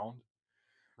this round.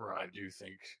 But I Right. do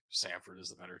think Samford is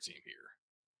the better team here.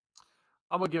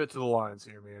 I'm gonna give it to the Lions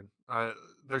here, man.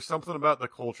 There's something about the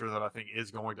culture that I think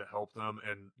is going to help them,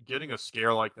 and getting a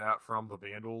scare like that from the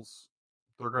Vandals,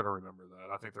 they're going to remember that.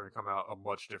 I think they're going to come out a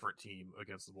much different team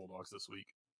against the Bulldogs this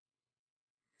week.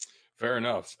 Fair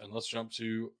enough. And let's jump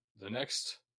to the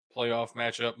next playoff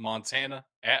matchup: Montana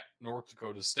at North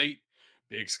Dakota State.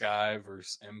 Big Sky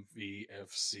versus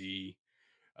MVFC.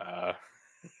 Uh,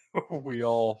 we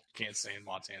all can't stand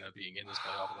Montana being in this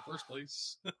playoff in the first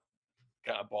place.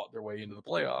 Kind of bought their way into the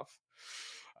playoff,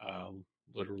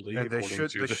 literally, And they according should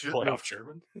to they the shouldn't playoff have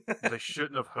chairman. they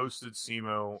shouldn't have hosted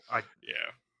SEMO. I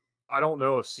Yeah, I don't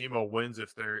know if SEMO wins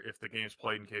if the game's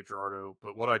played in Cape Girardeau,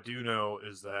 but what I do know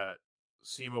is that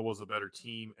SEMO was a better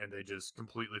team and they just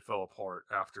completely fell apart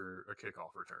after a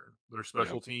kickoff return. Their yep,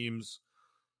 special teams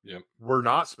yep. were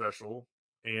not special,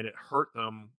 and it hurt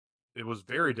them. It was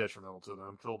very detrimental to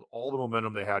them. Killed all the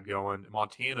momentum they had going.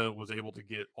 Montana was able to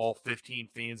get all 15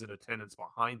 fans in attendance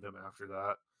behind them after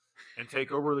that and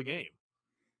take over the game.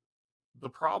 The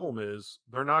problem is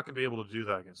they're not going to be able to do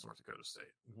that against North Dakota State.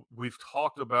 We've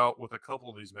talked about with a couple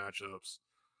of these matchups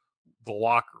the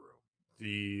locker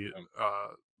room,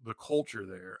 the culture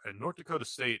there, and North Dakota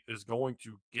State is going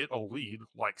to get a lead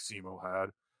like SEMO had,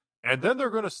 and then they're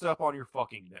going to step on your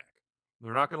fucking neck.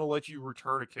 They're not going to let you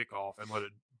return a kickoff and let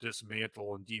it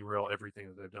dismantle and derail everything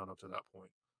that they've done up to that point.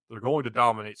 They're going to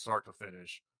dominate start to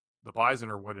finish. The Bison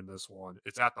are winning this one.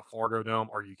 It's at the Fargo Dome.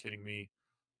 Are you kidding me?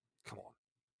 Come on.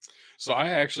 So I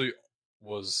actually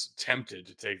was tempted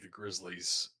to take the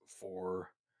Grizzlies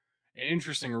for an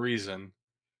interesting reason.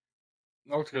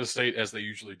 North Dakota State, as they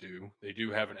usually do, they do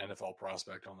have an NFL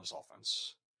prospect on this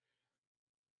offense.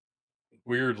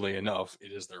 Weirdly enough,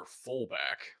 it is their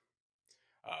fullback.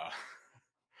 Uh,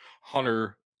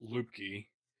 Hunter Lupke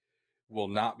will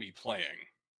not be playing.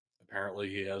 Apparently,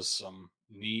 he has some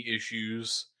knee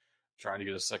issues. Trying to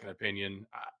get a second opinion.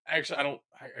 Actually, I don't.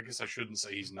 I guess I shouldn't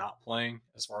say he's not playing.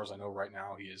 As far as I know, right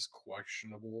now he is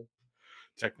questionable,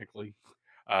 technically.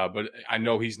 But I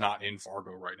know he's not in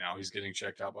Fargo right now. He's getting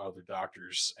checked out by other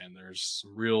doctors, and there's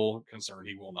some real concern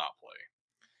he will not play.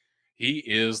 He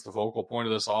is the focal point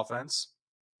of this offense.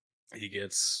 He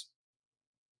gets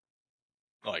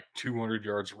like 200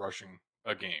 yards rushing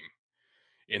a game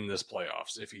in this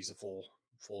playoffs if he's a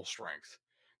full strength.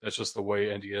 That's just the way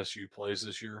NDSU plays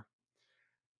this year.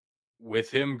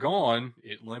 With him gone,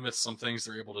 it limits some things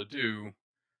they're able to do.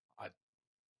 I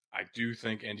I do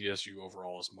think NDSU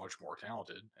overall is much more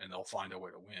talented, and they'll find a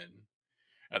way to win.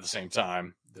 At the same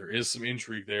time, there is some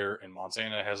intrigue there, and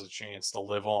Montana has a chance to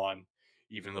live on,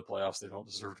 even in the playoffs they don't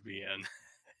deserve to be in.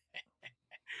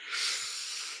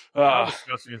 How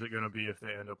disgusting is it going to be if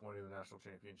they end up winning the national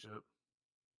championship?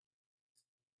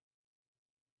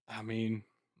 I mean,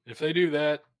 if they do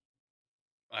that,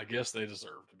 I guess they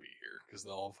deserve to be here because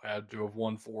they'll have had to have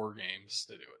won 4 games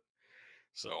to do it.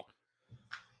 So,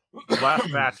 last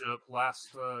matchup,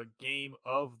 last game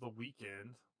of the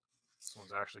weekend. This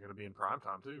one's actually going to be in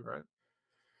primetime too, right?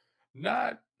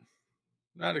 Not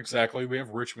exactly. We have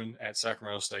Richmond at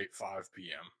Sacramento State, 5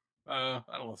 p.m. I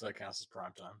don't know if that counts as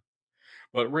primetime.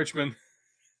 But Richmond,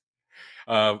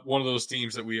 one of those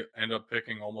teams that we end up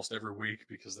picking almost every week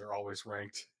because they're always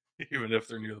ranked, even if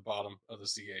they're near the bottom of the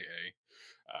CAA.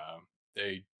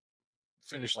 They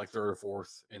finished like 3rd or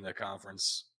 4th in the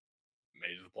conference,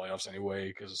 made it to the playoffs anyway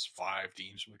because 5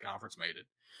 teams from the conference made it.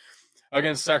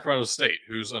 Against Sacramento State,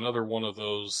 who's another one of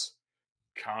those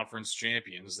conference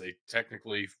champions. They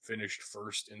technically finished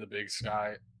first in the Big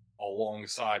Sky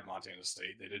alongside Montana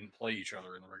State. They didn't play each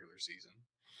other in the regular season,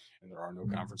 and there are no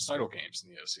conference title games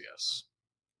in the FCS,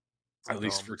 at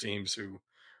least for teams who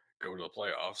go to the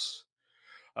playoffs.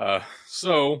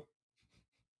 So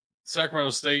Sacramento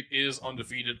State is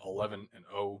undefeated,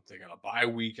 11-0. They got a bye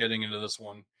week heading into this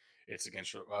one. It's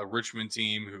against a Richmond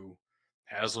team who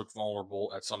has looked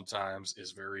vulnerable at some times,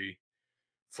 is very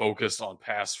focused on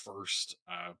pass first.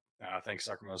 I think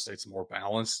Sacramento State's a more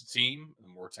balanced team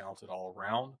and more talented all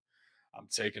around. I'm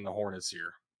taking the Hornets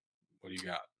here. What do you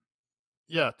got?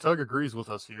 Yeah, Tug agrees with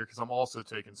us here because I'm also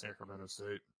taking Sacramento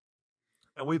State.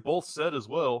 And we both said as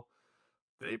well,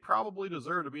 they probably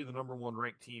deserve to be the number 1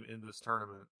 ranked team in this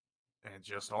tournament and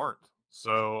just aren't.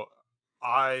 So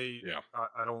I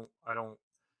don't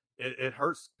it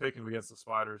hurts picking against the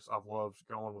Spiders. I've loved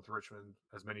going with Richmond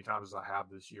as many times as I have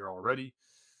this year already.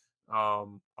 I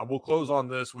will close on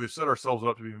this. We've set ourselves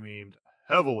up to be memed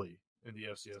heavily in the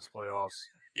FCS playoffs.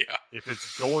 Yeah. If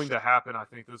it's going to happen, I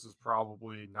think this is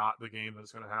probably not the game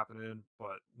that's going to happen in.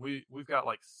 But we've got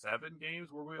like 7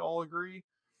 games where we all agree.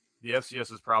 The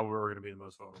FCS is probably where we're going to be the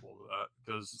most vulnerable to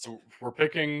that. So we're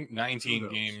picking 19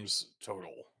 games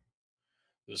total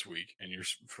this week. And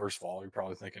first of all, you're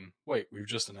probably thinking, wait, we've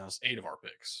just announced 18 of our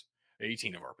picks.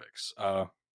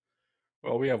 Well,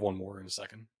 we have one more in a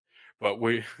second. But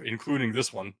including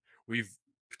this one, we've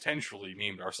potentially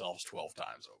memed ourselves 12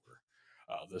 times over.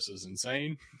 This is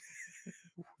insane.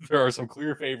 There are some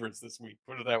clear favorites this week,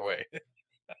 put it that way.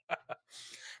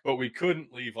 But we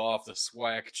couldn't leave off the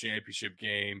SWAC championship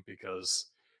game because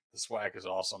the SWAC is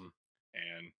awesome.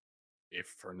 And if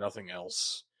for nothing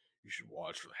else, you should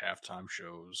watch the halftime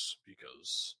shows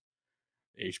because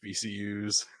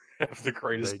HBCUs have the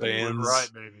greatest bands.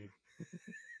 Right, baby.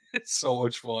 It's so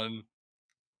much fun.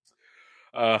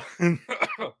 So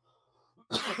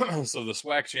the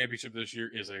SWAC championship this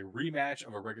year is a rematch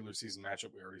of a regular season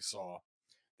matchup we already saw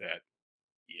that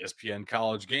ESPN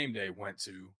College Game Day went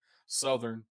to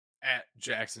Southern at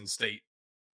Jackson State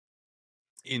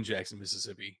in Jackson,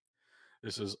 Mississippi.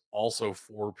 This is also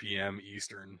 4 p.m.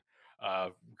 Eastern,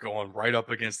 going right up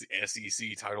against the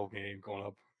SEC title game going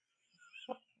up.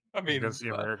 I mean, against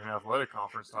the American Athletic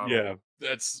Conference title. Yeah,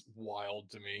 that's wild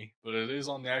to me. But it is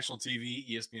on national TV,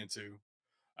 ESPN2.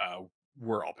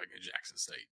 We're all picking Jackson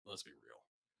State. Let's be real.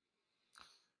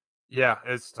 Yeah,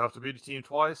 it's tough to beat a team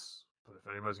twice, but if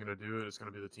anybody's going to do it, it's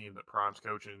going to be the team that Prime's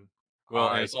coaching. Well,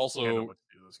 and it's also do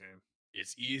this game.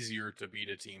 It's easier to beat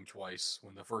a team twice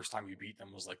when the first time you beat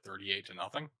them was like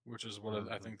 38-0, which is what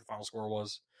I think the final score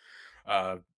was.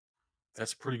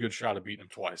 That's a pretty good shot at beating them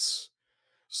twice.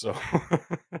 So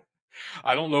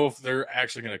I don't know if they're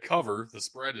actually going to cover. The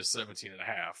spread is 17.5,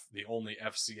 the only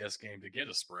FCS game to get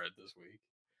a spread this week.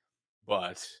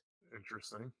 But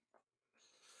interesting.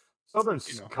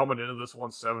 Southern's coming into this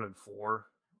one 7-4.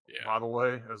 Yeah. By the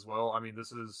way, as well. I mean,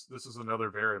 this is another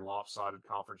very lopsided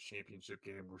conference championship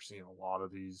game. We're seeing a lot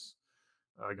of these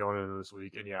going into this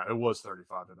week, and yeah, it was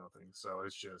 35-0. So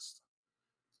it's just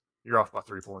you're off by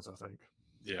 3 points, I think.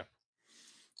 Yeah.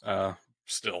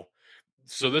 Still.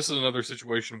 So this is another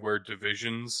situation where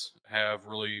divisions have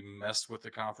really messed with the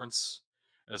conference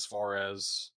as far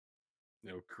as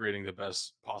creating the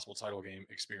best possible title game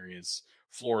experience.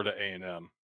 Florida A&M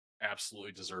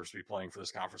absolutely deserves to be playing for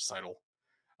this conference title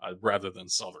rather than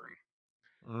Southern.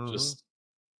 Just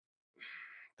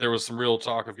there was some real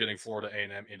talk of getting Florida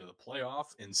A&M into the playoff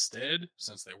instead,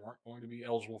 since they weren't going to be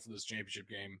eligible for this championship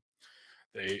game.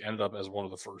 They ended up as one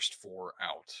of the first 4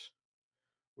 out,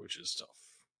 which is tough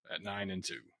at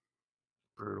 9-2.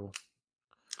 Brutal.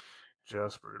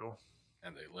 Just brutal.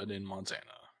 And they led in Montana.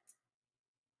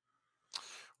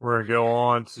 We're going to go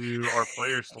on to our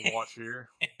players to watch here.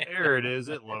 There it is.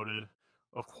 It loaded.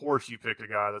 Of course, you picked a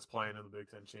guy that's playing in the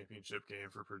Big Ten championship game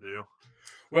for Purdue.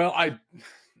 Well,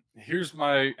 here's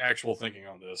my actual thinking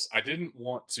on this. I didn't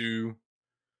want to.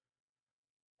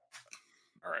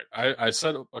 All right, I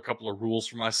set up a couple of rules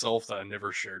for myself that I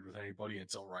never shared with anybody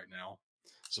until right now.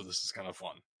 So this is kind of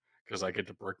fun because I get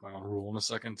to break my own rule in a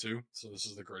second too. So this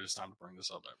is the greatest time to bring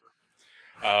this up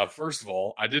ever. First of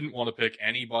all, I didn't want to pick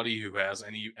anybody who has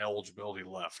any eligibility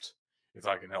left, if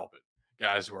I can help it.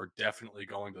 Guys who are definitely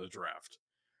going to the draft.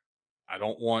 I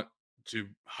don't want to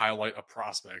highlight a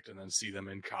prospect and then see them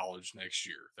in college next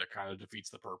year. That kind of defeats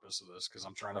the purpose of this because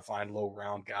I'm trying to find low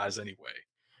round guys anyway,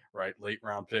 right? Late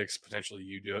round picks,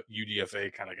 potentially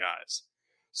UDFA kind of guys.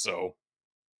 So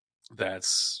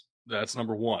that's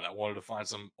number one. I wanted to find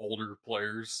some older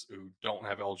players who don't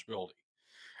have eligibility.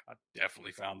 I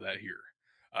definitely found that here.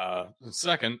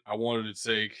 Second, I wanted to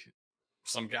take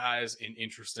some guys in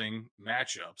interesting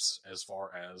matchups as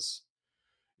far as,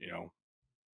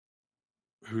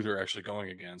 who they're actually going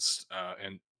against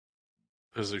and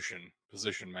position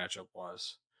matchup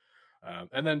wise.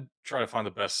 And then try to find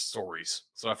the best stories.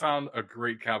 So I found a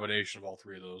great combination of all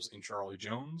three of those in Charlie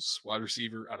Jones, wide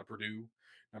receiver out of Purdue,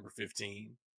 number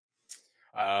 15.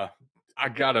 I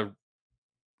gotta,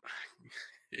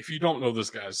 if you don't know this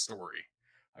guy's story,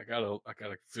 I gotta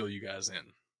fill you guys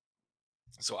in.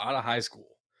 So out of high school,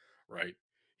 right?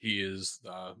 He is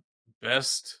the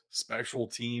best special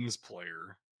teams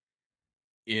player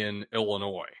in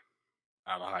Illinois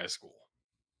out of high school.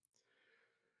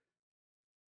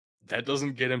 That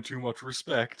doesn't get him too much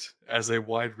respect as a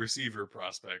wide receiver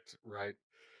prospect, right?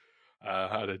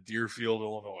 Out of Deerfield,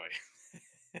 Illinois.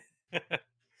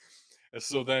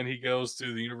 So then he goes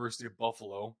to the University of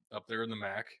Buffalo up there in the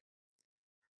MAC,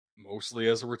 mostly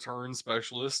as a return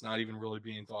specialist, not even really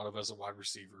being thought of as a wide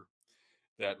receiver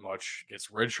that much. Gets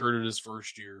redshirted his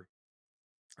first year.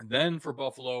 And then for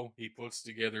Buffalo, he puts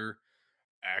together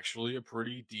actually a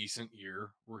pretty decent year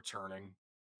returning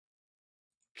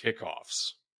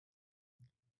kickoffs.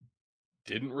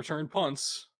 Didn't return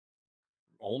punts,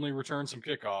 only returned some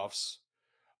kickoffs,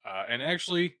 and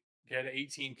actually had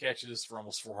 18 catches for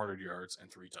almost 400 yards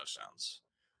and 3 touchdowns.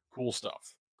 Cool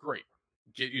stuff. Great.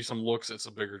 Get you some looks at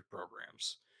some bigger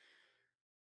programs.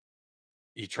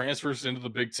 He transfers into the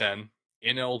Big Ten,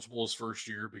 ineligible his first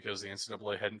year because the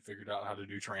NCAA hadn't figured out how to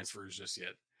do transfers just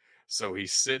yet. So he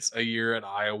sits a year at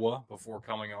Iowa before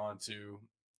coming on to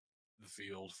the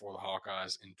field for the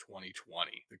Hawkeyes in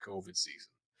 2020, the COVID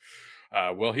season.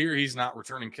 Well, here he's not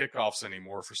returning kickoffs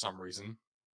anymore for some reason.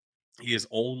 He is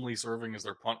only serving as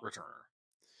their punt returner,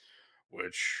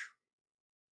 which,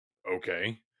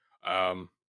 okay.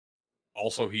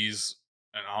 Also, he's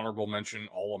an honorable mention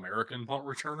All-American punt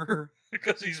returner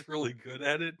because he's really good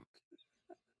at it.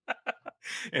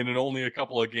 And in only a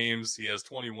couple of games, he has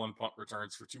 21 punt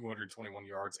returns for 221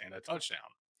 yards and a touchdown.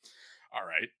 All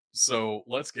right, so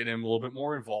let's get him a little bit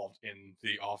more involved in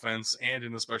the offense and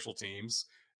in the special teams.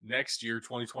 Next year,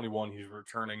 2021, he's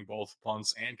returning both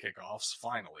punts and kickoffs,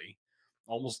 finally.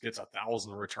 Almost gets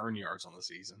 1,000 return yards on the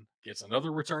season. Gets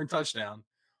another return touchdown.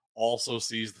 Also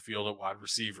sees the field at wide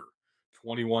receiver.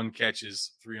 21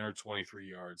 catches, 323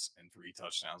 yards, and 3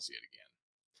 touchdowns yet again.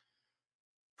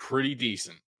 Pretty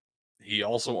decent. He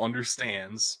also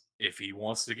understands if he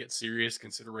wants to get serious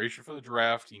consideration for the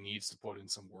draft, he needs to put in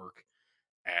some work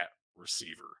at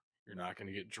receiver. You're not going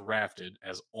to get drafted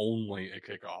as only a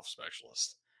kickoff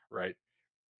specialist, right?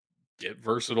 Get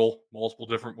versatile, multiple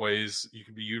different ways you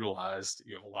can be utilized.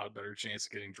 You have a lot better chance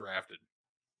of getting drafted.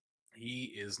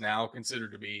 He is now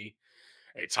considered to be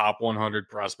a top 100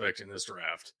 prospect in this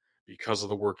draft because of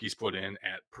the work he's put in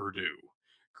at Purdue.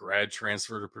 Grad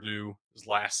transfer to Purdue, his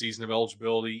last season of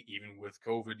eligibility, even with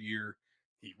COVID year.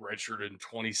 He redshirted in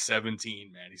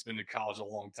 2017, man. He's been in college a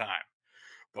long time.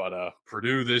 But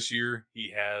Purdue this year,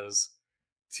 he has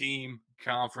team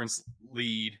conference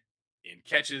lead in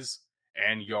catches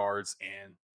and yards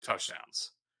and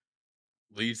touchdowns.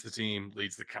 Leads the team,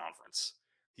 leads the conference.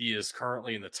 He is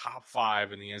currently in the top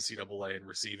 5 in the NCAA in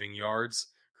receiving yards.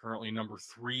 Currently number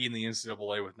 3 in the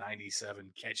NCAA with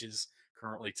 97 catches.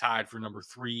 Currently tied for number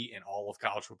 3 in all of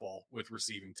college football with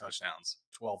receiving touchdowns,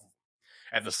 12 of them.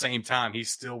 At the same time, he's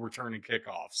still returning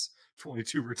kickoffs,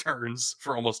 22 returns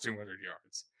for almost 200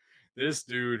 yards. This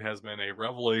dude has been a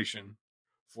revelation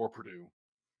for Purdue.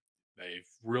 They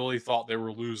really thought they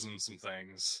were losing some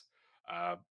things.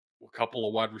 A couple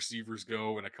of wide receivers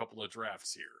go and a couple of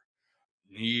drafts here.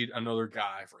 Need another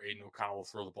guy for Aiden O'Connell to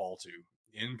throw the ball to.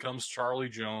 In comes Charlie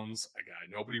Jones, a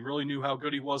guy nobody really knew how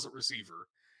good he was at receiver.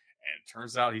 And it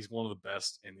turns out he's one of the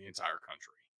best in the entire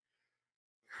country.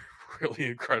 really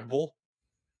incredible.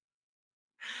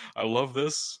 I love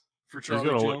this for He's Charlie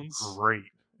gonna look Jones.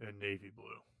 great in navy blue.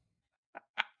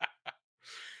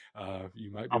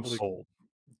 You might be I'm able to sold.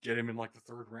 get him in like the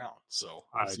third round, so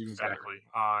that's even better. Exactly.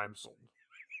 I'm sold.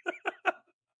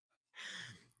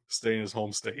 Stay in his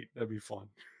home state. That'd be fun.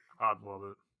 I'd love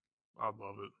it. I'd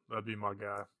love it. That'd be my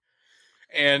guy.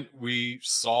 And we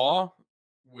saw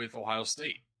with Ohio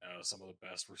State some of the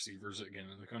best receivers again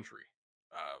in the country.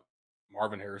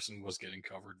 Marvin Harrison was getting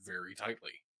covered very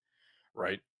tightly,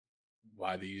 right,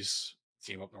 by these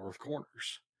team up north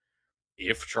corners.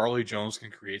 If Charlie Jones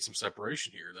can create some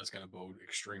separation here, that's going to bode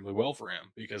extremely well for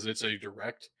him because it's a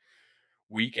direct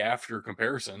week after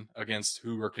comparison against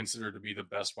who are considered to be the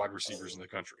best wide receivers in the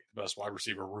country, the best wide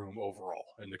receiver room overall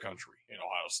in the country in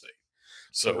Ohio State.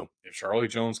 So if Charlie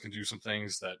Jones can do some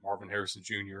things that Marvin Harrison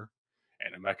Jr.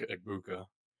 and Emeka Egbuka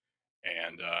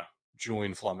and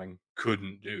Julian Fleming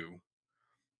couldn't do,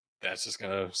 that's just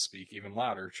going to speak even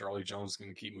louder. Charlie Jones is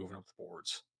going to keep moving up the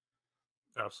boards.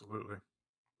 Absolutely.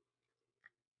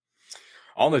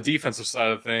 On the defensive side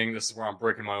of the thing, this is where I'm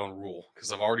breaking my own rule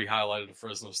because I've already highlighted a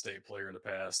Fresno State player in the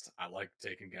past. I like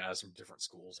taking guys from different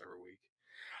schools every week.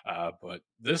 But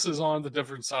this is on the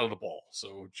different side of the ball.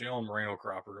 So Jalen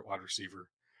Moreno-Cropper at wide receiver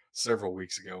several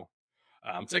weeks ago.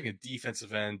 I'm taking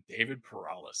defensive end David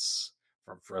Perales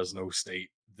from Fresno State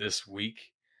this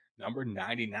week. Number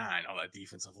 99 on that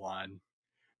defensive line.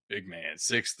 Big man,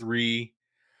 6'3".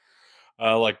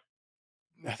 I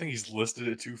think he's listed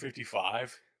at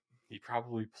 255. He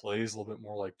probably plays a little bit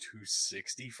more like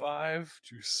 265,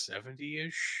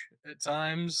 270-ish at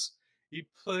times. He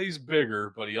plays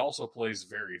bigger, but he also plays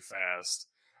very fast.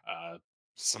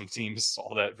 Some teams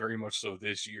saw that very much so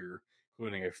this year,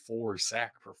 including a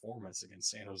 4-sack performance against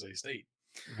San Jose State.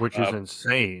 Which is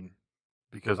insane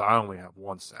because I only have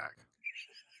 1 sack.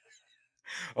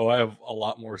 Oh, I have a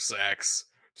lot more sacks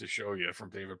to show you from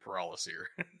David Perales here.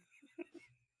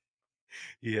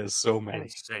 He has so many.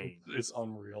 Insane. It's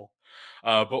unreal.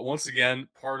 But once again,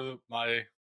 part of my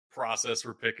process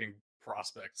for picking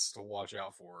prospects to watch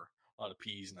out for, a lot of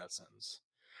P's in that sentence.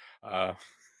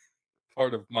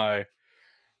 Part of my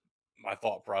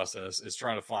thought process is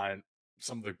trying to find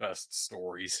some of the best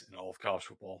stories in all of college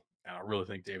football. And I really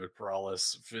think David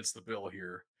Perales fits the bill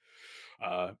here.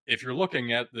 If you're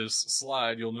looking at this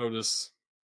slide, you'll notice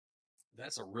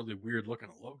that's a really weird looking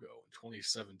logo in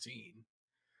 2017.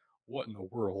 What in the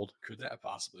world could that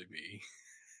possibly be?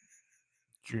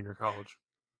 Junior college.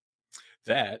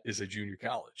 That is a junior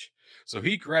college. So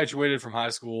he graduated from high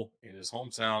school in his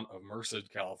hometown of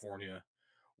Merced, California,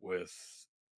 with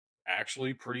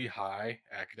actually pretty high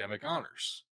academic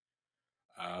honors.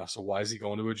 So why is he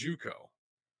going to a JUCO?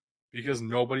 Because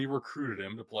nobody recruited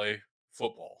him to play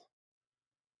football.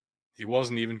 He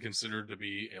wasn't even considered to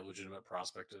be a legitimate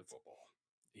prospect in football.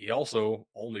 He also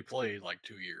only played like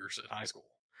 2 years at high school.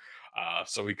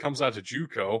 So he comes out to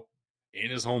JUCO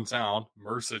in his hometown,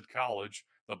 Merced College,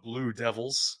 the Blue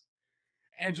Devils,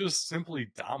 and just simply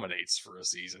dominates for a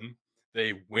season.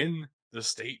 They win the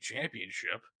state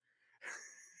championship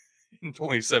in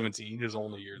 2017, his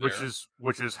only year there.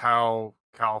 Which is how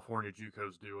California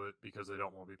JUCOs do it because they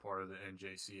don't want to be part of the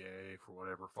NJCAA for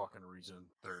whatever fucking reason.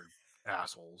 They're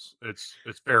assholes. It's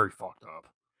very fucked up.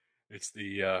 It's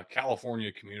the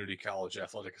California Community College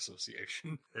Athletic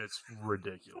Association. It's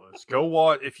ridiculous. Go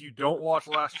watch, if you don't watch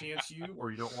Last Chance U or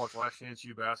you don't watch Last Chance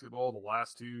U basketball, the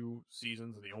last 2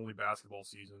 seasons and the only basketball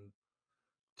season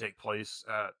take place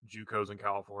at JUCOs in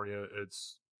California.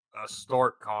 It's a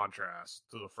stark contrast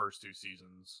to the first 2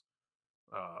 seasons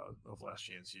of Last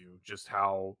Chance U. Just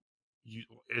how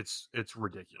it's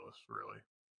ridiculous, really.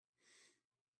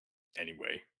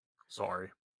 Anyway, sorry.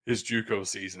 His JUCO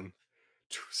season,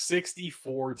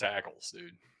 64 tackles,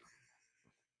 dude.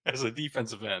 As a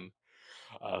defensive end,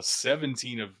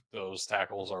 17 of those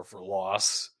tackles are for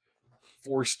loss.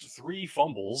 Forced 3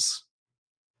 fumbles.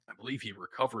 I believe he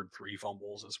recovered 3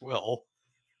 fumbles as well.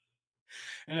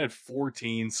 And had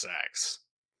 14 sacks.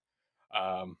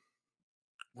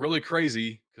 Really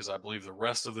crazy because I believe the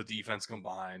rest of the defense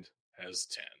combined has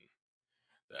 10.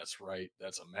 That's right.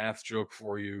 That's a math joke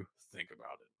for you. Think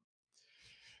about it.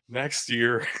 Next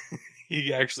year,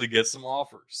 he actually gets some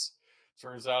offers.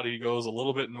 Turns out he goes a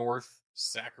little bit north,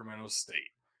 Sacramento State.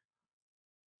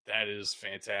 That is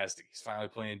fantastic. He's finally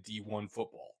playing D1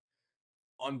 football.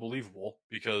 Unbelievable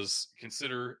because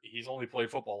consider he's only played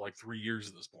football like 3 years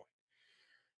at this point.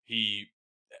 He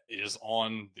is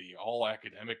on the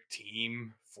all-academic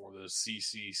team for the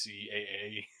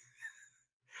CCCAA.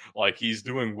 Like, he's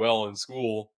doing well in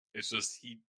school. It's just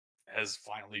he has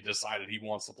finally decided he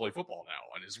wants to play football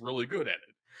now and is really good at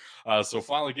it. So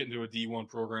finally getting to a D1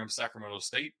 program, Sacramento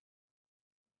State.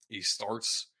 He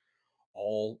starts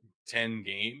all 10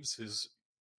 games,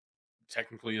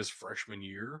 technically his freshman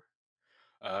year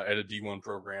at a D1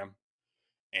 program,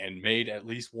 and made at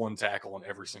least one tackle in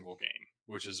every single game,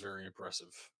 which is very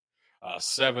impressive.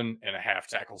 7.5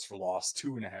 tackles for loss,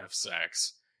 2.5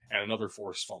 sacks, and another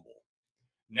forced fumble.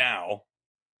 Now,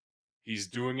 he's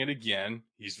doing it again.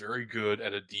 He's very good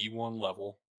at a D1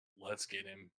 level. Let's get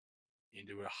him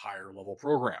into a higher level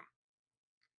program.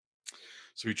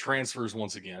 So he transfers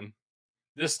once again.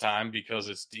 This time, because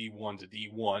it's D1 to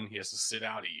D1, he has to sit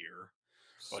out a year.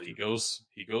 But he goes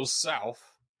south.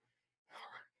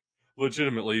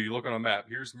 Legitimately, if you look on a map,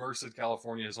 here's Merced,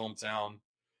 California, his hometown.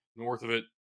 North of it,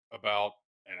 about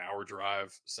an hour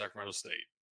drive, Sacramento State.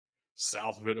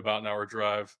 South of it, about an hour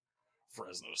drive,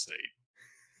 Fresno State.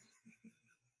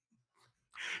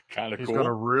 Kind of cool. He's going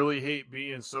to really hate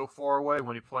being so far away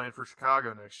when he's playing for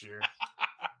Chicago next year.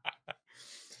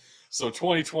 So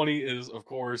 2020 is, of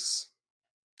course,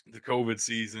 the COVID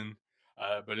season,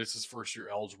 but it's his first year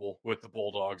eligible with the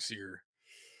Bulldogs here.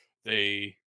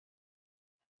 They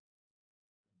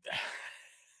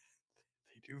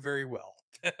do very well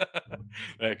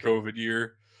that COVID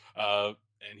year, and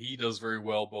he does very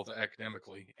well both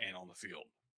academically and on the field.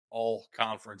 All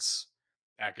conference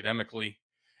academically,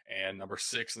 and number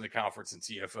 6 in the conference in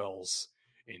TFLs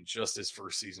in just his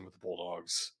first season with the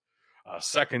Bulldogs.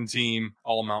 Second team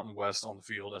All Mountain West on the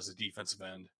field as a defensive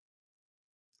end.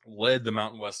 Led the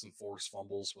Mountain West in forced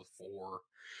fumbles with 4,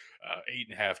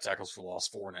 8.5 tackles for loss,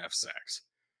 4.5 sacks.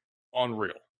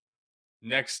 Unreal.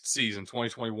 Next season,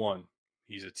 2021,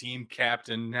 he's a team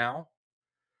captain now.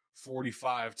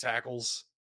 45 tackles.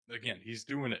 Again, he's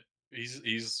doing it.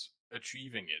 He's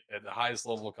achieving it at the highest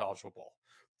level of college football.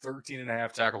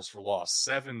 13.5 tackles for loss,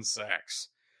 7 sacks,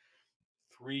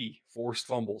 3 forced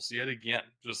fumbles. Yet again,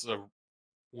 just a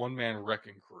one-man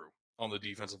wrecking crew on the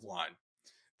defensive line.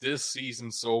 This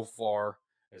season so far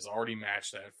has already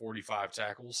matched that 45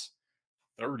 tackles,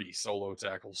 30 solo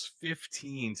tackles,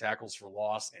 15 tackles for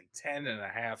loss, and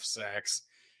 10.5 sacks,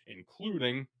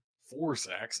 including 4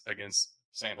 sacks against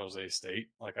San Jose State,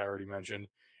 like I already mentioned.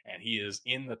 And he is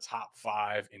in the top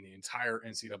 5 in the entire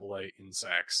NCAA in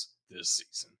sacks this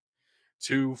season.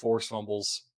 2 forced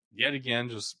fumbles, yet again,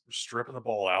 just stripping the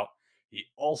ball out. He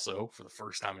also, for the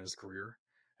first time in his career,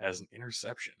 has an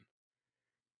interception,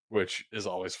 which is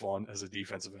always fun as a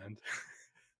defensive end.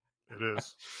 It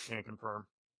is. Can't confirm.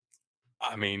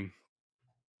 I mean,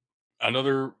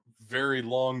 another very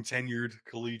long tenured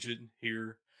collegiate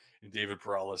here in David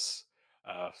Perales.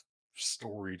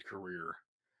 Storied career.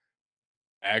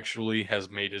 Actually has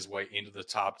made his way into the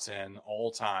top 10 all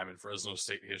time in Fresno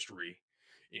State history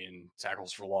in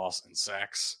tackles for loss and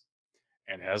sacks,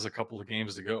 and has a couple of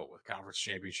games to go with conference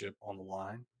championship on the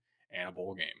line and a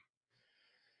bowl game.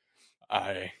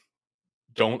 I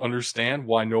don't understand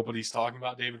why nobody's talking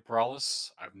about David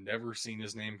Perales. I've never seen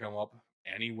his name come up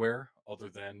anywhere other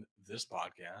than this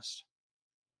podcast.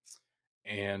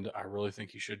 And I really think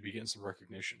he should be getting some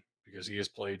recognition because he has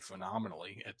played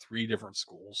phenomenally at 3 different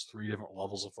schools, 3 different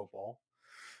levels of football,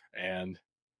 and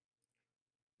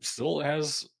still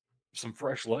has some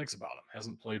fresh legs about him.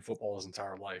 Hasn't played football his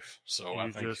entire life. So I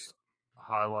think just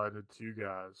highlighted 2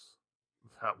 guys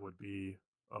that would be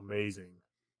amazing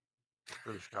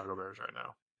for the Chicago Bears right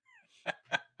now.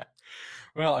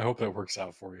 Well, I hope that works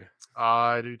out for you.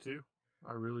 I do too.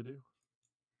 I really do.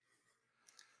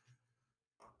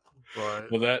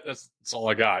 But well, that's all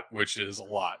I got, which is a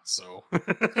lot. So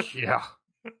yeah,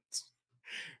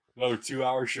 another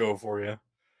 2-hour show for you.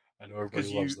 I know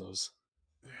everybody loves those.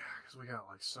 Yeah, because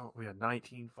we had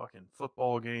 19 fucking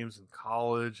football games in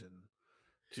college and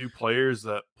 2 players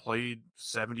that played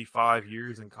 75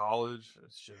 years in college.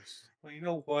 It's just, well, you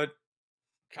know what?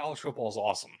 College football is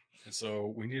awesome, and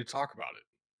so we need to talk about it.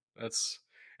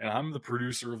 And I'm the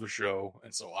producer of the show,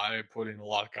 and so I put in a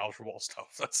lot of college football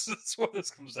stuff. That's what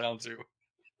this comes down to.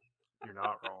 You're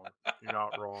not wrong. You're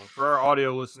not wrong. For our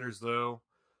audio listeners, though,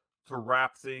 to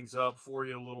wrap things up for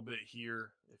you a little bit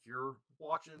here, if you're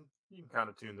watching, you can kind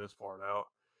of tune this part out.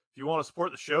 If you want to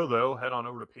support the show, though, head on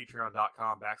over to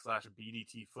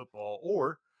patreon.com/BDTfootball,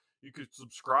 or you could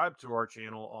subscribe to our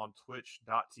channel on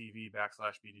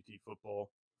twitch.tv/BDTfootball.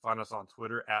 Find us on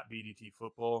Twitter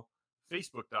 @BDTfootball,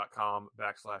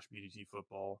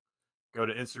 facebook.com/BDTfootball. Go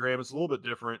to Instagram. It's a little bit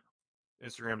different.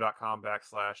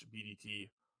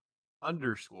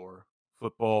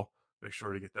 Instagram.com/BDT_football. Make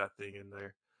sure to get that thing in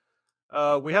there.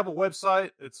 We have a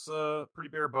website. It's pretty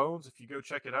bare bones. If you go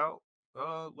check it out,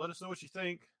 let us know what you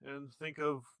think and think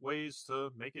of ways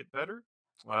to make it better.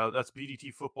 That's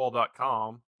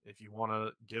bdtfootball.com. if you want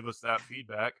to give us that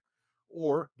feedback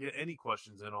or get any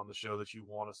questions in on the show that you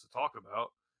want us to talk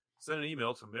about, send an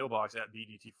email to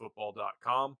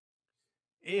mailbox@bdtfootball.com.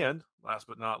 And last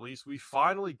but not least, we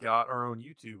finally got our own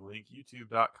YouTube link,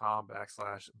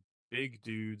 youtube.com/Big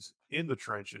Dudes in the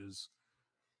Trenches.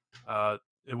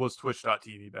 It was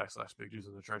twitch.tv/Big Dudes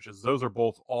in the Trenches. Those are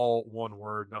both all one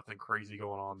word, nothing crazy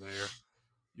going on there.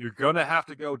 You're going to have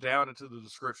to go down into the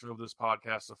description of this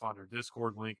podcast to find our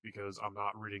Discord link because I'm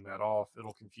not reading that off.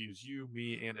 It'll confuse you,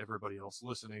 me, and everybody else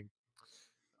listening.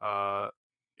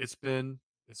 It's been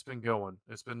going.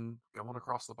 It's been going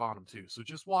across the bottom too. So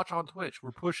just watch on Twitch.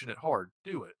 We're pushing it hard.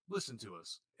 Do it. Listen to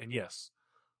us. And yes,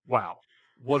 wow,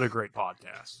 what a great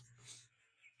podcast.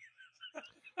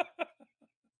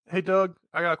 Hey Doug,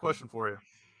 I got a question for you.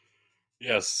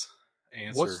 Yes.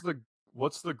 Answer.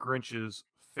 What's the Grinch's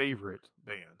favorite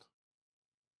band?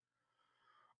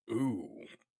 Ooh.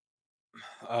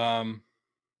 Do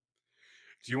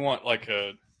you want like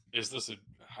I'm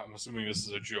assuming this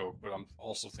is a joke, but I'm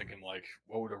also thinking like,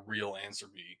 what would a real answer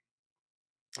be?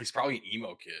 He's probably an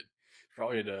emo kid. He's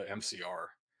probably at a MCR.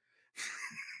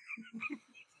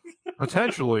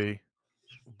 Potentially,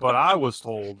 but I was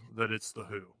told that it's The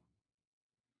Who.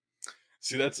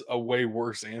 See, that's a way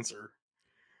worse answer.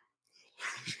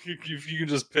 If you can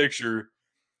just picture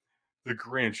the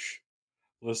Grinch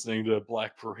listening to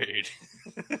Black Parade.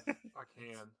 I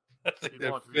can. I think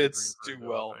that fits too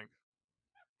well.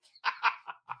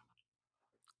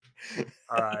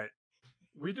 All right.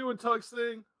 We doing Tug's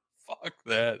thing? Fuck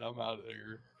that. I'm out of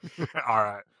here. All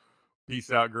right.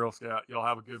 Peace out, Girl Scout. Y'all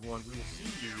have a good one. We will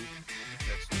see you